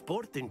no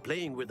sport in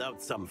playing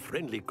without some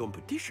friendly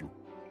competition.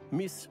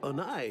 Miss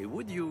Onai,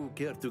 would you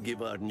care to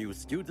give our new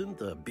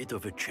student a bit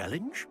of a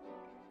challenge?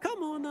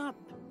 Come on up.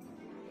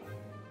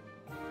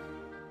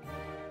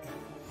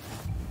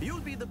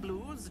 You'll be the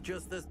blues,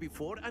 just as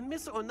before, and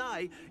Miss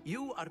Onai,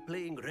 you are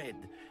playing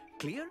red.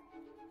 Clear?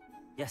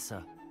 Yes,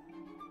 sir.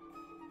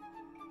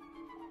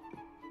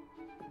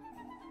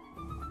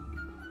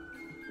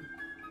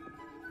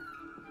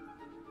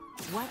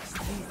 What's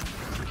this?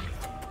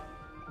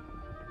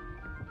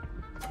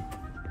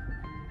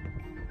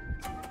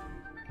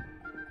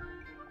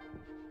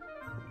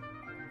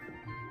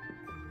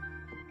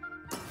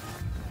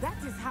 That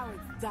is how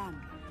it's done.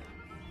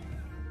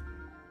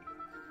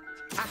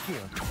 Accio.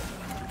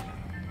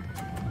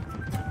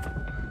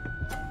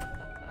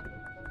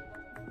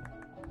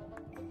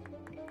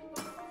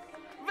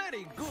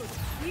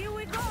 Here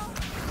we go!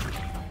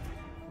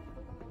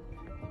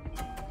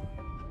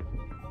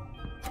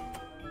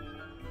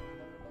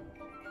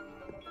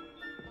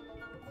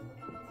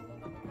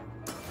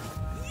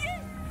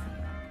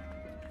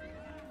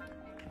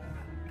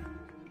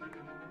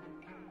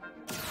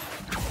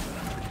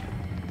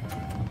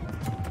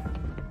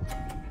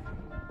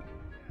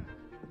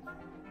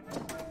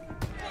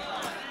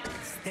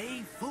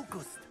 Stay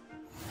focused.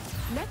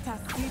 Let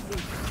us see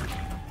this.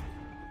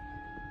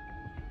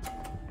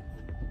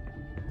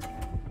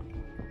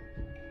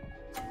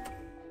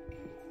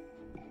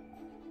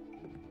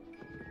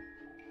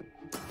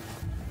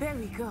 There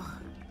we go.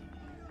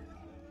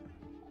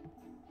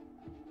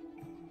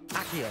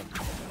 Accio.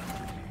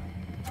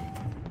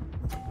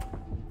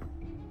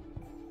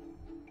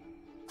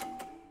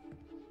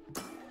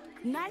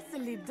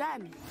 Nicely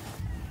done.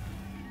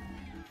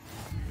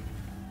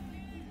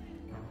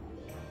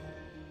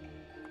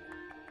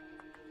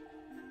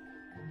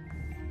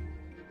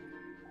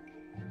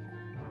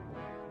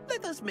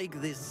 Let us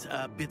make this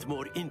a bit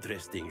more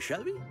interesting,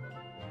 shall we?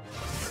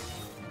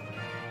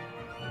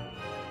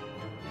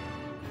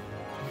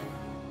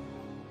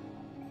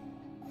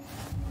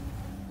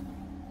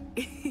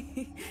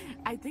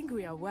 I think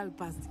we are well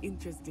past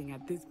interesting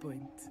at this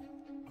point.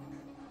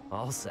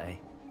 I'll say.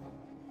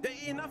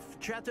 Enough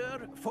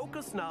chatter.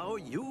 Focus now.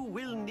 You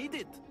will need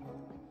it.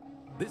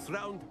 This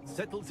round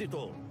settles it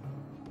all.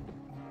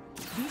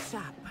 Be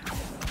sharp.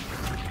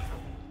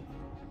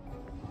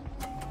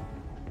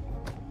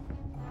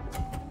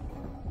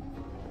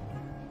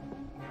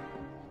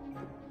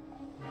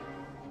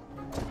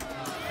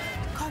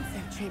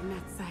 Concentrate,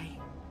 Natsai.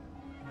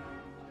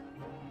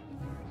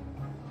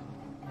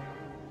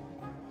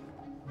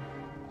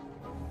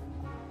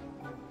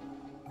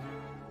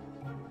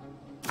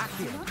 I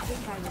do not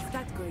think I will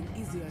start going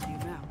easy on you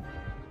now.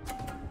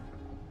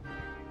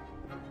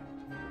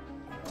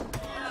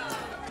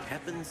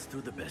 Happens to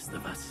the best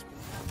of us.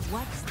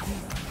 Watch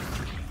this.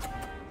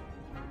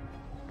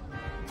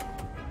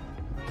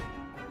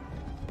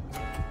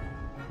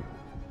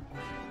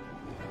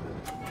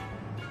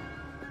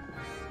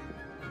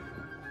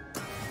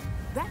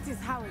 That is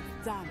how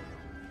it's done.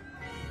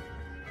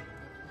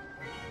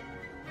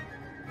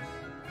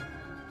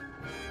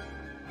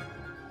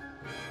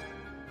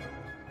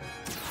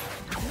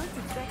 Not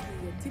exactly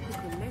your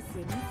typical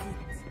lesson, is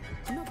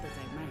it? Not that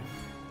I mind.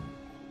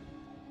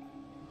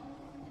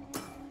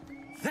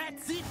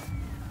 That's it!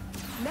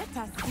 Let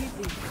us see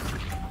this.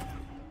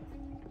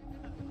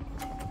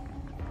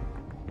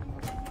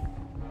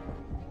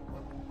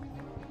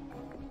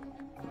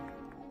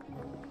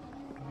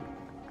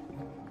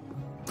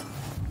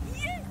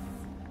 Yes!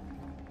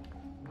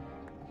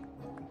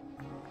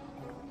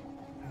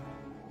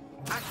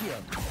 Accio.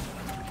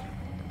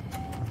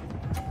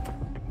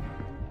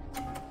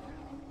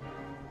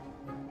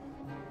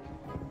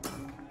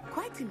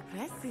 Quite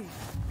impressive.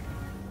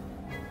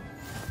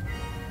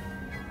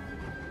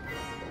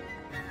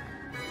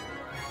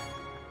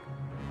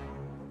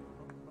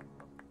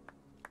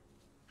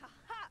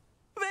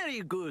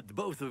 Very good,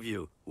 both of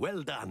you.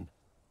 Well done.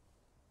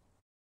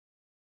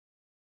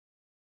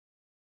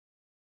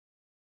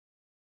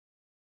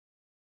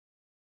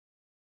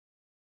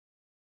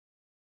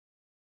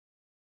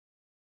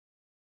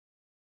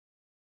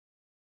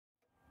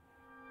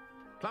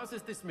 Class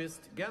is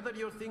dismissed. Gather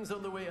your things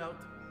on the way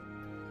out.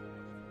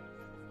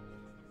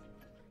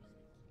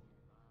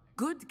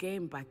 Good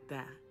game back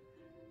there.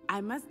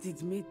 I must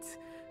admit,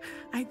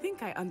 I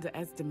think I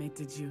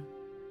underestimated you.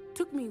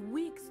 Took me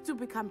weeks to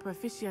become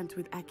proficient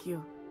with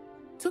Accio.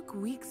 Took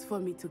weeks for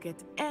me to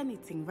get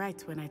anything right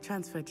when I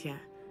transferred here.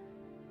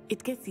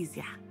 It gets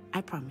easier,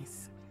 I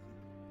promise.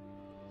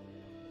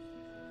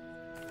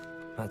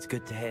 That's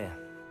good to hear.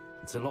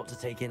 It's a lot to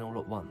take in all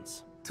at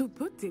once. To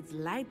put it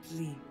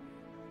lightly,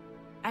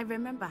 I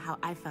remember how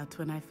I felt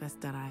when I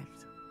first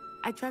arrived.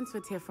 I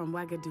transferred here from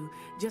Wagadu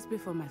just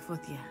before my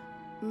 4th year.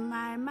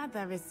 My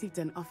mother received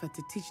an offer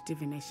to teach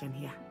divination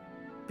here.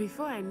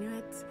 Before I knew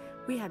it,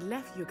 we had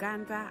left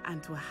Uganda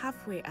and were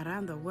halfway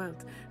around the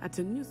world at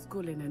a new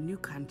school in a new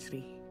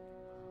country.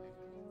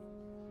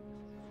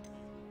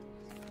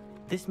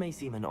 This may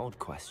seem an odd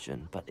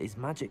question, but is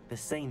magic the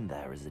same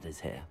there as it is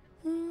here?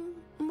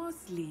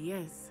 Mostly,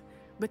 yes.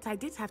 But I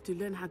did have to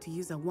learn how to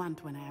use a wand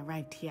when I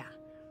arrived here.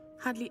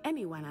 Hardly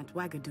anyone at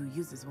Wagadu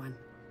uses one.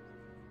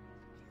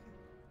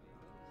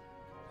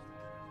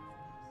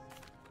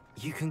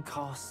 You can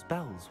cast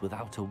spells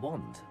without a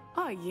wand?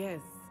 Oh,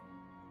 yes.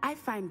 I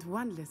find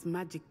wandless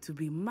magic to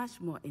be much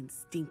more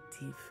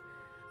instinctive.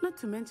 Not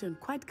to mention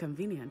quite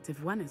convenient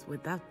if one is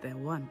without their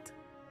wand.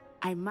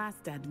 I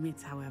must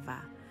admit, however,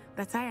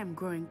 that I am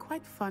growing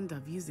quite fond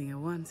of using a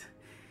wand.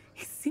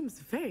 It seems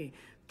very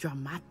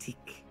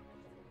dramatic.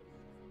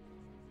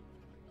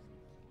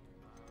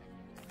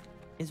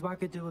 Is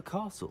Wagadu a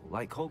castle,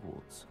 like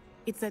Hogwarts?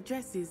 Its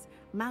address is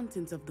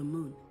Mountains of the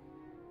Moon.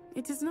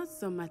 It is not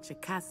so much a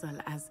castle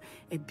as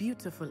a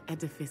beautiful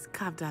edifice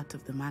carved out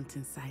of the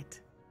mountainside.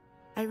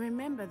 I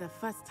remember the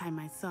first time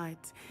I saw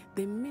it,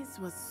 the mist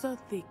was so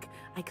thick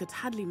I could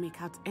hardly make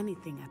out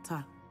anything at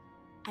all.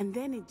 And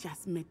then it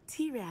just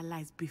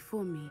materialized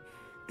before me.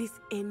 This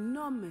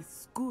enormous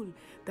school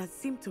that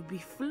seemed to be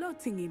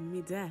floating in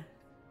midair.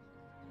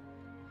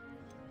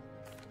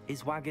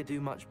 Is Wagadu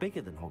much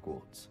bigger than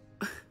Hogwarts?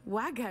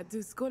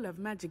 Wagadu School of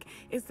Magic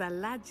is the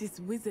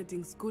largest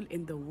wizarding school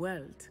in the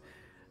world.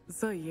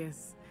 So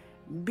yes,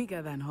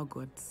 bigger than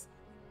Hogwarts.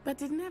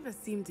 But it never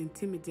seemed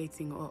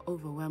intimidating or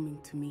overwhelming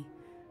to me.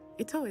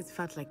 It always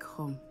felt like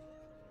home.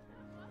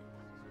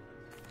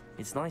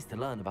 It's nice to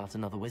learn about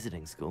another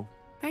wizarding school.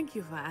 Thank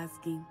you for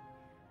asking.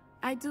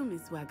 I do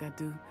miss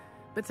Wagadu,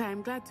 but I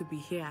am glad to be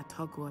here at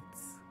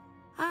Hogwarts.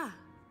 Ah,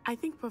 I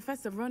think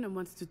Professor Ronan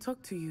wants to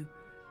talk to you.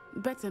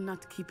 Better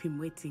not keep him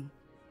waiting.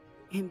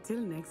 Until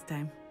next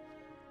time.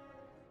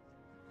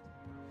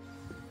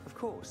 Of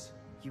course,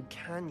 you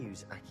can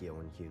use Accio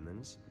on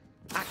humans.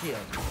 Accio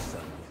is so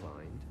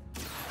inclined.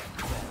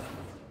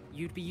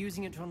 You'd be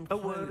using it on A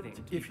word, clothing,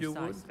 to be if you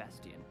precise, would.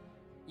 Sebastian.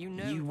 You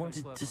know You it would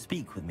wanted work to on-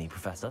 speak with me,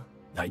 Professor?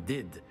 I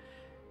did.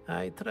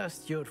 I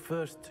trust your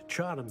first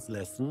charms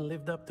lesson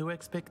lived up to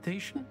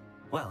expectation?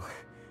 Well,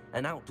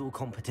 an outdoor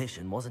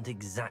competition wasn't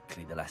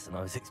exactly the lesson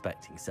I was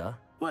expecting, sir.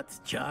 What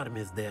charm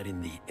is there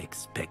in the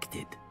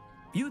expected?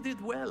 You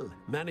did well,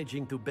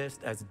 managing to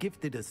best as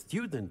gifted a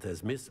student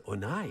as Miss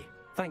Onai.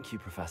 Thank you,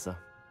 Professor.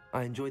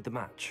 I enjoyed the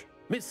match.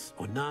 Miss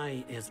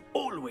Onai is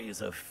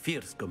always a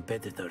fierce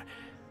competitor,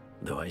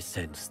 though I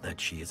sense that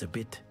she is a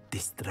bit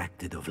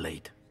distracted of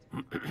late.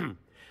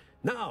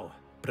 Now,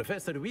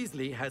 Professor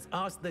Weasley has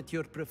asked that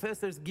your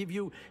professors give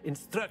you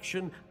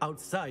instruction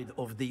outside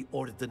of the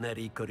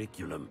ordinary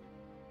curriculum.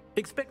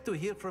 Expect to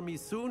hear from me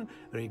soon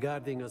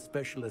regarding a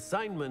special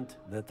assignment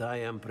that I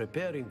am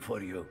preparing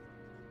for you.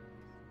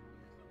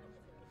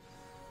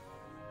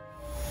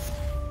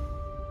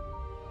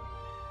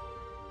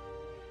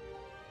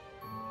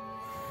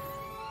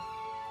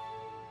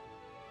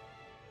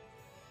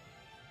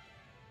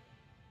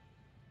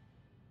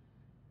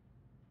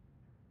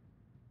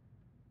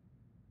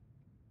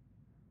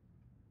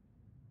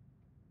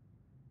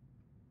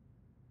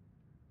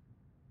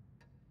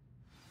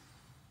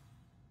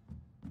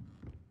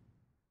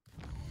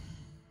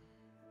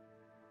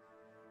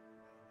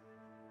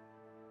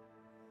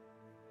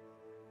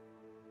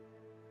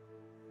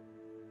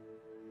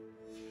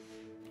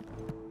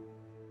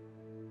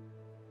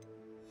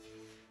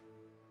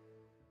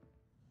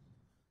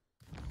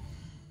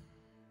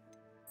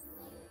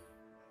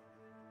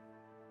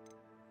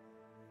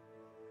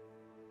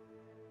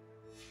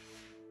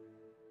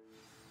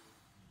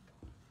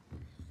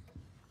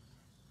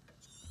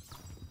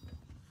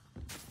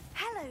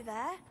 Hello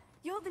there.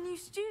 You're the new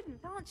student,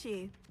 aren't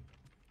you?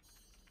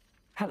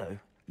 Hello,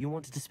 you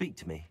wanted to speak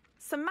to me?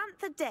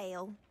 Samantha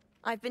Dale.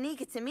 I've been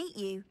eager to meet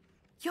you.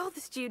 You're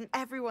the student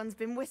everyone's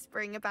been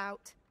whispering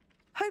about.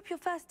 Hope your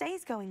first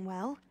day's going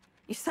well.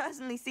 You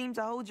certainly seem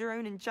to hold your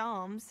own in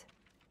charms.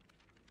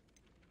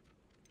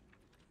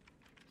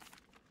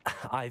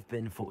 I've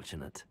been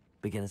fortunate.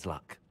 Beginner's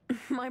luck.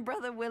 My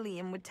brother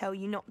William would tell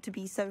you not to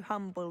be so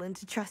humble and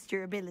to trust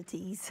your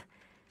abilities.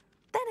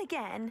 Then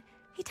again,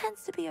 he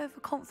tends to be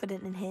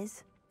overconfident in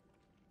his.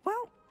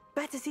 Well,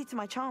 better see to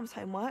my charms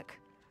homework.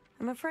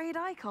 I'm afraid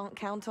I can't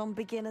count on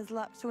beginner's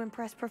luck to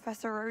impress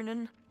Professor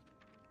Ronan.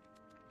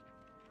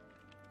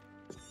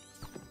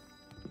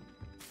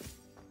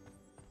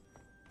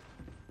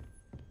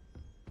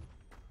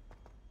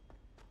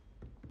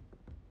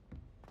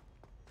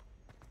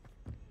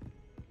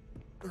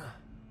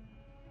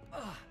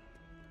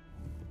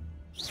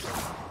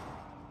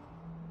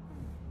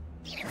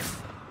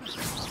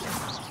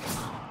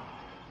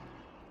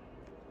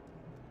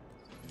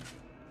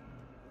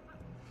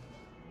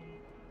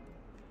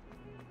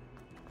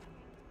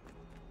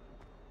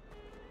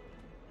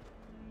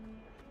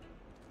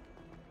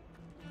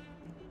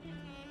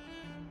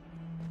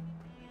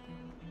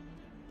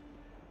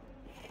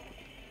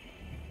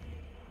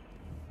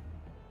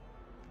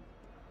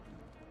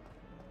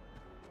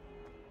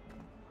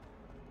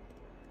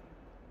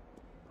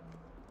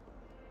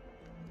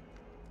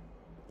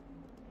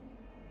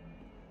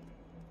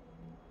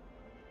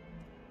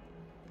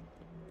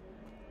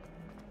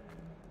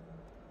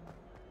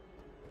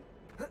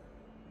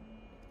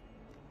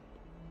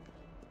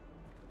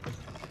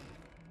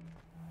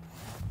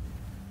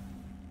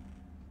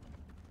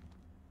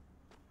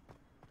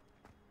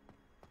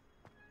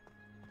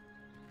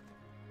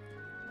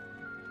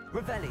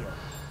 Revelio.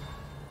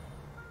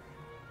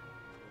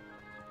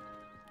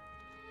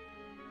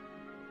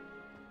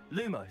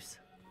 Lumos.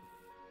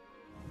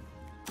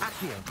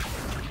 Accio.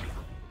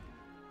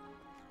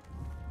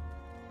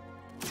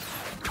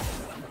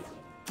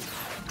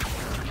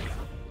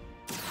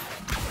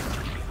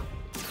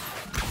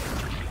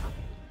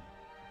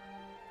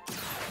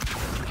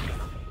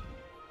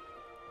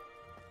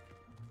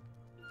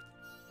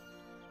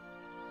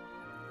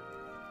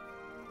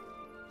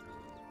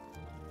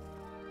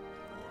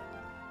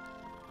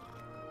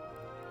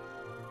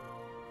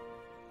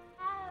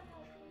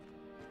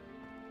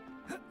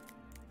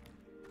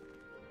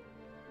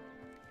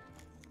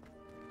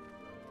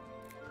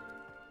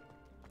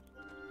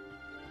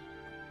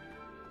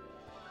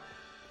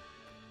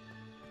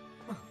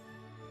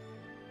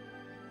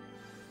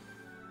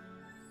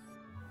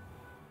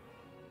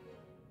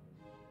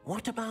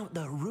 What about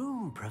the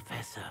room,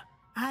 Professor?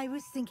 I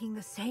was thinking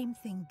the same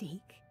thing,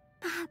 Deke.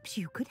 Perhaps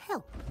you could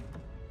help.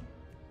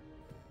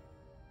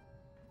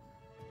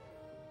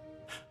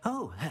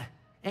 Oh,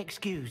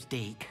 excuse,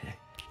 Deke.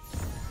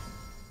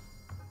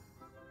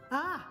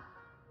 Ah,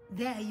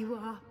 there you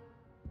are.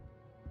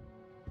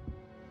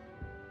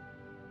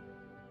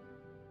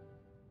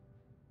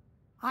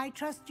 I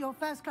trust your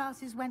first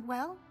classes went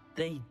well?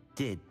 They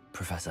did,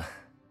 Professor.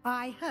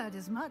 I heard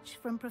as much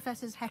from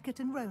Professors Hecat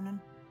and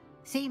Ronan.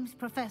 Seems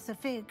Professor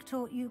Fig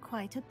taught you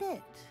quite a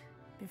bit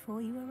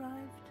before you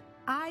arrived.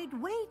 I'd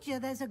wager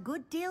there's a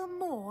good deal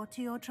more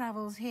to your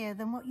travels here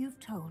than what you've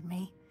told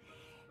me.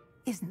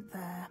 Isn't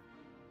there?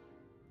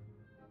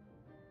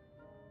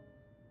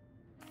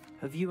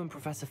 Have you and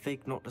Professor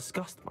Fig not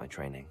discussed my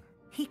training?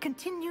 He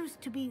continues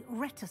to be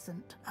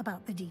reticent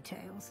about the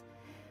details,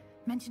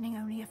 mentioning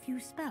only a few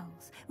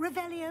spells.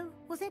 Revelio,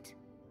 was it?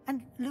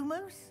 And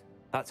Lumos?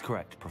 That's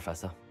correct,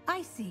 Professor.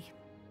 I see.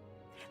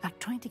 Like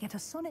trying to get a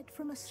sonnet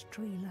from a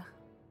streeler.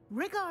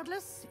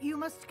 Regardless, you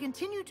must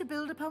continue to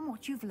build upon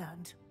what you've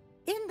learned.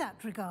 In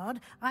that regard,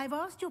 I've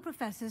asked your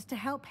professors to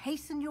help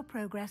hasten your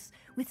progress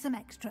with some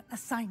extra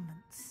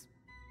assignments.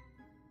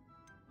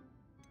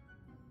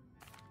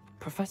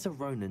 Professor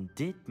Ronan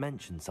did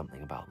mention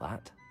something about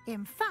that.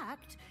 In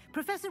fact,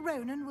 Professor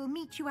Ronan will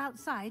meet you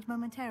outside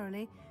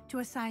momentarily to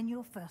assign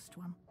your first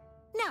one.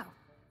 Now,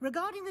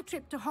 regarding the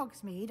trip to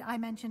Hogsmeade I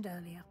mentioned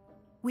earlier,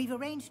 we've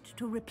arranged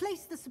to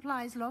replace the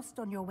supplies lost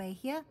on your way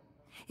here,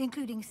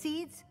 including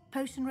seeds,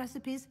 potion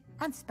recipes,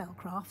 and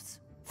spellcrafts.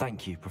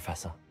 Thank you,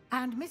 Professor.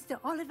 And Mr.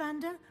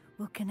 Ollivander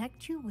will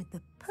connect you with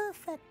the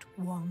perfect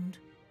wand.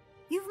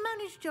 You've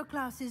managed your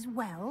classes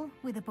well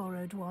with a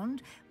borrowed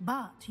wand,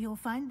 but you'll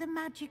find the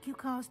magic you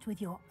cast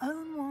with your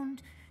own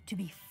wand to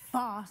be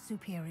far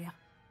superior.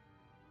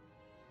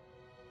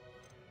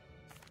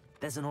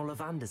 There's an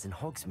Ollivander's in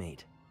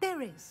Hogsmeade.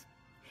 There is.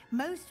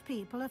 Most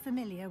people are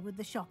familiar with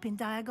the shop in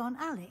Diagon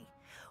Alley.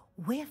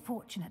 We're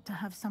fortunate to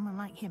have someone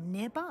like him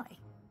nearby.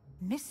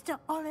 Mr.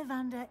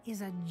 Ollivander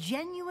is a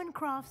genuine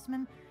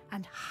craftsman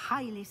and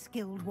highly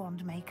skilled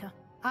wand maker.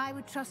 I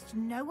would trust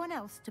no one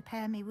else to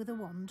pair me with a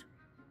wand.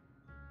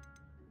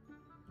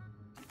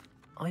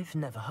 I've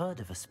never heard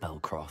of a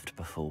spellcraft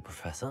before,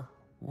 Professor.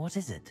 What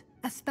is it?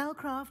 A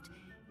spellcraft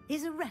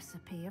is a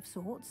recipe of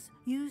sorts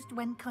used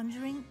when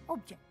conjuring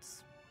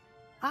objects.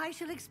 I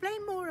shall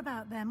explain more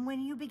about them when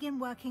you begin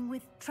working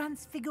with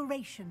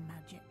transfiguration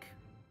magic.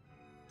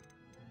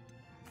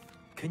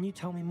 Can you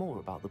tell me more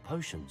about the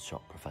potions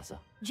shop, Professor?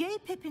 J.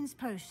 Pippin's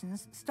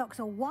Potions stocks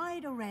a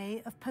wide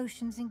array of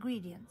potions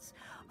ingredients,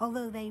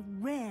 although they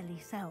rarely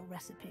sell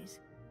recipes.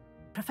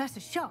 Professor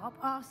Sharp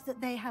asked that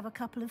they have a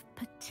couple of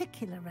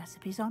particular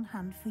recipes on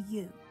hand for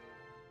you.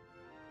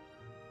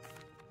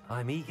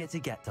 I'm eager to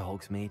get to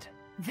Hogsmeade.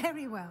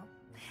 Very well.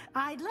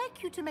 I'd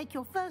like you to make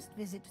your first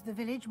visit to the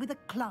village with a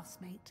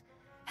classmate.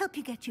 Help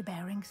you get your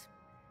bearings.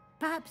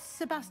 Perhaps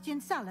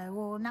Sebastian Sallow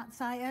or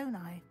Natsai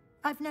Onai.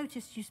 I've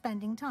noticed you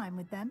spending time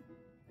with them.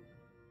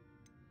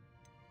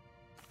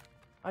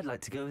 I'd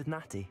like to go with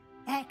Natty.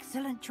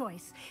 Excellent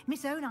choice.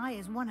 Miss Onai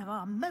is one of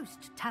our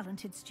most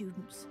talented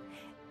students.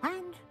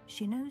 And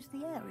she knows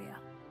the area.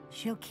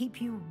 She'll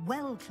keep you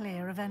well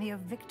clear of any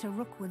of Victor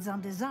Rookwood's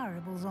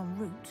undesirables en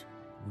route.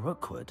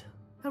 Rookwood?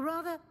 A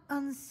rather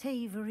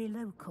unsavory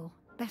local.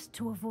 Best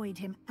to avoid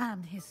him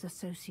and his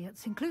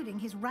associates, including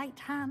his right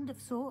hand of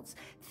sorts,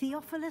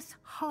 Theophilus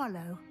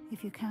Harlow,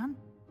 if you can.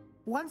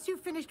 Once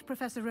you've finished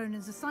Professor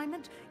Ronan's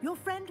assignment, your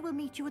friend will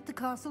meet you at the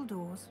castle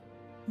doors.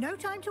 No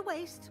time to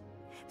waste.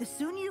 The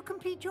sooner you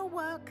complete your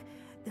work,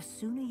 the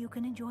sooner you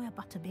can enjoy a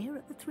butterbeer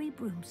at the Three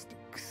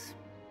Broomsticks.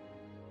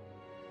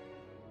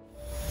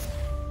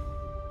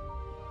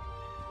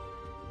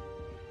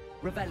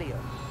 Revelio.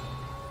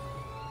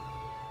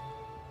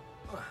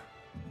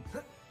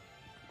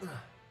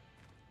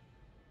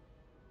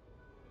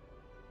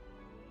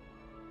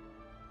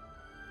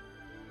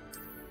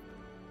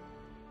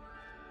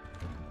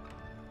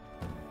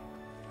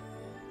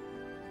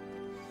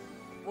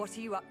 What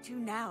are you up to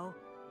now?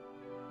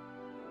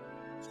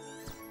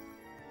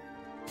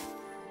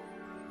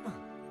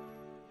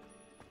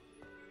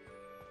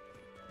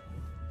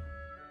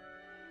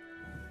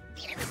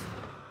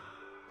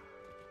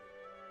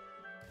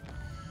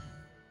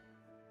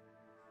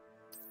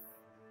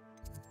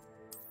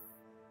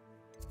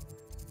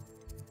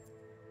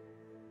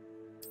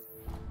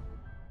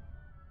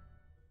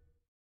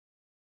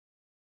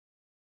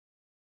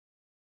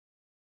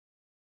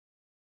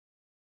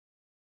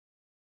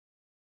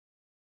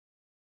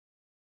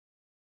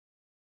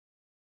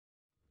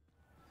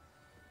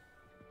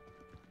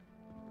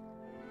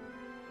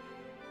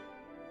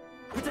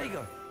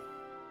 Potato!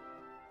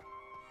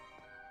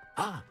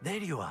 Ah, there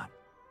you are.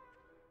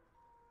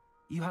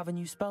 You have a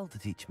new spell to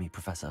teach me,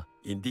 Professor.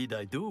 Indeed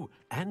I do,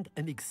 and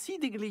an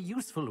exceedingly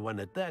useful one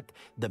at that.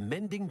 The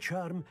mending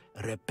charm,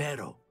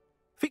 Reparo.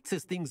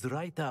 Fixes things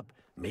right up,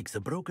 makes a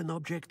broken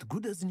object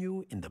good as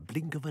new in the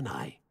blink of an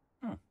eye.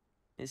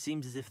 It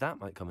seems as if that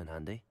might come in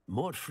handy.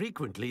 More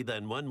frequently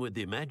than one would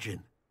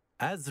imagine.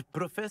 As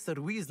Professor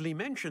Weasley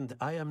mentioned,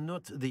 I am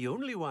not the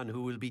only one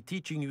who will be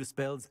teaching you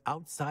spells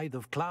outside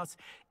of class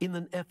in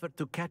an effort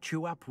to catch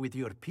you up with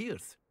your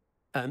peers.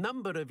 A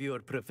number of your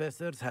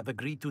professors have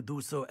agreed to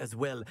do so as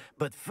well,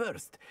 but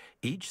first,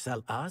 each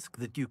shall ask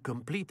that you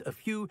complete a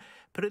few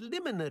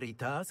preliminary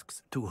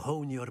tasks to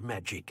hone your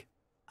magic.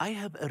 I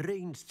have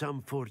arranged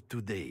some for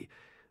today.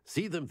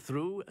 See them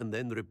through and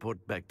then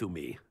report back to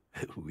me.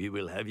 We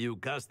will have you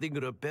casting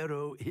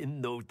Reparo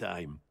in no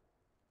time.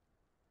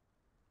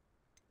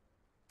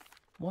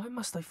 Why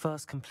must I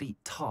first complete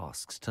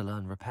tasks to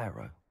learn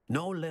Reparo?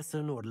 No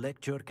lesson or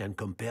lecture can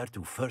compare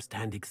to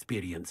first-hand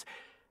experience,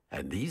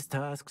 and these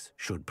tasks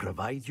should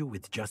provide you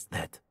with just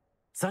that.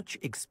 Such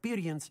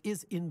experience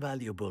is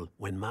invaluable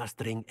when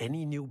mastering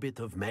any new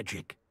bit of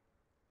magic.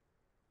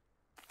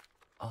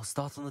 I'll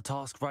start on the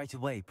task right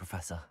away,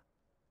 Professor.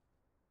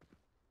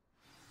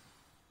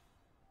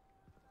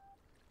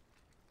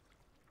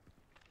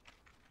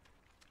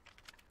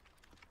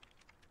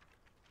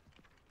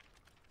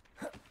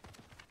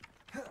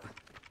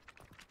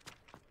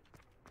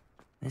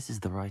 This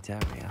is the right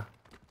area.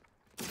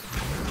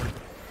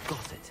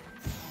 Got it.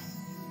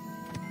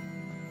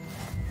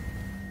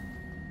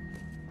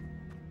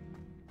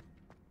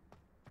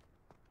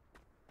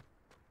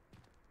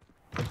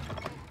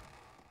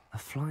 A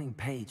flying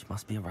page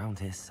must be around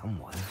here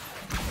somewhere.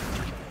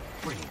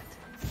 Brilliant.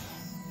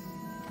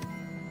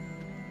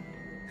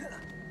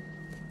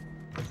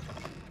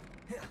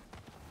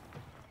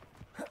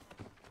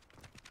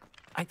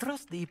 I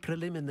trust the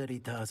preliminary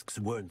tasks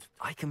weren't...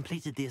 I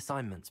completed the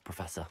assignments,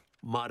 Professor.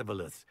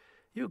 Marvelous.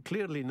 You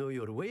clearly know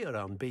your way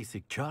around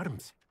basic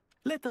charms.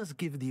 Let us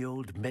give the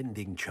old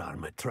mending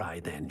charm a try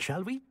then,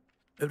 shall we?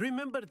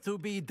 Remember to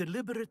be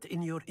deliberate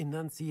in your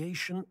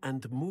enunciation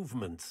and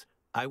movements.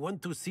 I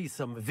want to see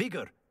some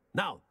vigor.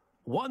 Now,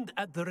 wand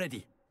at the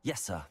ready.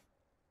 Yes, sir.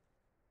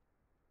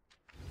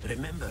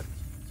 Remember,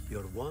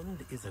 your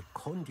wand is a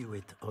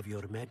conduit of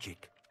your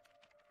magic.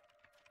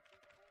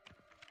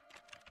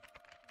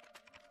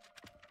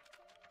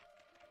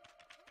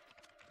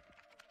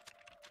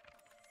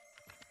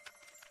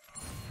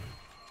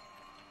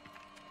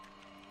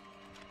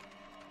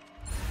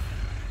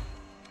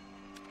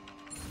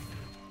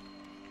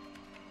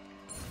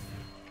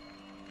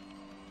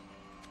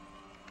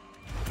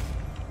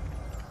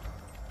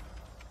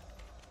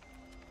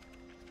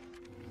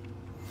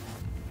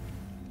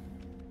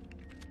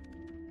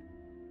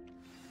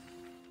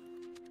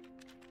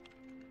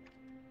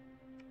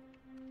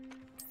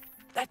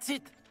 That's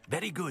it.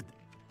 Very good.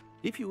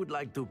 If you would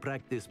like to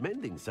practice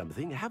mending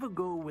something, have a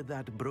go with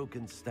that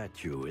broken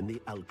statue in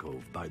the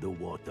alcove by the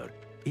water.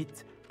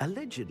 It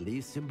allegedly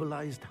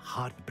symbolized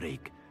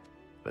heartbreak.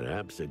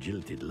 Perhaps a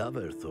jilted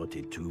lover thought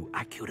it too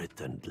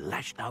accurate and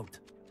lashed out.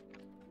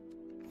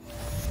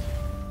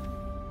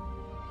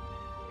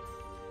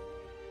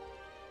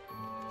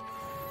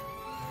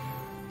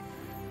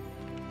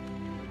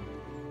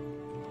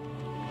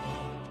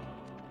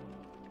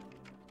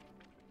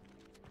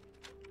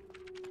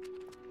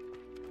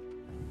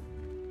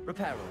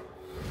 Reparo.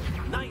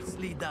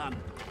 Nicely done.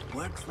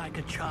 Works like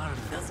a charm,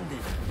 doesn't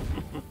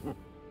it?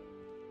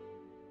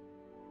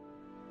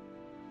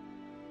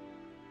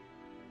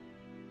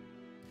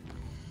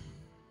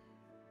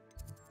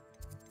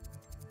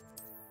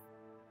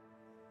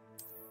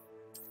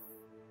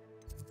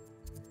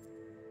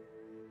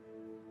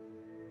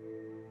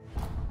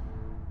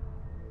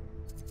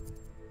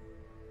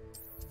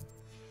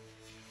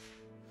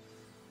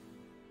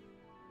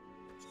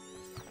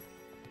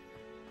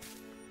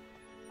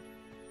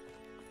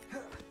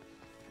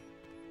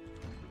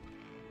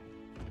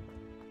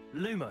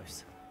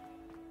 Lumos.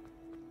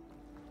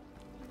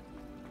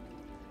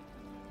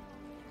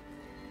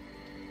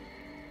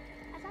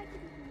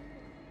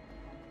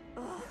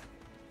 Ugh,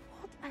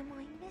 what am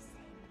I missing?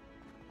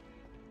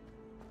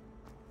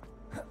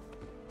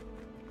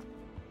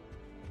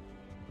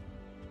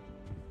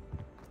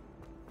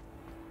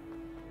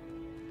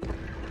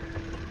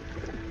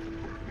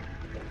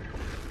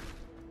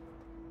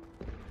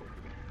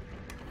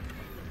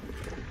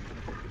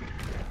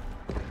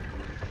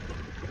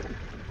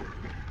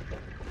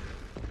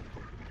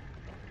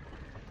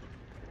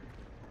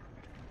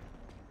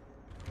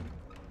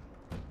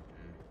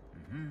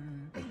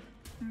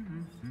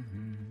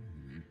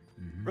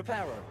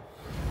 Reparo.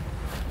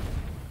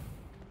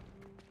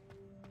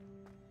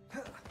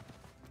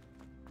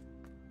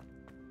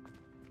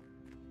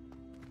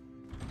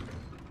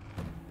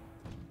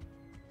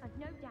 I've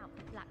no doubt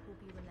that Black will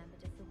be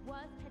remembered as the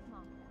worst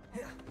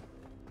headmaster.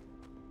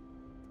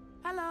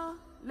 Hello,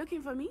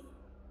 looking for me?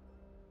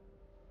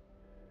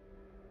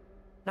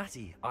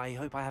 Natty, I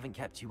hope I haven't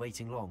kept you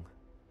waiting long.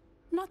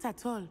 Not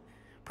at all.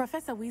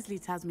 Professor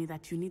Weasley tells me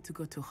that you need to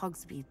go to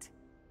Hogsmeade.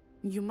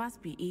 You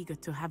must be eager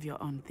to have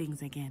your own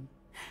things again.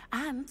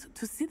 And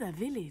to see the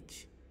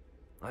village.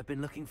 I've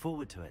been looking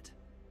forward to it.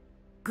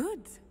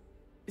 Good.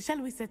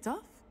 Shall we set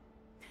off?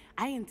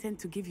 I intend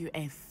to give you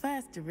a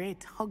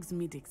first-rate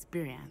Hogsmeade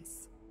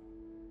experience.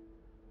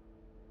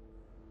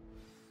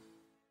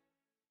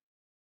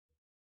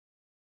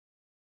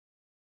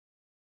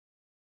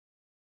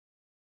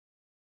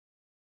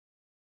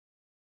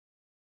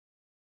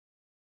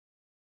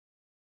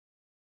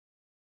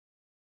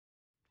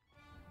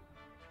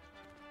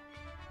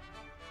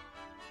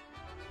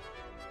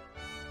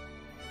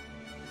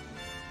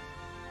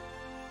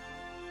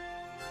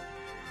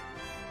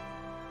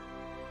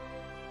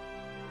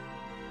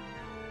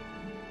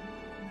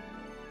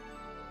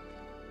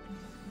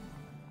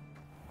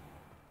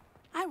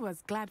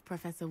 was glad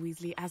Professor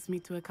Weasley asked me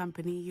to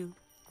accompany you.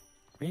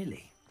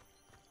 Really?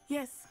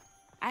 Yes,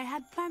 I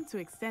had planned to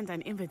extend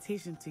an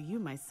invitation to you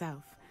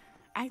myself.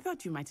 I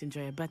thought you might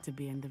enjoy a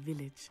butterbeer in the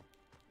village.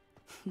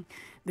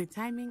 The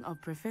timing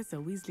of Professor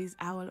Weasley's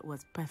owl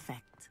was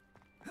perfect.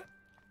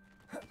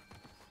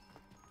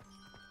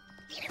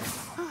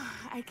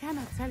 I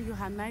cannot tell you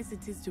how nice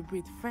it is to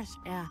breathe fresh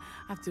air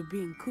after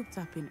being cooped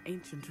up in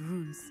ancient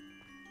rooms.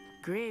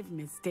 Grave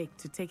mistake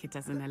to take it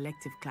as an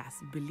elective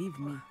class, believe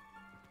me.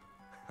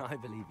 I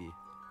believe you.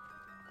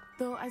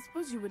 Though I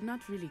suppose you would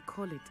not really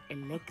call it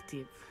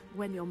elective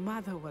when your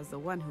mother was the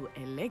one who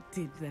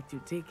elected that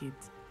you take it.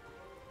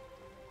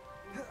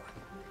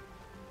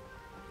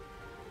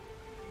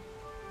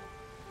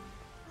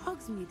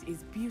 Hogsmeade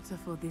is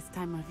beautiful this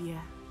time of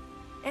year.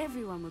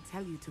 Everyone will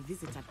tell you to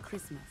visit at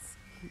Christmas.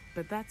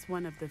 But that's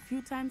one of the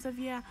few times of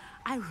year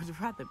I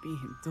would rather be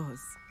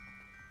indoors.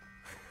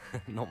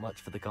 Not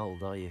much for the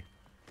cold, are you?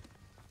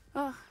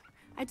 Oh,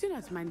 I do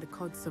not mind the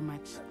cold so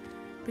much,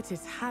 but it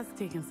has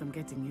taken some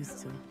getting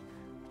used to.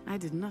 I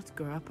did not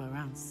grow up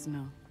around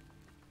snow.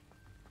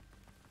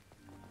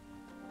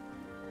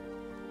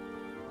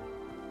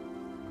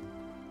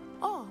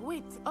 Oh,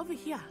 wait, over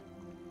here.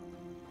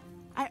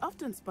 I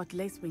often spot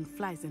lacewing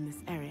flies in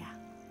this area.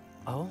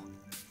 Oh?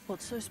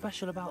 What's so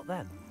special about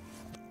them?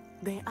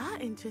 They are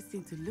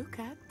interesting to look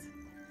at,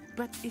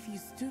 but if you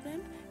stew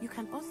them, you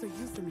can also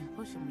use them in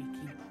potion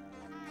making.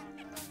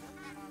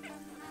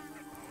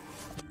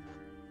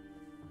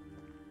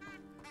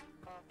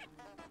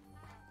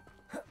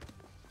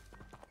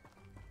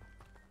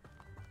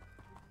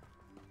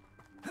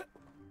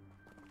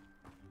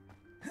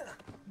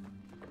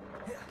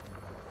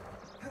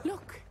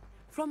 Look,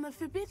 from the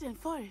Forbidden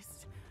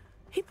Forest,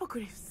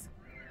 hippogriffs.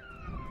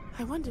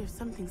 I wonder if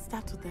something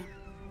startled them.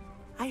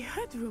 I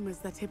heard rumors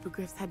that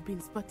hippogriffs had been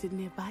spotted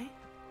nearby.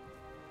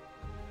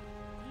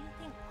 Do you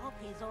think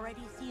Poppy's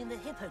already seen the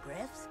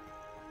hippogriffs?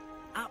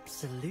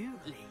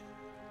 Absolutely.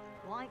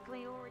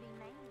 Likely already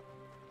named.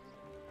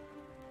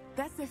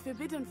 That's the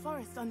Forbidden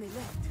Forest on the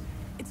left.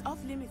 It's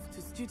off limits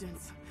to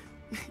students,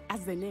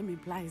 as the name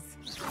implies.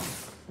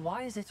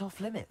 Why is it off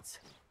limits?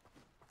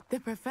 The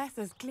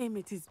professors claim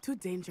it is too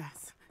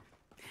dangerous.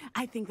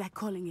 I think that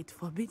calling it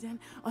forbidden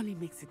only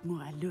makes it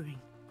more alluring.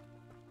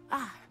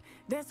 Ah,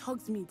 there's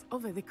Hogsmeade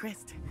over the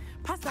crest.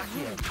 Pass that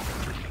here.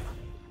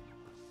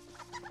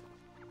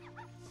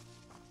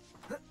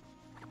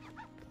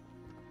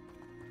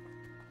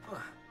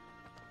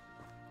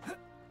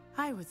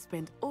 I would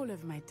spend all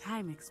of my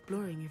time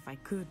exploring if I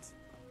could.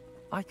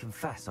 I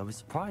confess I was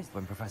surprised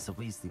when Professor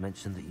Weasley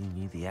mentioned that you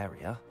knew the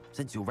area,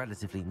 since you're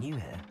relatively new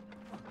here.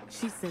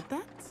 She said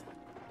that?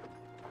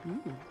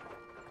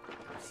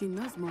 She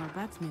knows more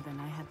about me than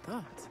I had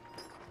thought.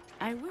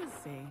 I will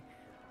say,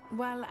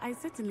 while I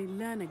certainly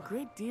learn a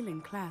great deal in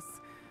class,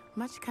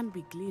 much can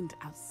be gleaned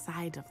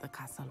outside of the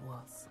castle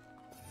walls.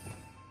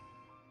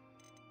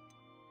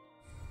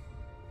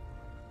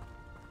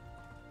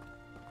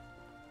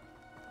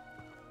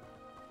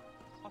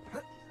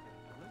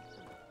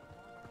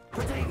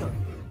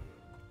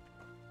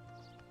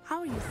 How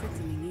are you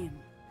settling in?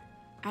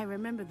 I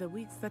remember the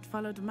weeks that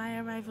followed my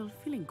arrival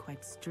feeling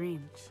quite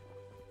strange.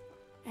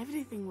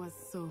 Everything was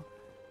so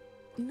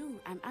new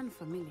and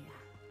unfamiliar.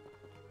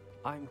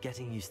 I'm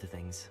getting used to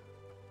things.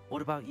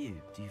 What about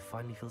you? Do you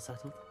finally feel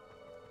settled?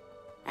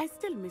 I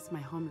still miss my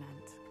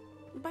homeland,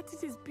 but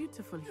it is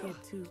beautiful here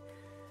too.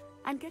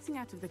 And getting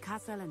out of the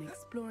castle and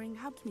exploring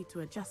helped me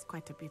to adjust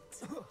quite a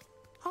bit.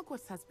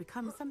 Hogwarts has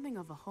become something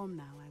of a home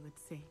now, I would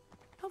say.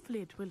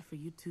 Hopefully it will for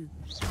you too.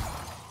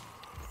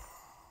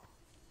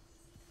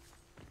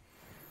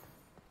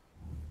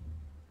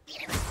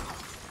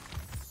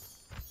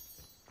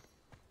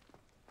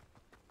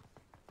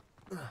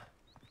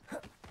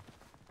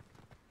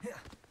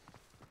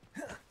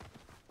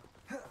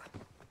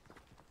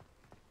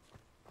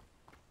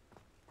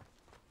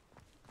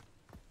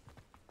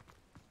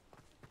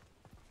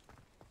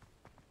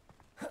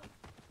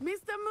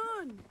 Mr.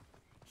 Moon!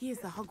 He is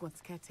the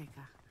Hogwarts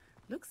caretaker.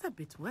 Looks a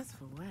bit worse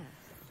for wear.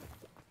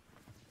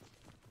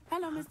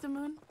 Hello, Mr.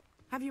 Moon.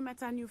 Have you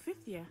met our new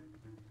fifth year?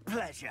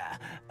 Pleasure.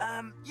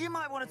 You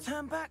might want to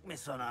turn back,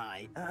 Miss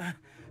On-Eye.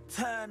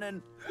 Turn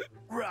and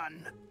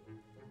run.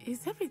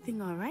 Is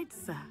everything all right,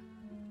 sir?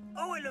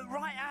 Oh, it looked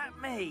right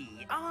at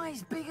me.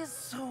 Eyes big as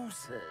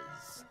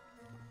saucers.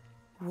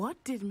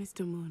 What did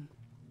Mr. Moon?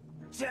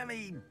 I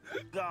mean,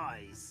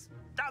 guys,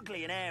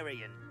 ugly and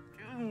airy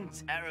and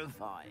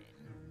terrifying.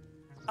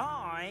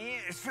 I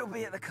shall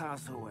be at the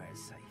castle where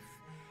it's safe.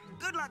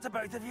 Good luck to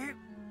both of you.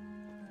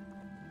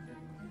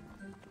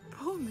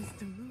 Poor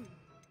Mr. Moon.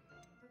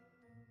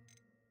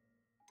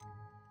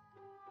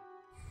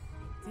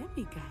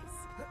 Demi,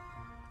 guys.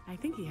 I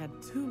think he had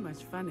too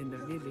much fun in the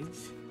village.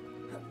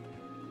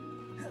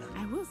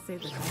 I will say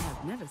that I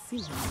have never seen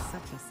him in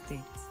such a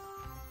state.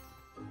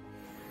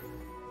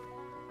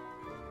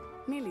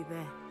 Nearly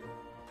there.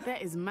 There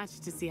is much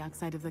to see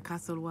outside of the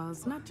castle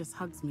walls, not just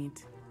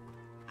Hogsmeade.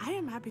 I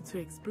am happy to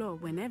explore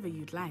whenever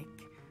you'd like.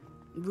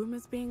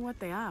 Rumors being what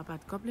they are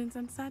about goblins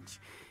and such,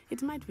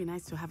 it might be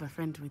nice to have a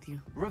friend with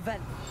you.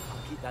 Revenge!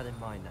 I'll keep that in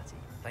mind, Natty.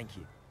 Thank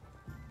you.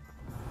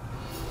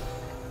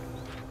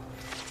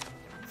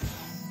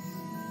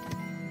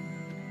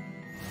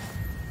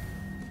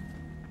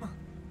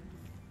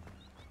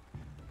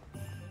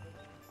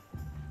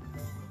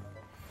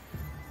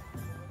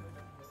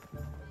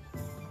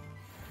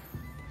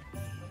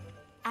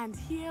 And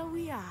here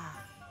we are.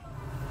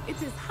 It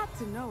is hard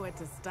to know where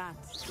to start.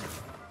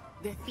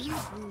 The Three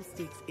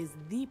Broomsticks is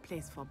the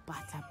place for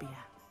butterbeer.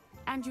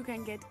 And you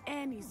can get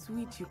any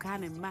sweet you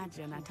can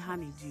imagine at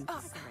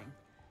Honeydukes.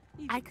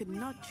 I could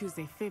not choose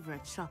a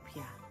favorite shop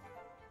here.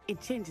 It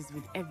changes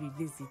with every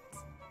visit.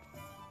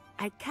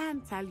 I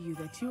can tell you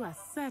that you are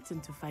certain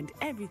to find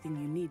everything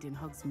you need in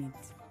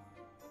Hogsmeade.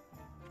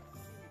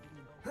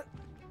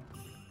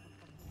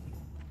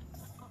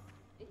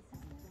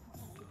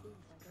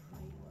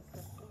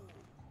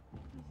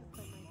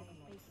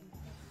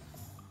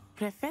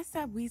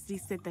 Professor Weasley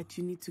said that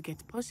you need to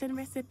get potion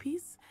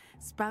recipes,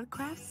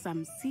 spellcraft,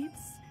 some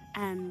seeds,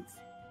 and...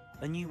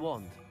 A new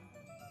wand.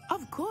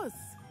 Of course!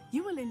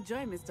 You will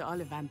enjoy Mr.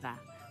 Ollivander,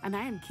 and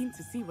I am keen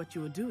to see what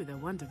you will do with a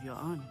wand of your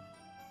own.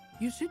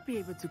 You should be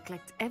able to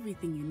collect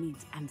everything you need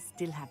and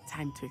still have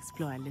time to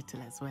explore a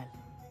little as well.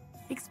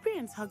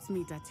 Experience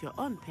Hogsmeade at your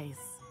own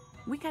pace.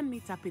 We can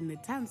meet up in the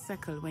town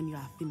circle when you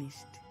are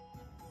finished.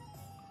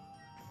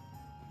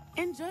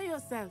 Enjoy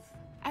yourself.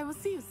 I will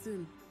see you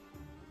soon.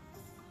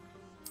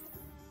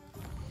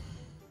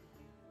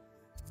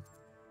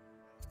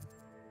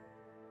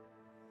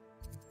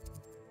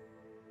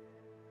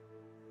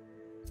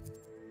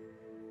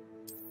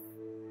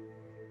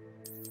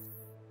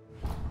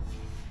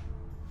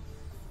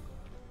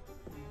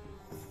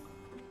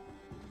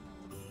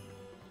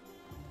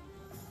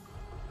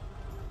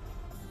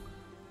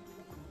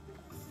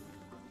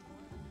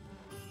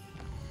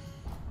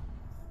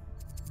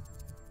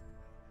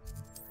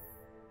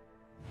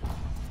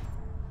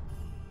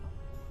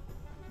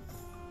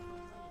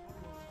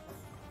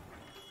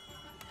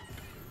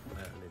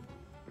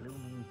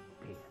 Blooming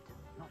beard,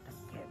 not a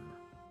gem.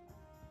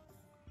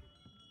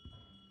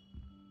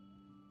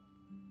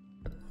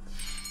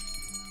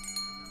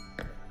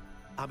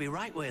 I'll be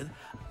right with...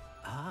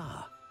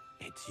 Ah,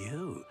 it's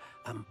you.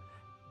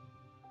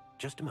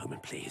 Just a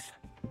moment, please.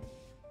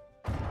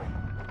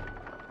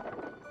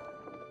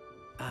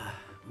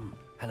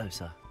 Hello,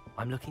 sir.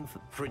 I'm looking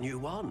for... For a new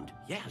wand,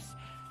 yes.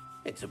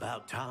 It's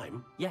about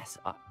time. Yes,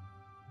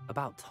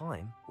 about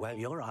time? Well,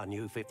 you're our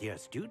new fifth-year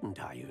student,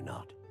 are you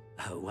not?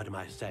 Oh, what am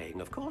I saying?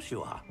 Of course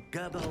you are.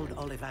 Gerbold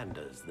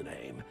Ollivander's the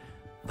name.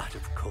 But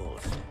of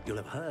course, you'll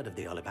have heard of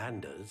the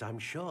Ollivanders, I'm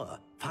sure.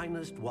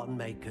 Finest wand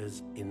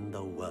makers in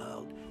the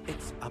world.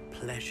 It's a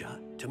pleasure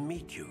to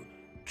meet you,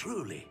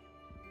 truly.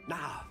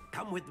 Now,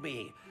 come with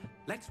me.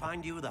 Let's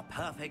find you the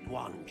perfect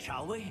wand,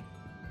 shall we?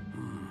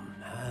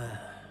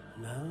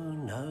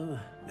 No,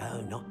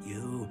 not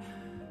you.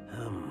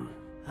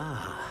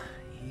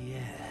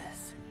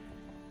 Yes.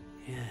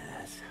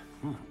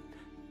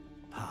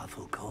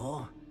 Powerful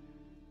core.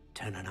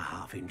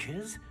 10.5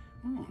 inches.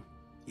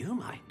 You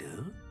might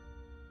do.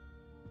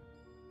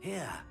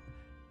 Here,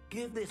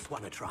 give this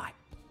one a try.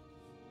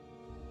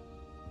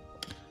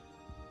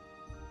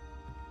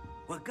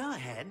 Well, go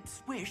ahead,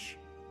 swish.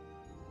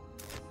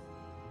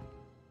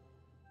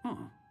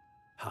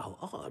 How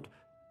odd.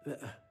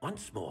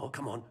 Once more,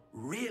 come on,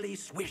 really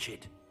swish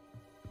it.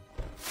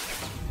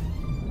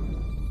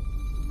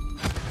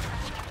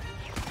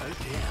 Oh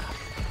dear.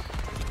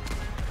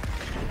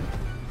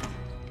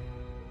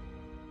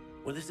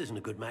 Well, this isn't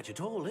a good match at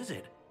all, is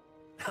it?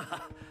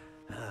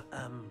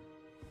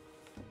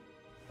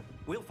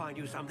 We'll find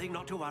you something,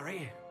 not to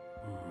worry.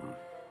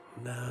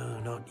 No,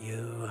 not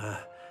you.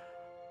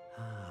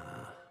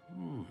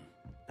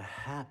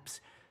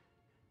 Perhaps...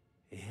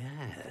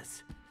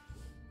 Yes.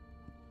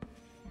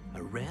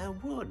 A rare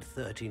wood,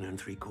 13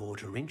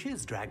 3/4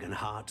 inches, dragon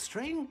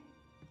heartstring.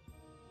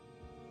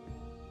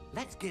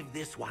 Let's give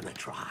this one a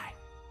try.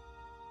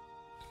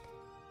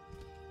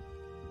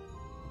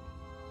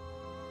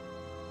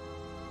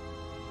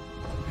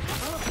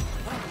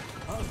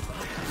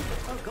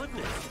 Oh,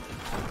 goodness.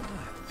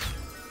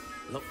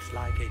 Looks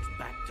like it's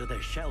back to the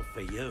shelf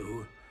for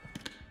you.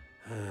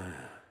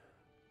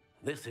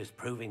 This is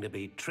proving to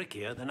be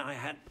trickier than I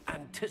had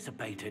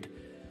anticipated.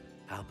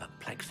 How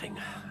perplexing.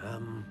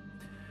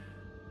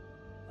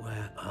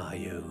 Where are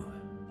you?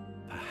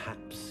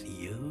 Perhaps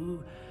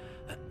you?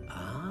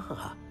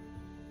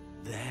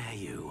 There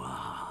you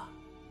are.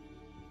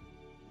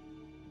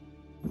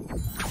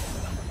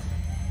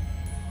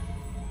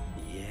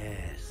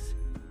 Yes,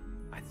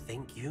 I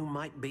think you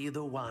might be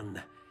the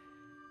one.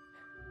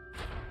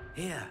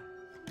 Here,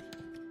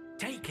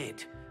 take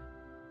it.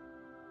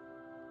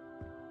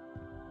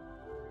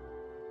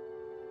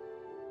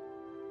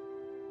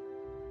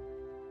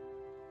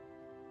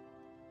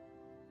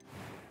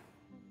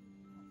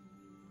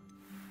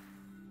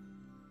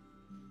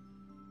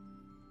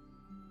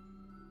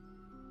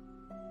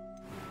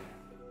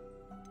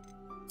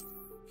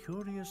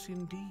 Curious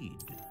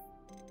indeed.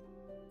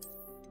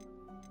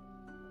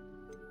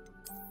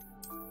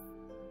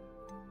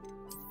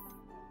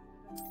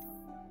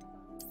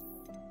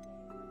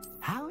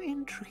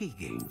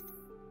 intriguing.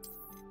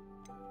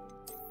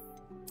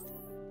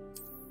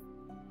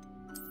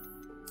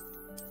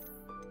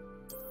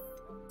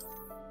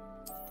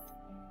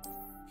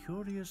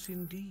 Curious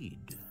indeed.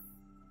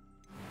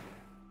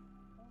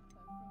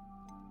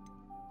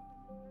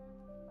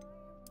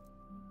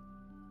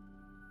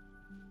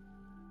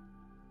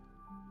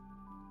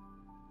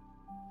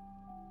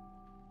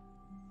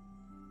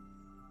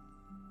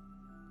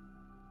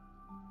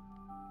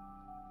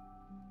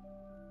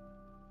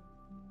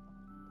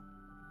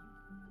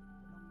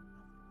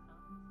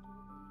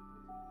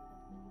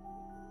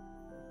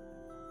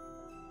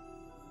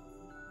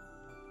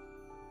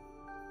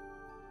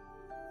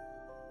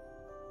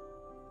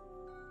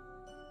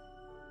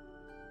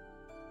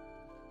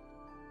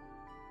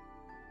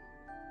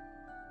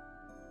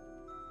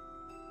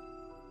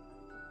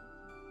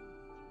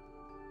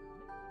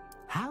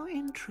 How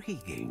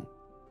intriguing.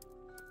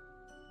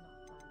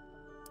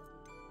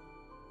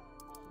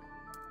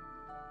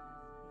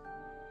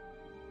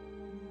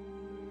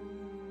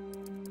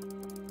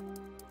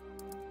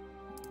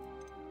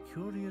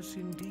 Curious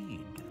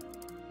indeed.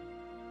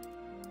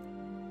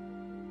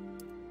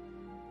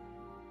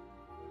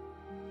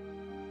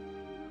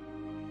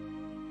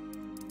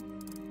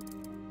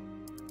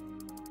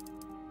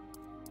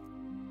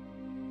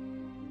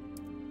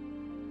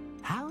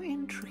 How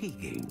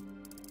intriguing.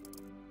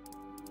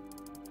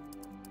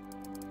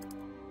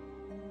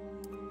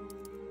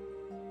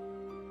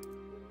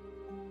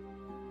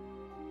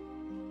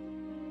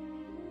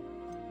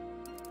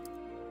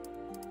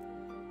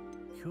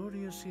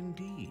 Curious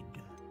indeed.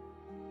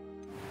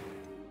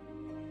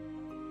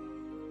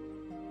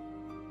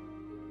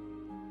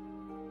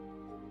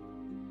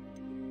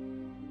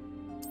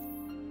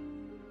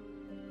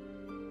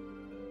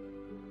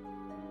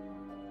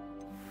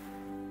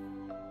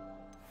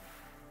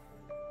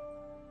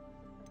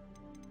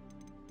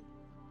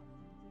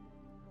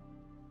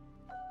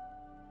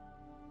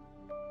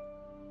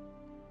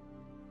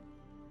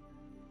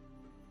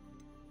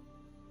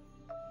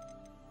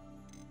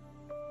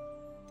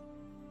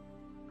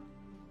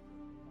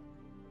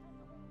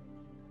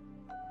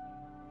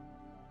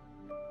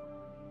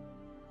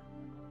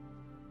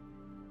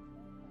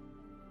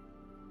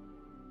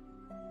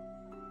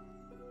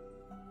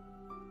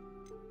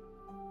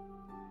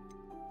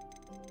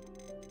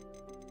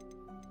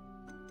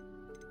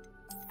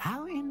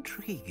 How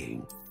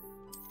intriguing.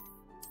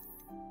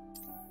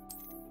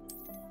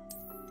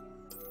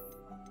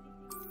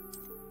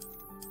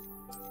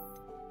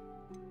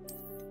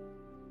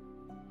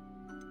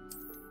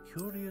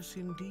 Curious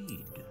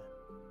indeed.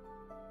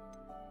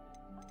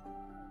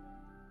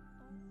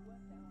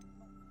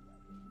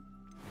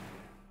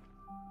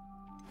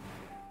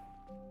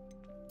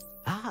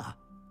 Ah,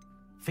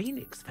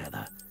 phoenix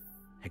feather.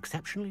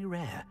 Exceptionally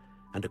rare,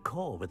 and a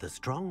core with a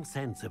strong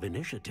sense of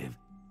initiative.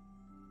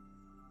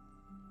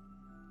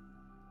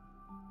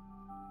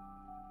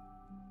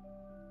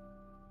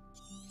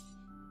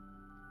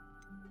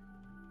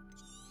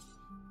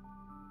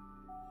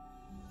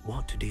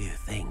 What do you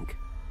think?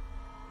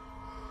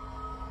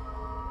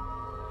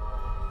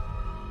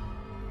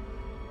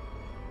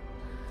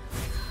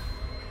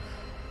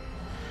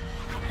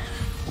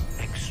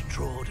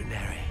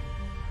 Extraordinary.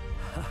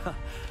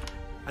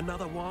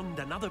 Another wand,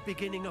 another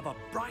beginning of a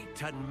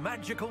bright and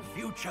magical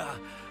future.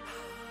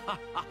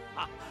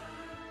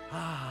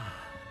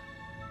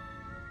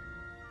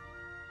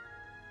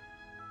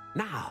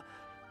 Now,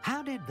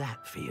 how did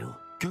that feel?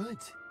 Good.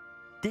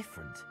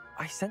 Different.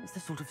 I sensed a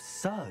sort of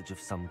surge of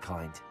some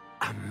kind.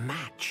 A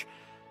match.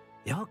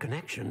 Your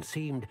connection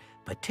seemed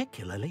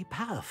particularly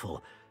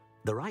powerful.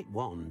 The right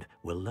wand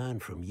will learn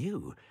from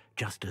you,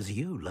 just as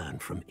you learn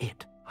from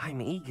it.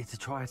 I'm eager to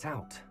try it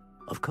out.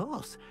 Of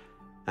course.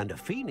 And a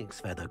phoenix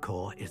feather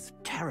core is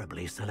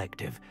terribly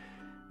selective.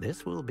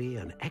 This will be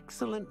an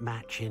excellent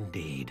match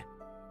indeed.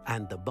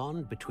 And the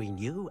bond between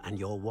you and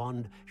your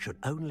wand should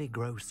only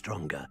grow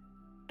stronger.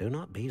 Do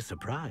not be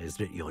surprised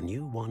at your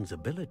new wand's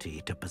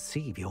ability to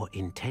perceive your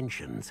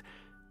intentions,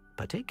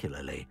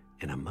 particularly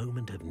in a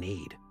moment of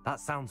need. That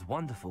sounds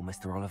wonderful,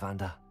 Mr.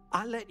 Ollivander.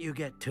 I'll let you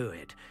get to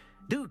it.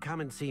 Do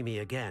come and see me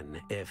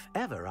again if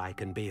ever I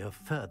can be of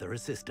further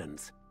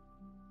assistance.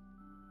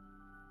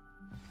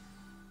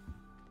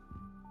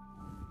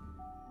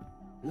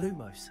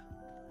 Lumos.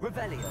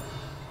 Revelio.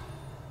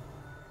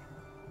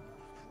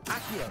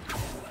 Accio.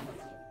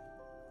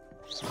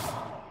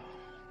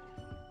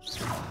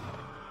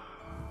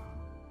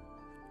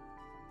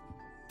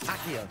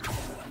 Accio.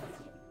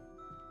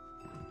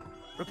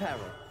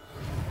 Reparo.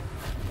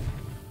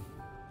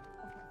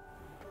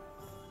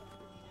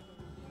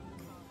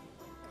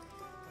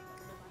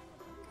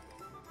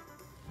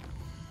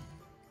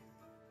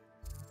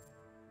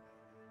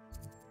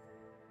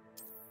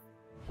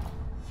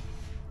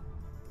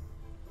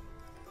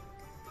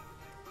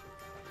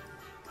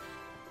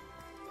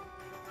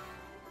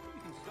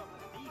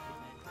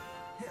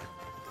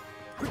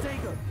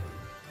 Protego.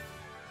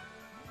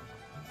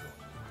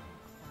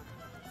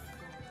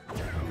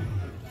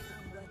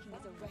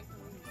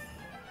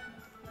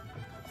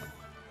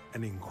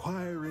 An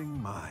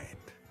inquiring mind.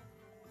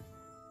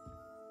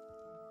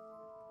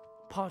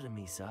 Pardon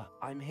me, sir.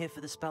 I'm here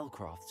for the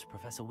spellcrafts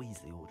Professor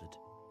Weasley ordered.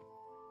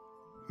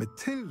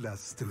 Matilda,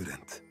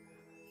 student.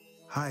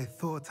 I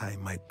thought I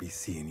might be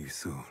seeing you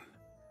soon.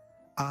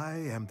 I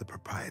am the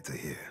proprietor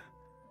here,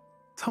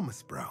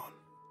 Thomas Brown.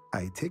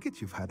 I take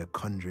it you've had a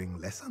conjuring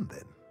lesson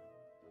then?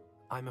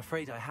 I'm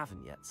afraid I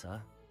haven't yet,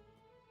 sir.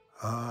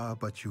 Ah,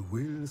 but you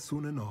will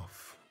soon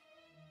enough.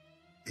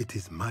 It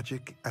is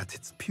magic at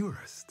its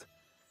purest,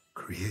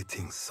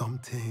 creating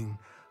something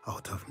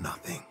out of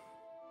nothing.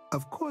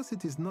 Of course,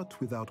 it is not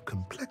without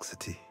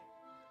complexity,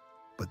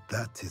 but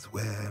that is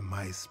where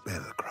my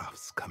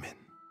spellcrafts come in.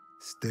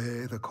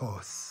 Stay the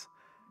course,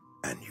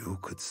 and you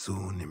could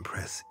soon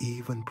impress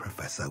even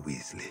Professor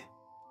Weasley.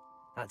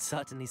 That's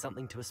certainly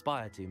something to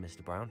aspire to,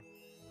 Mr. Brown.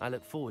 I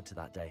look forward to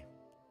that day.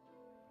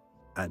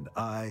 And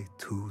I,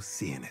 too,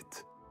 see in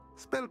it.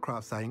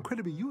 Spellcrafts are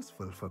incredibly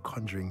useful for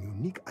conjuring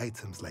unique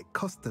items like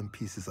custom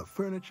pieces of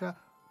furniture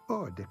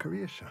or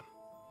decoration.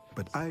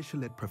 But I shall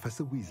let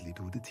Professor Weasley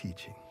do the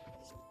teaching.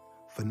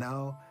 For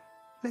now,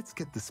 let's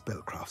get the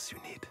spellcrafts you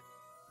need.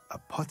 A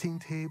potting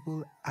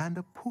table and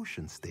a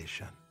potion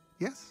station,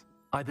 yes?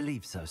 I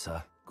believe so,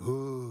 sir.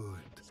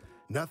 Good.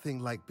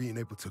 Nothing like being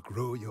able to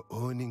grow your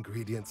own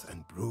ingredients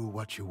and brew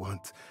what you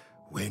want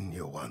when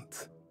you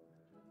want.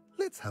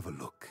 Let's have a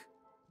look.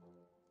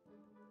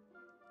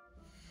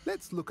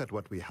 Let's look at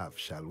what we have,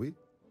 shall we?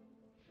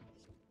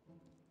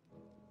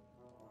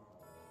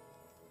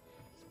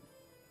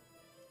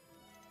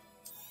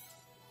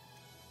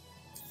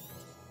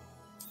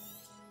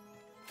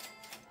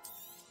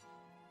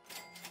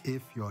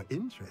 If you're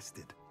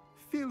interested,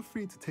 feel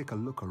free to take a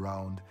look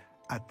around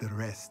at the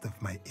rest of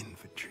my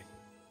inventory.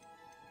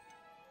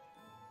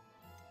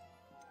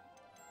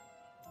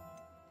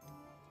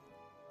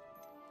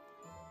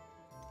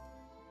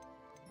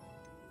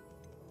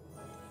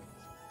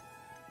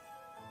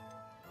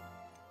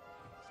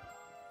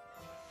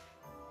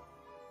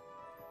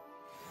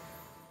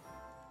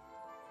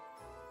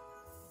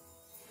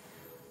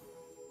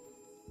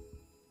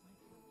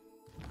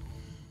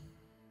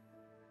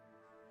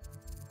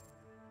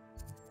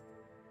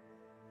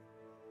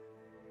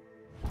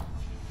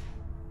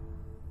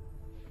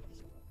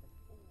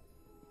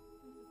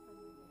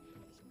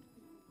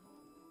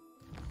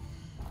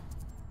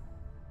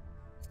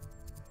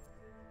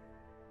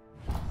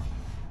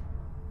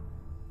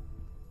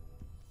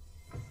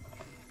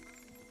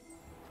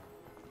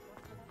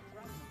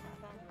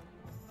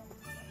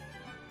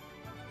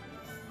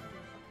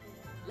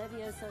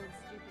 Levioso and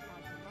stupid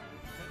like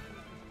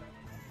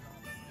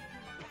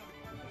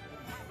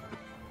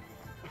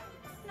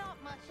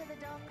Not much of the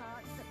dark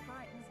arts that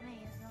frightens me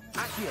as long as...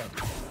 Accio!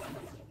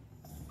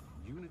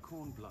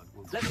 Unicorn blood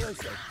will...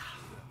 Levioso!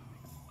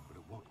 But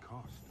at what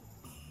cost?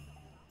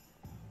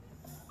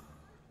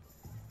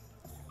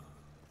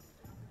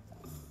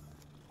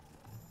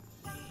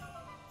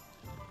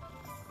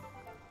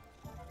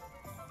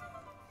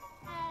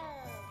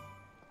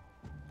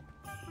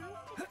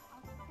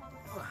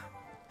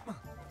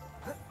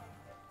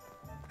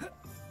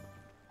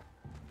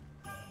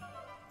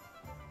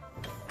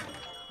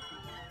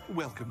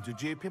 Welcome to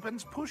J.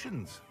 Pippin's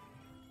Potions.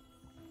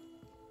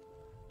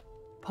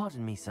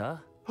 Pardon me, sir.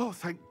 Oh,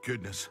 thank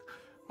goodness.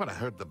 When I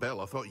heard the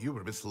bell, I thought you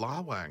were Miss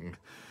Lawang.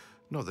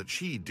 Not that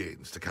she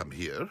deigns to come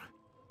here.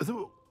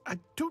 Though, I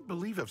don't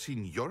believe I've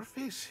seen your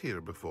face here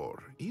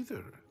before,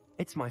 either.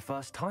 It's my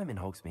first time in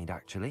Hogsmeade,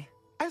 actually.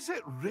 Is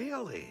it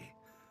really?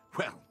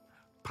 Well,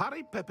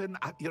 Parry Pippin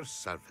at your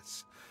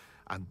service.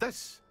 And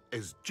this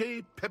is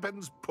J.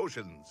 Pippin's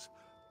Potions.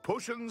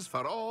 Potions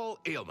for all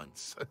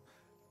ailments.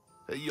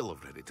 You'll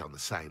have read it on the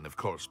sign, of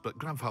course, but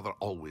Grandfather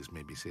always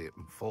made me say it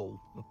in full.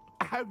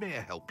 How may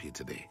I help you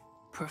today?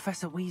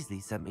 Professor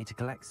Weasley sent me to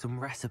collect some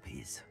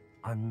recipes.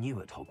 I'm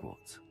new at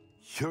Hogwarts.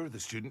 You're the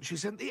student she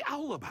sent the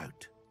owl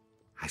about.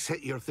 I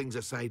set your things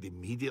aside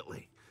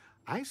immediately.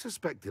 I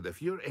suspected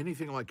if you're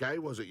anything like I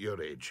was at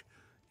your age,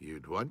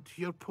 you'd want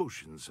your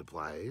potion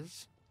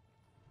supplies.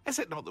 Is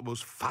it not the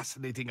most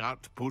fascinating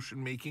art,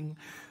 potion making?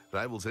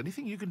 Rivals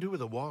anything you can do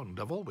with a wand,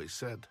 I've always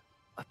said.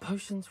 Are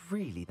potions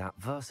really that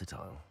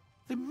versatile?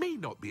 They may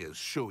not be as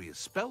showy as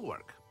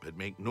spellwork, but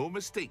make no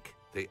mistake,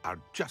 they are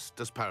just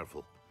as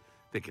powerful.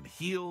 They can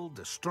heal,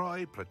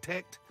 destroy,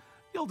 protect.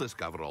 You'll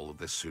discover all of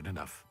this soon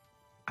enough.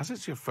 As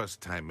it's your first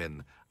time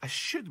in, I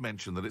should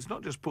mention that it's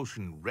not just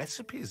potion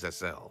recipes I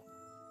sell.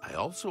 I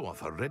also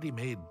offer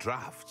ready-made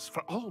drafts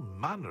for all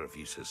manner of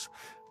uses,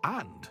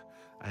 and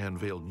I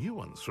unveil new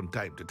ones from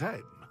time to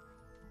time.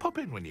 Pop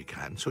in when you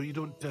can so you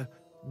don't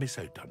miss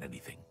out on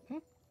anything.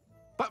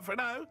 But for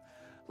now,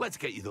 let's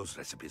get you those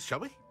recipes, shall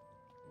we?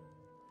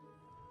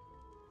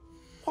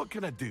 What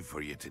can I do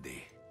for you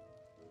today?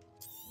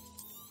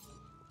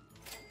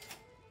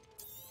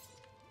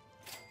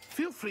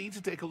 Feel free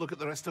to take a look at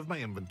the rest of my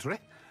inventory,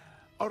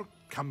 or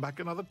come back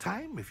another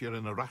time if you're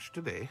in a rush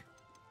today.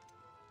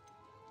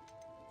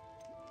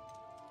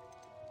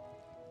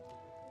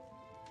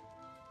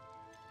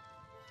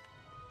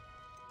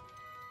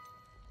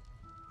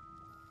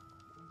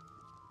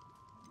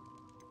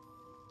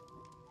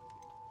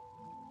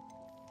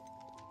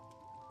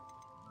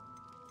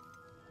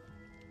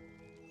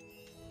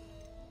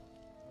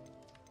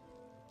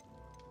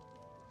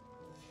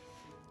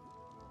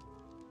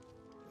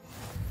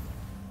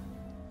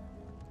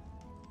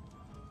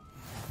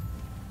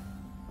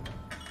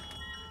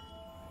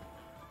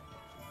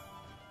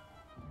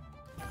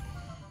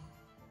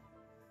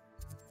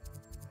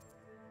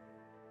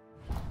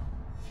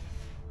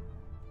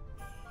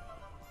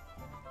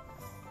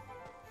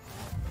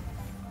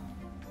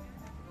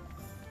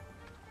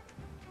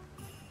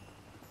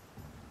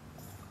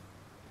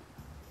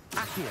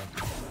 Accio.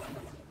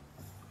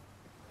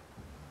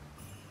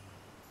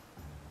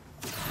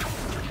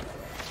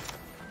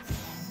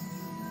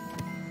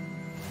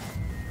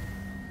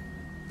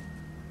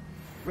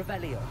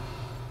 Revelio.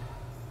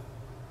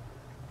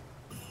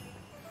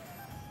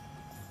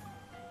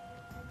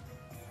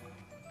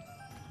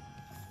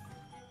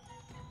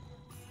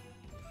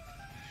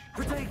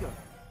 Protego.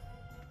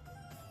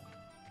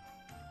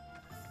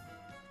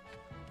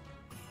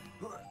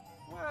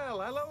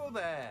 Well, hello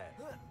there.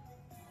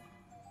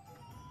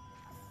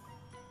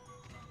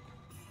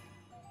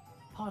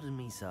 Pardon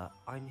me, sir.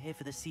 I'm here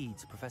for the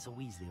seeds Professor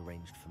Weasley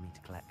arranged for me to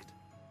collect.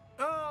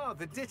 Ah,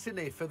 the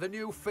dittany for the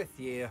new 5th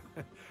year.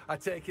 I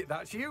take it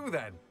that's you,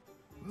 then.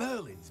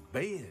 Merlin's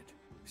beard.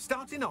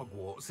 Starting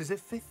Hogwarts as a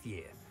 5th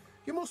year.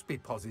 You must be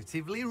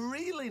positively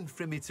reeling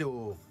from it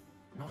all.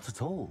 Not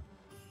at all.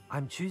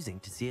 I'm choosing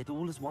to see it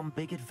all as one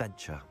big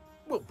adventure.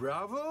 Well,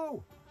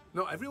 bravo.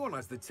 Not everyone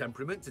has the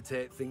temperament to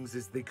take things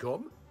as they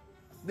come.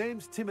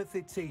 Name's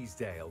Timothy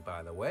Teasdale,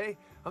 by the way,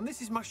 and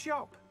this is my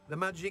shop, the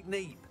Magic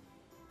Neep.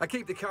 I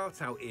keep the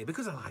cart out here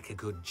because I like a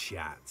good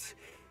chat.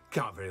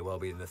 Can't very well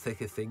be in the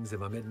thick of things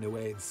if I'm hidden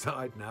away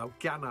inside now,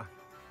 can I?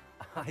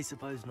 I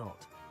suppose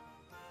not.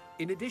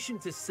 In addition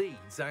to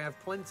seeds, I have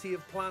plenty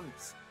of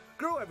plants.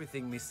 Grow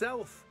everything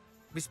myself.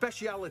 My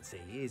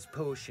speciality is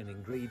potion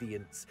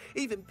ingredients.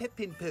 Even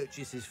Pippin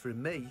purchases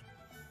from me.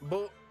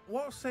 But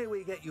what say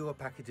we get you a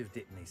packet of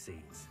Dittany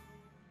seeds?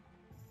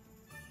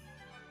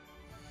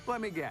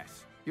 Let me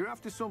guess. You're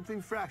after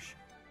something fresh.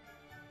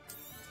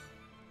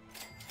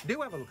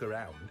 Do have a look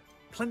around.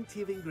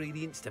 Plenty of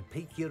ingredients to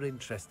pique your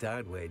interest,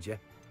 I'd wager.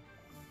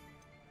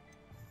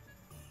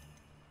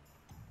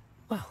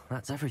 Well,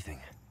 that's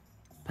everything.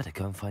 Better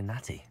go and find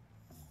Natty.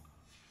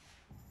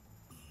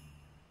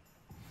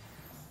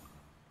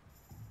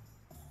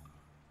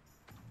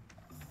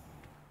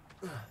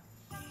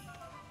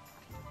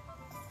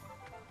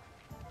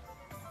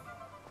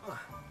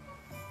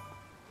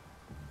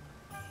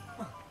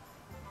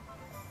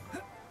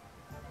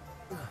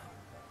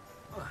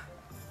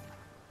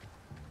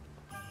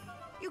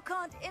 You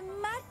can't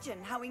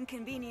imagine how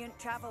inconvenient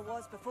travel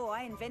was before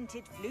I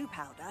invented flu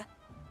powder.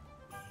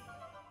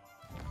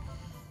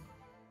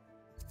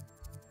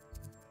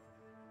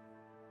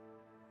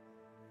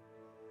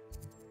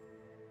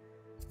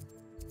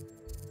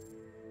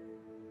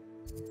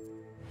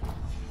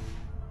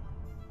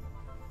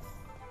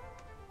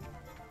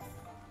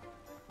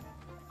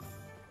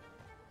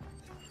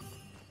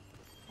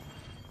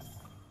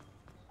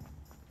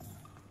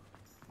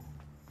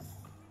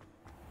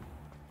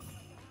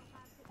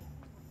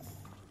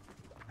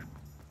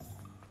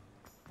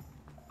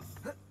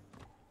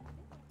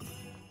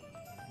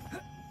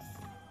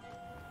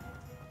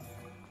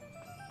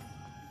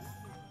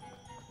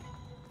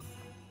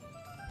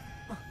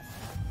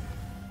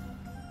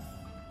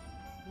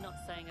 Not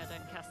saying I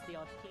don't cast the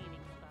odd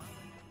cleaning spell.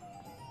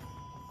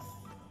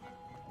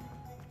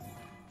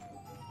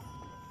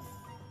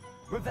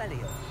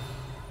 Revelio.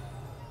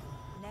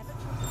 Never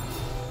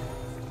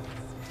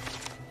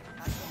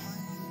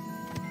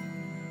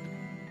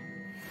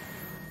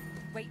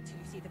Wait till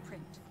you see the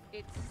print.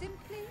 It's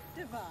simply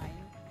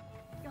divine.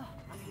 Oh,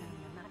 I can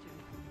only imagine.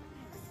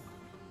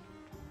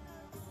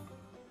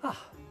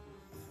 Ah,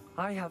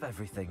 I have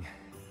everything.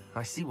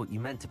 I see what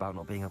you meant about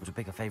not being able to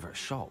pick a favorite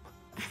shop.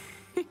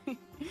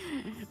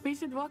 We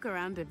should walk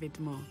around a bit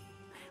more.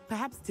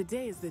 Perhaps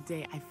today is the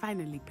day I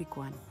finally pick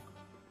one.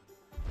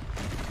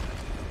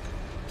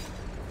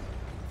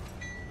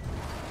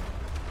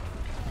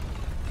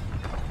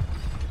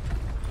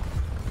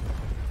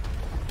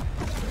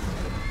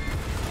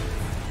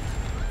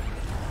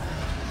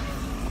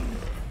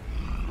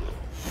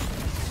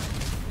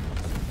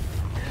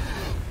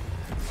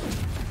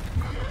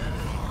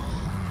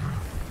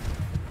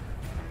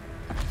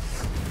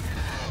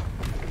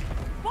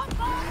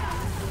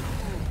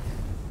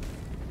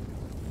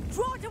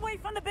 Draw it away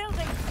from the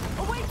building!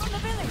 Away from the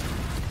village!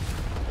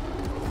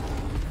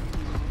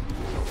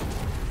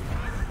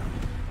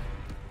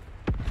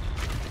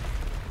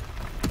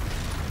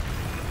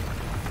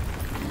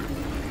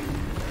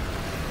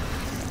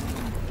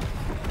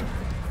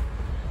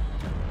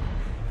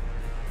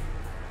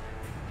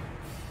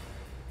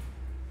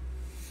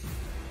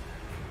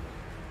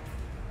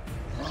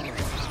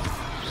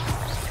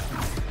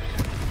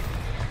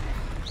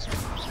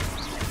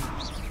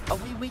 Are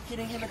we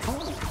weakening him at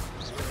all?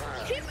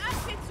 Keep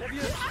at it! You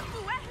have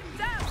to wear him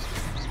down!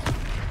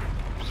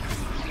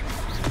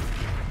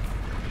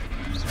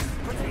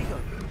 Protego!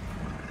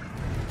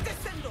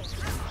 Descendo!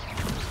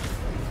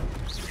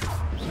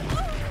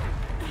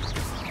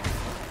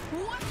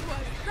 What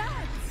was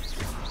that?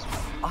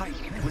 I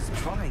was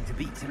trying to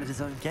beat him at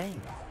his own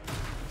game.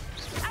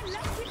 I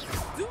let him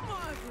do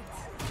more of it!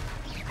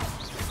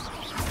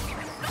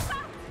 Stop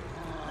out!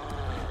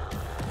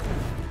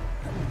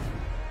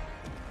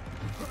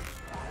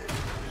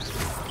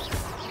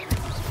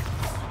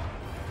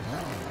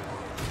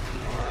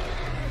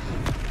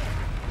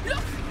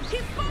 Look!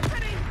 He's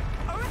conquering!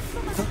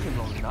 Took him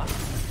long enough.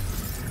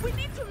 We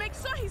need to make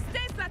sure he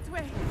stays that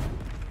way!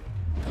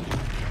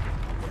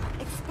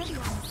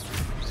 Expelliarmus.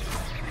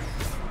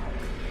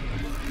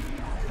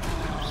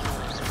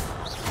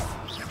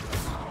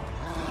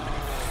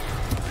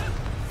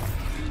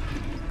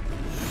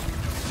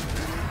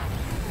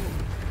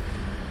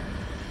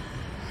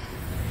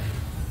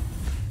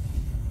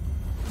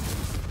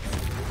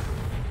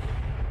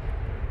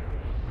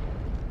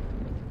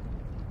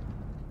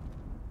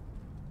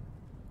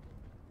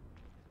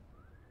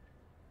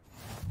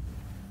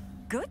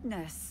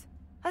 Goodness!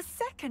 A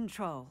second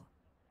troll!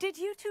 Did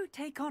you two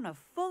take on a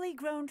fully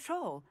grown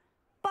troll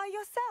by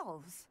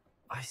yourselves?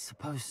 I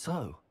suppose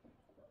so.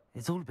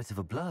 It's all a bit of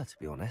a blur, to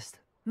be honest.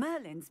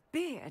 Merlin's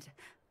beard.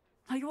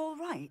 Are you all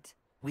right?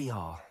 We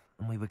are,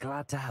 and we were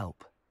glad to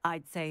help.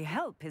 I'd say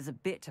help is a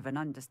bit of an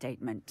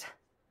understatement.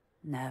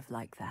 Nerve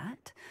like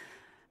that.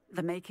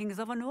 The makings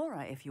of an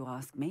aura, if you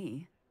ask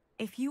me.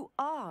 If you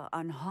are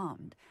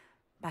unharmed,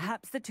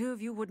 perhaps the two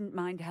of you wouldn't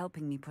mind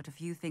helping me put a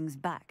few things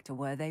back to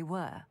where they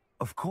were.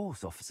 Of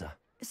course, officer.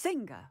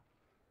 Singer.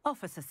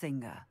 Officer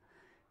Singer.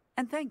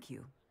 And thank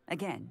you,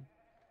 again.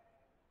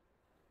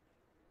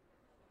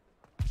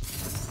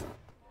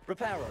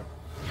 Reparo.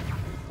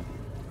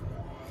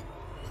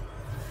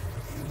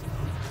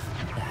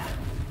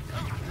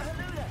 Hello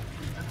there.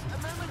 A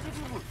moment if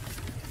you would.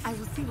 I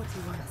will see what he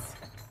wants.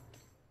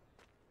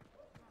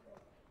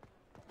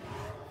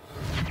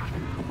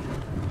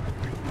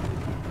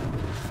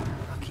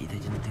 Lucky they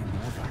didn't do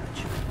more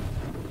damage.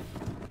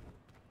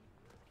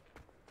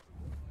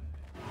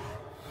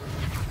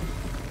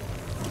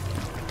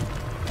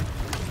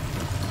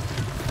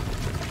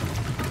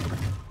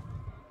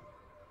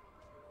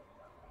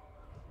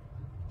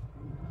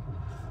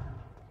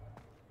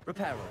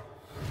 Reparo.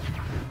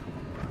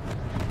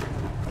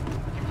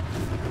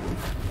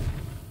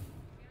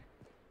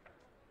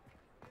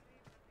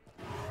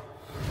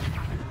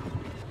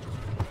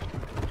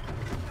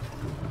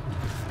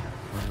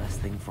 One less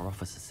thing for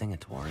Officer Singer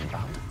to worry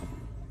about.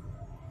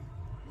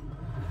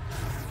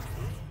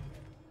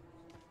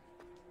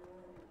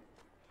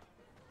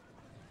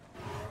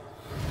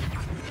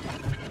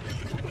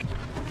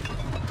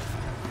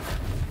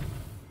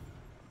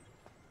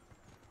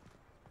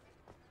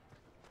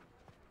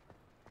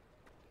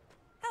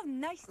 How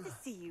nice to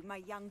see you, my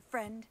young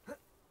friend.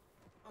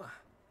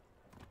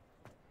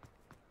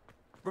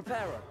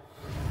 Reparo.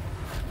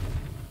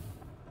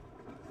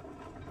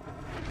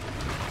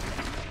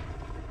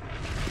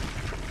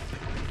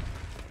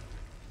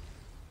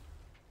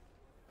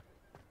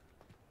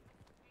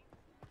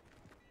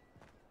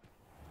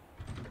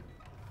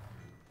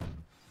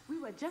 We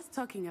were just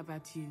talking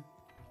about you.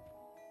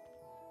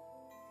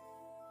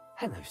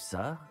 Hello,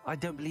 sir. I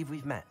don't believe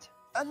we've met.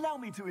 Allow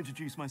me to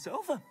introduce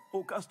myself,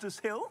 Augustus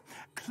Hill,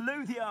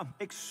 clothier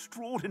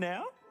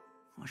extraordinaire.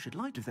 I should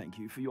like to thank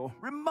you for your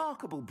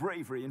remarkable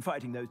bravery in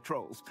fighting those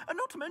trolls, and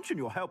not to mention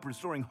your help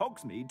restoring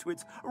Hogsmeade to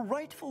its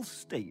rightful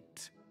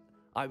state.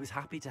 I was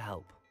happy to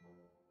help.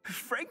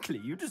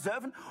 Frankly, you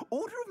deserve an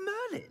Order of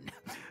Merlin.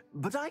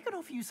 But I can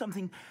offer you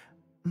something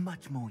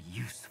much more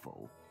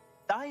useful.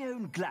 I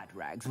own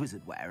Gladrag's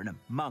wizardware, and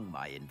among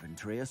my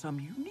inventory are some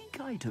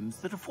unique items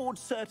that afford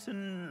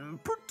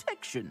certain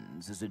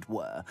protections, as it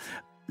were.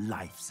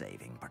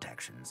 Life-saving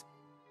protections.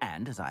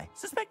 And as I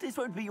suspect this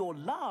won't be your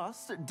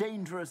last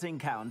dangerous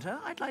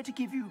encounter, I'd like to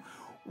give you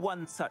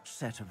one such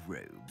set of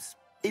robes,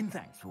 in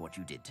thanks for what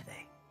you did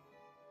today.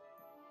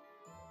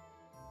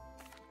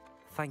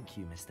 Thank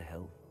you, Mr.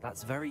 Hill.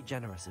 That's very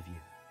generous of you.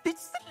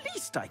 It's the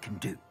least I can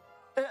do.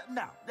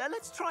 Now,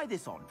 let's try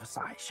this on for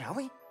size, shall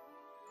we?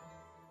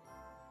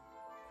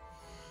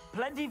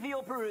 Plenty for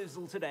your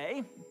perusal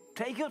today.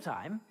 Take your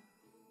time.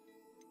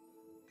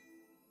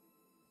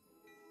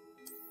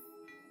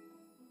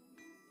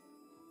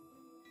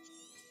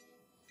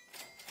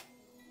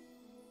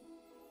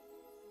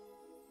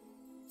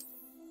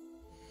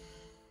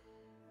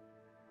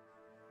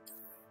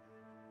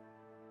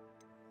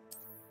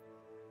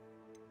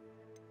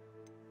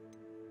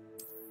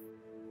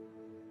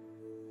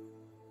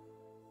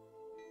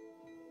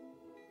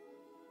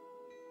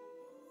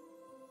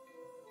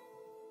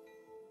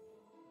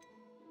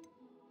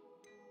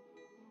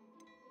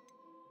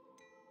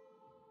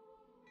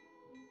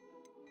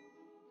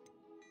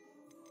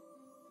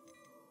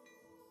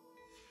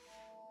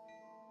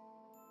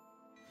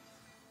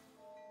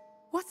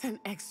 What an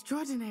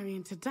extraordinary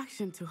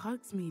introduction to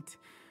Hogsmeade.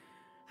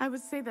 I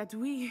would say that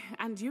we,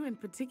 and you in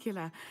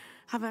particular,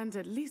 have earned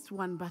at least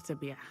one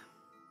butterbeer.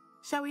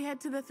 Shall we head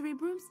to the Three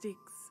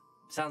Broomsticks?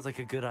 Sounds like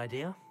a good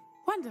idea.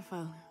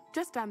 Wonderful.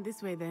 Just down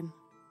this way then.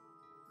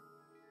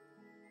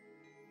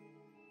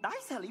 I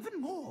sell even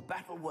more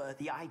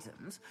battle-worthy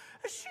items.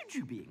 Should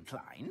you be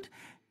inclined,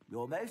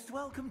 you're most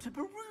welcome to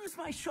peruse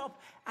my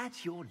shop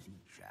at your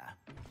leisure.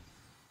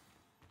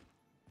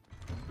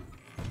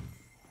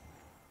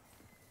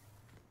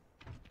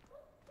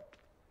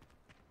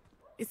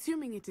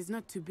 Assuming it is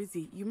not too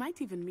busy, you might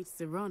even meet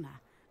Serona,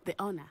 the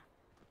owner.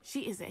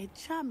 She is a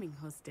charming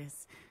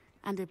hostess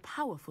and a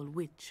powerful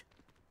witch.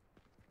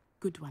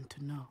 Good one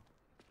to know.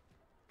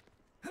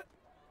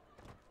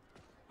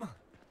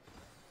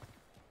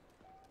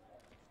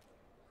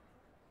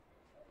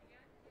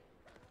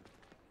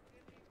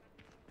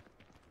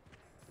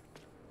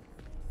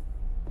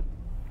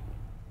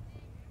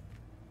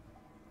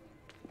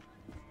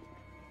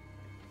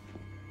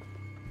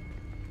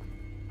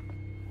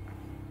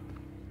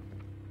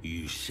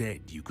 You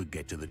said you could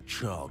get to the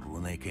child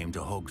when they came to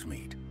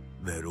Hogsmeade.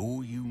 That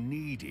all you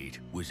needed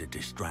was a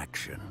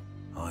distraction.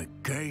 I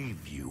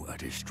gave you a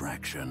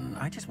distraction.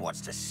 I just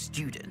watched a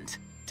student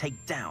take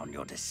down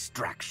your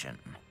distraction.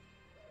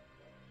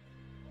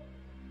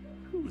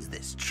 Who's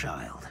this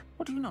child?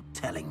 What are you not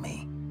telling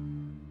me?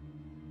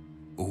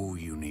 All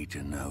you need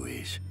to know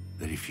is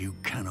that if you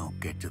cannot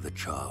get to the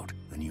child,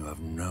 then you have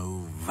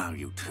no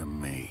value to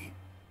me.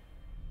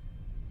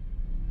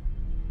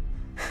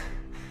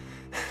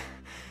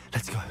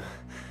 Let's go.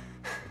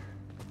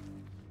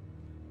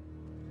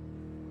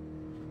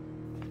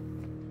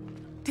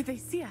 Did they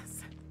see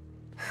us?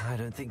 I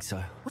don't think so.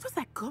 What was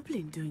that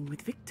goblin doing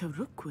with Victor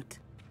Rookwood?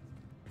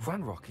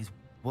 Ranrock is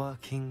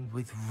working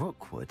with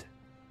Rookwood.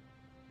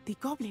 The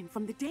goblin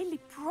from the Daily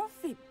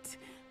Prophet.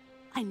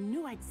 I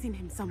knew I'd seen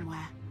him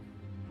somewhere.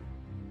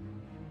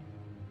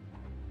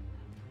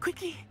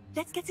 Quickly,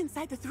 let's get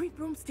inside the 3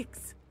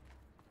 broomsticks.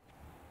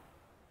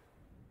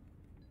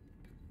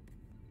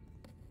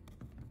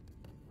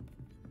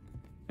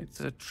 It's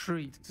a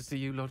treat to see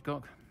you,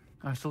 Lodgok.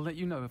 I shall let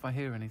you know if I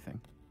hear anything.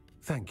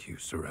 Thank you,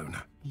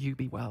 Sirona. You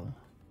be well.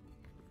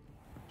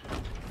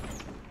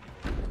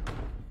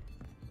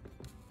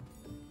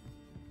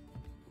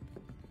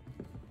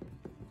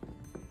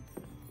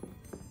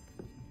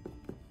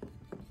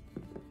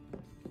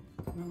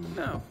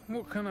 Now,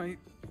 what can I...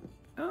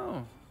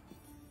 Oh,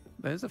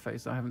 there's a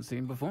face I haven't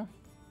seen before.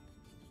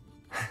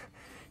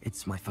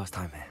 It's my first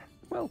time here.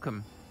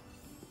 Welcome.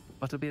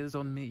 Butterbeer's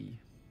on me.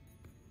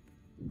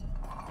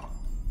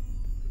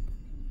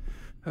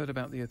 Heard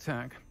about the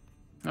attack.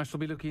 I shall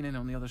be looking in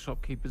on the other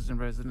shopkeepers and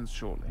residents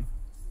shortly.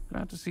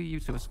 Glad to see you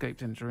two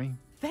escaped injury.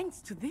 Thanks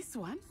to this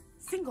one,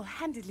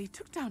 single-handedly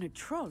took down a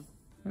troll.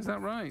 Is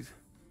that right?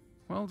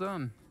 Well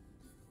done.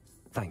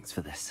 Thanks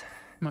for this.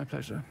 My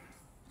pleasure.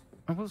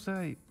 I will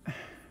say,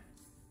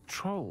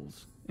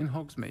 trolls in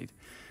Hogsmeade.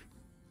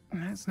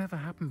 That's never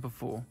happened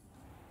before.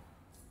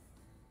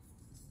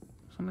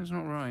 Something's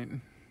not right.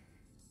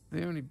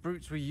 The only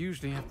brutes we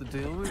usually have to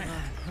deal with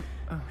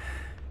are...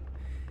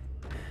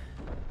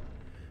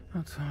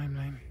 How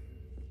timely.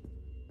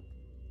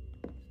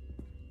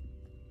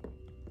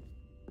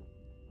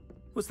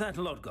 Was that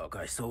Lodgok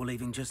I saw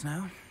leaving just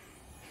now?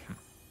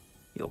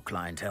 Your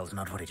clientele's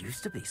not what it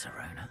used to be,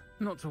 Sirona.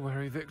 Not to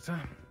worry, Victor.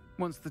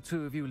 Once the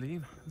two of you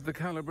leave, the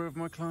caliber of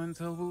my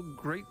clientele will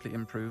greatly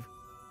improve.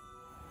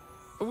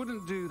 I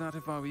wouldn't do that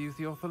if I were you,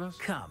 Theophilus.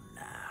 Come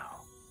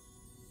now.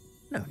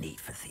 No need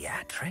for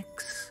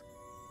theatrics.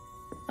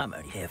 I'm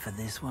only here for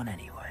this one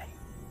anyway.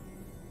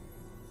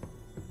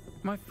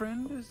 My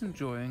friend is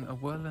enjoying a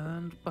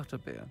well-earned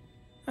butterbeer.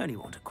 Only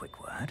want a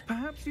quick word.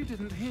 Perhaps you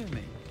didn't hear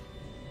me.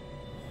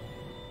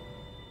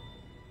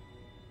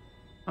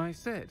 I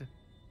said,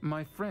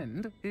 my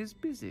friend is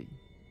busy.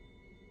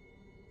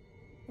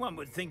 One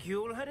would think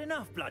you all had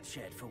enough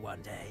bloodshed for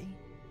one day.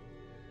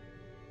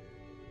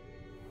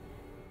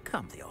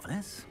 Come,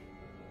 Theophilus.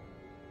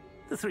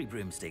 The 3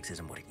 broomsticks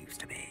isn't what it used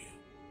to be.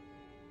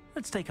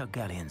 Let's take our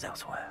galleons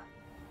elsewhere.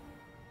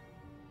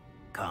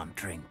 Can't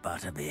drink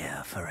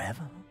butterbeer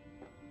forever.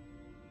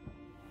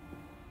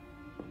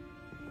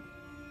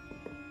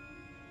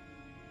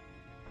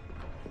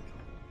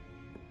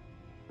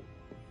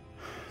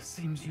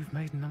 Seems you've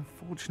made an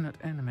unfortunate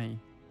enemy.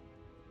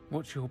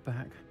 Watch your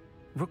back.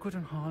 Rookwood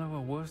and Harlow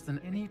are worse than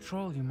any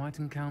troll you might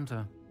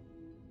encounter.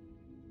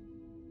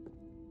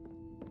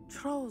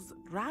 Trolls,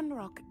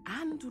 Ranrock,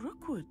 and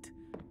Rookwood.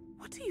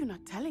 What are you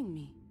not telling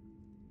me?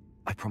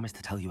 I promised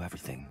to tell you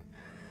everything,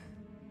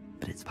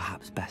 but it's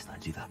perhaps best I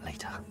do that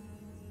later.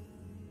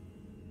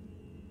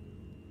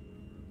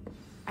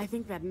 I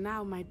think that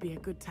now might be a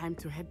good time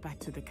to head back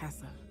to the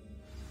castle.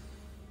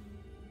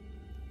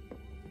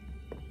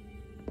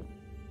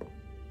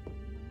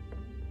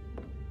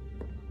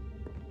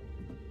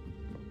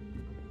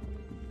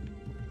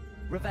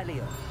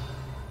 Revelio.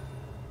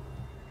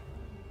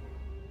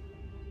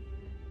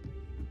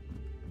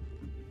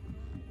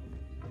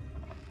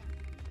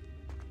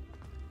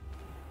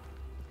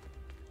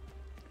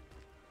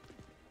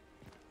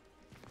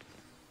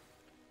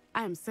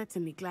 I am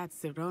certainly glad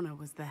Sirona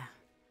was there.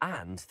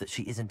 And that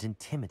she isn't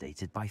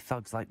intimidated by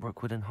thugs like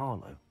Rookwood and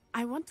Harlow.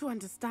 I want to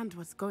understand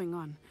what's going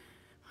on,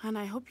 and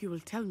I hope you will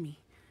tell me.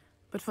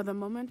 But for the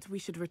moment, we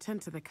should return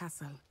to the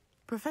castle.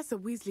 Professor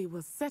Weasley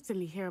will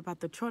certainly hear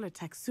about the troll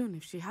attack soon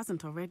if she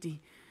hasn't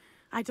already.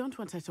 I don't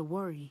want her to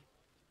worry.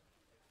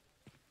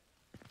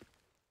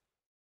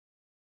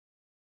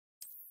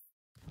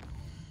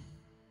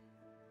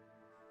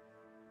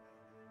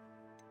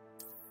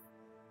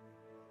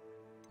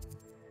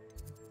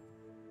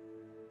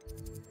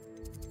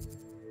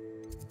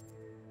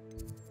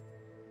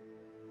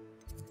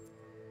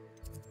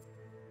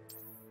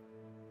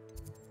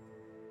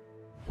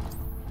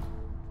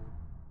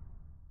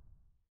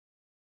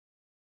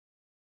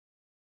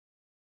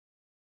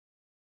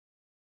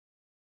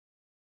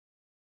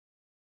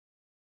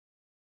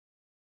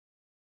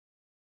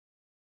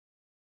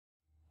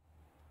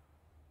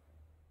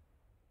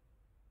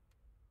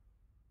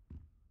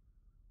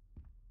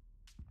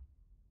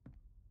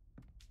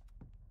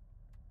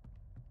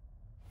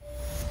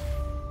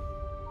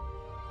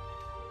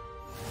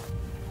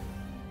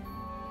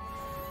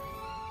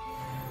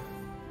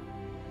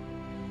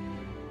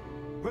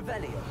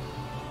 Revelio.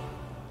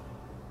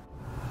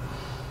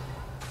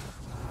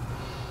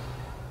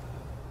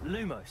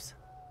 Lumos.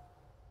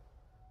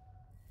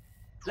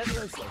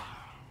 Levioso.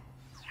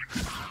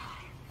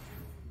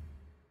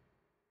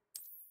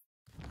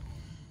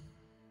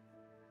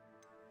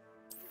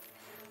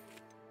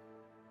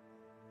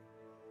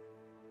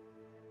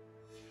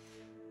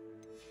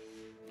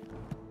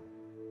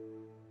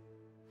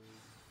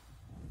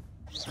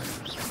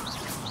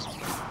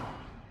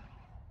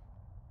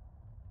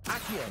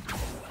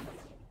 Accio.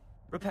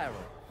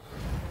 Reparo.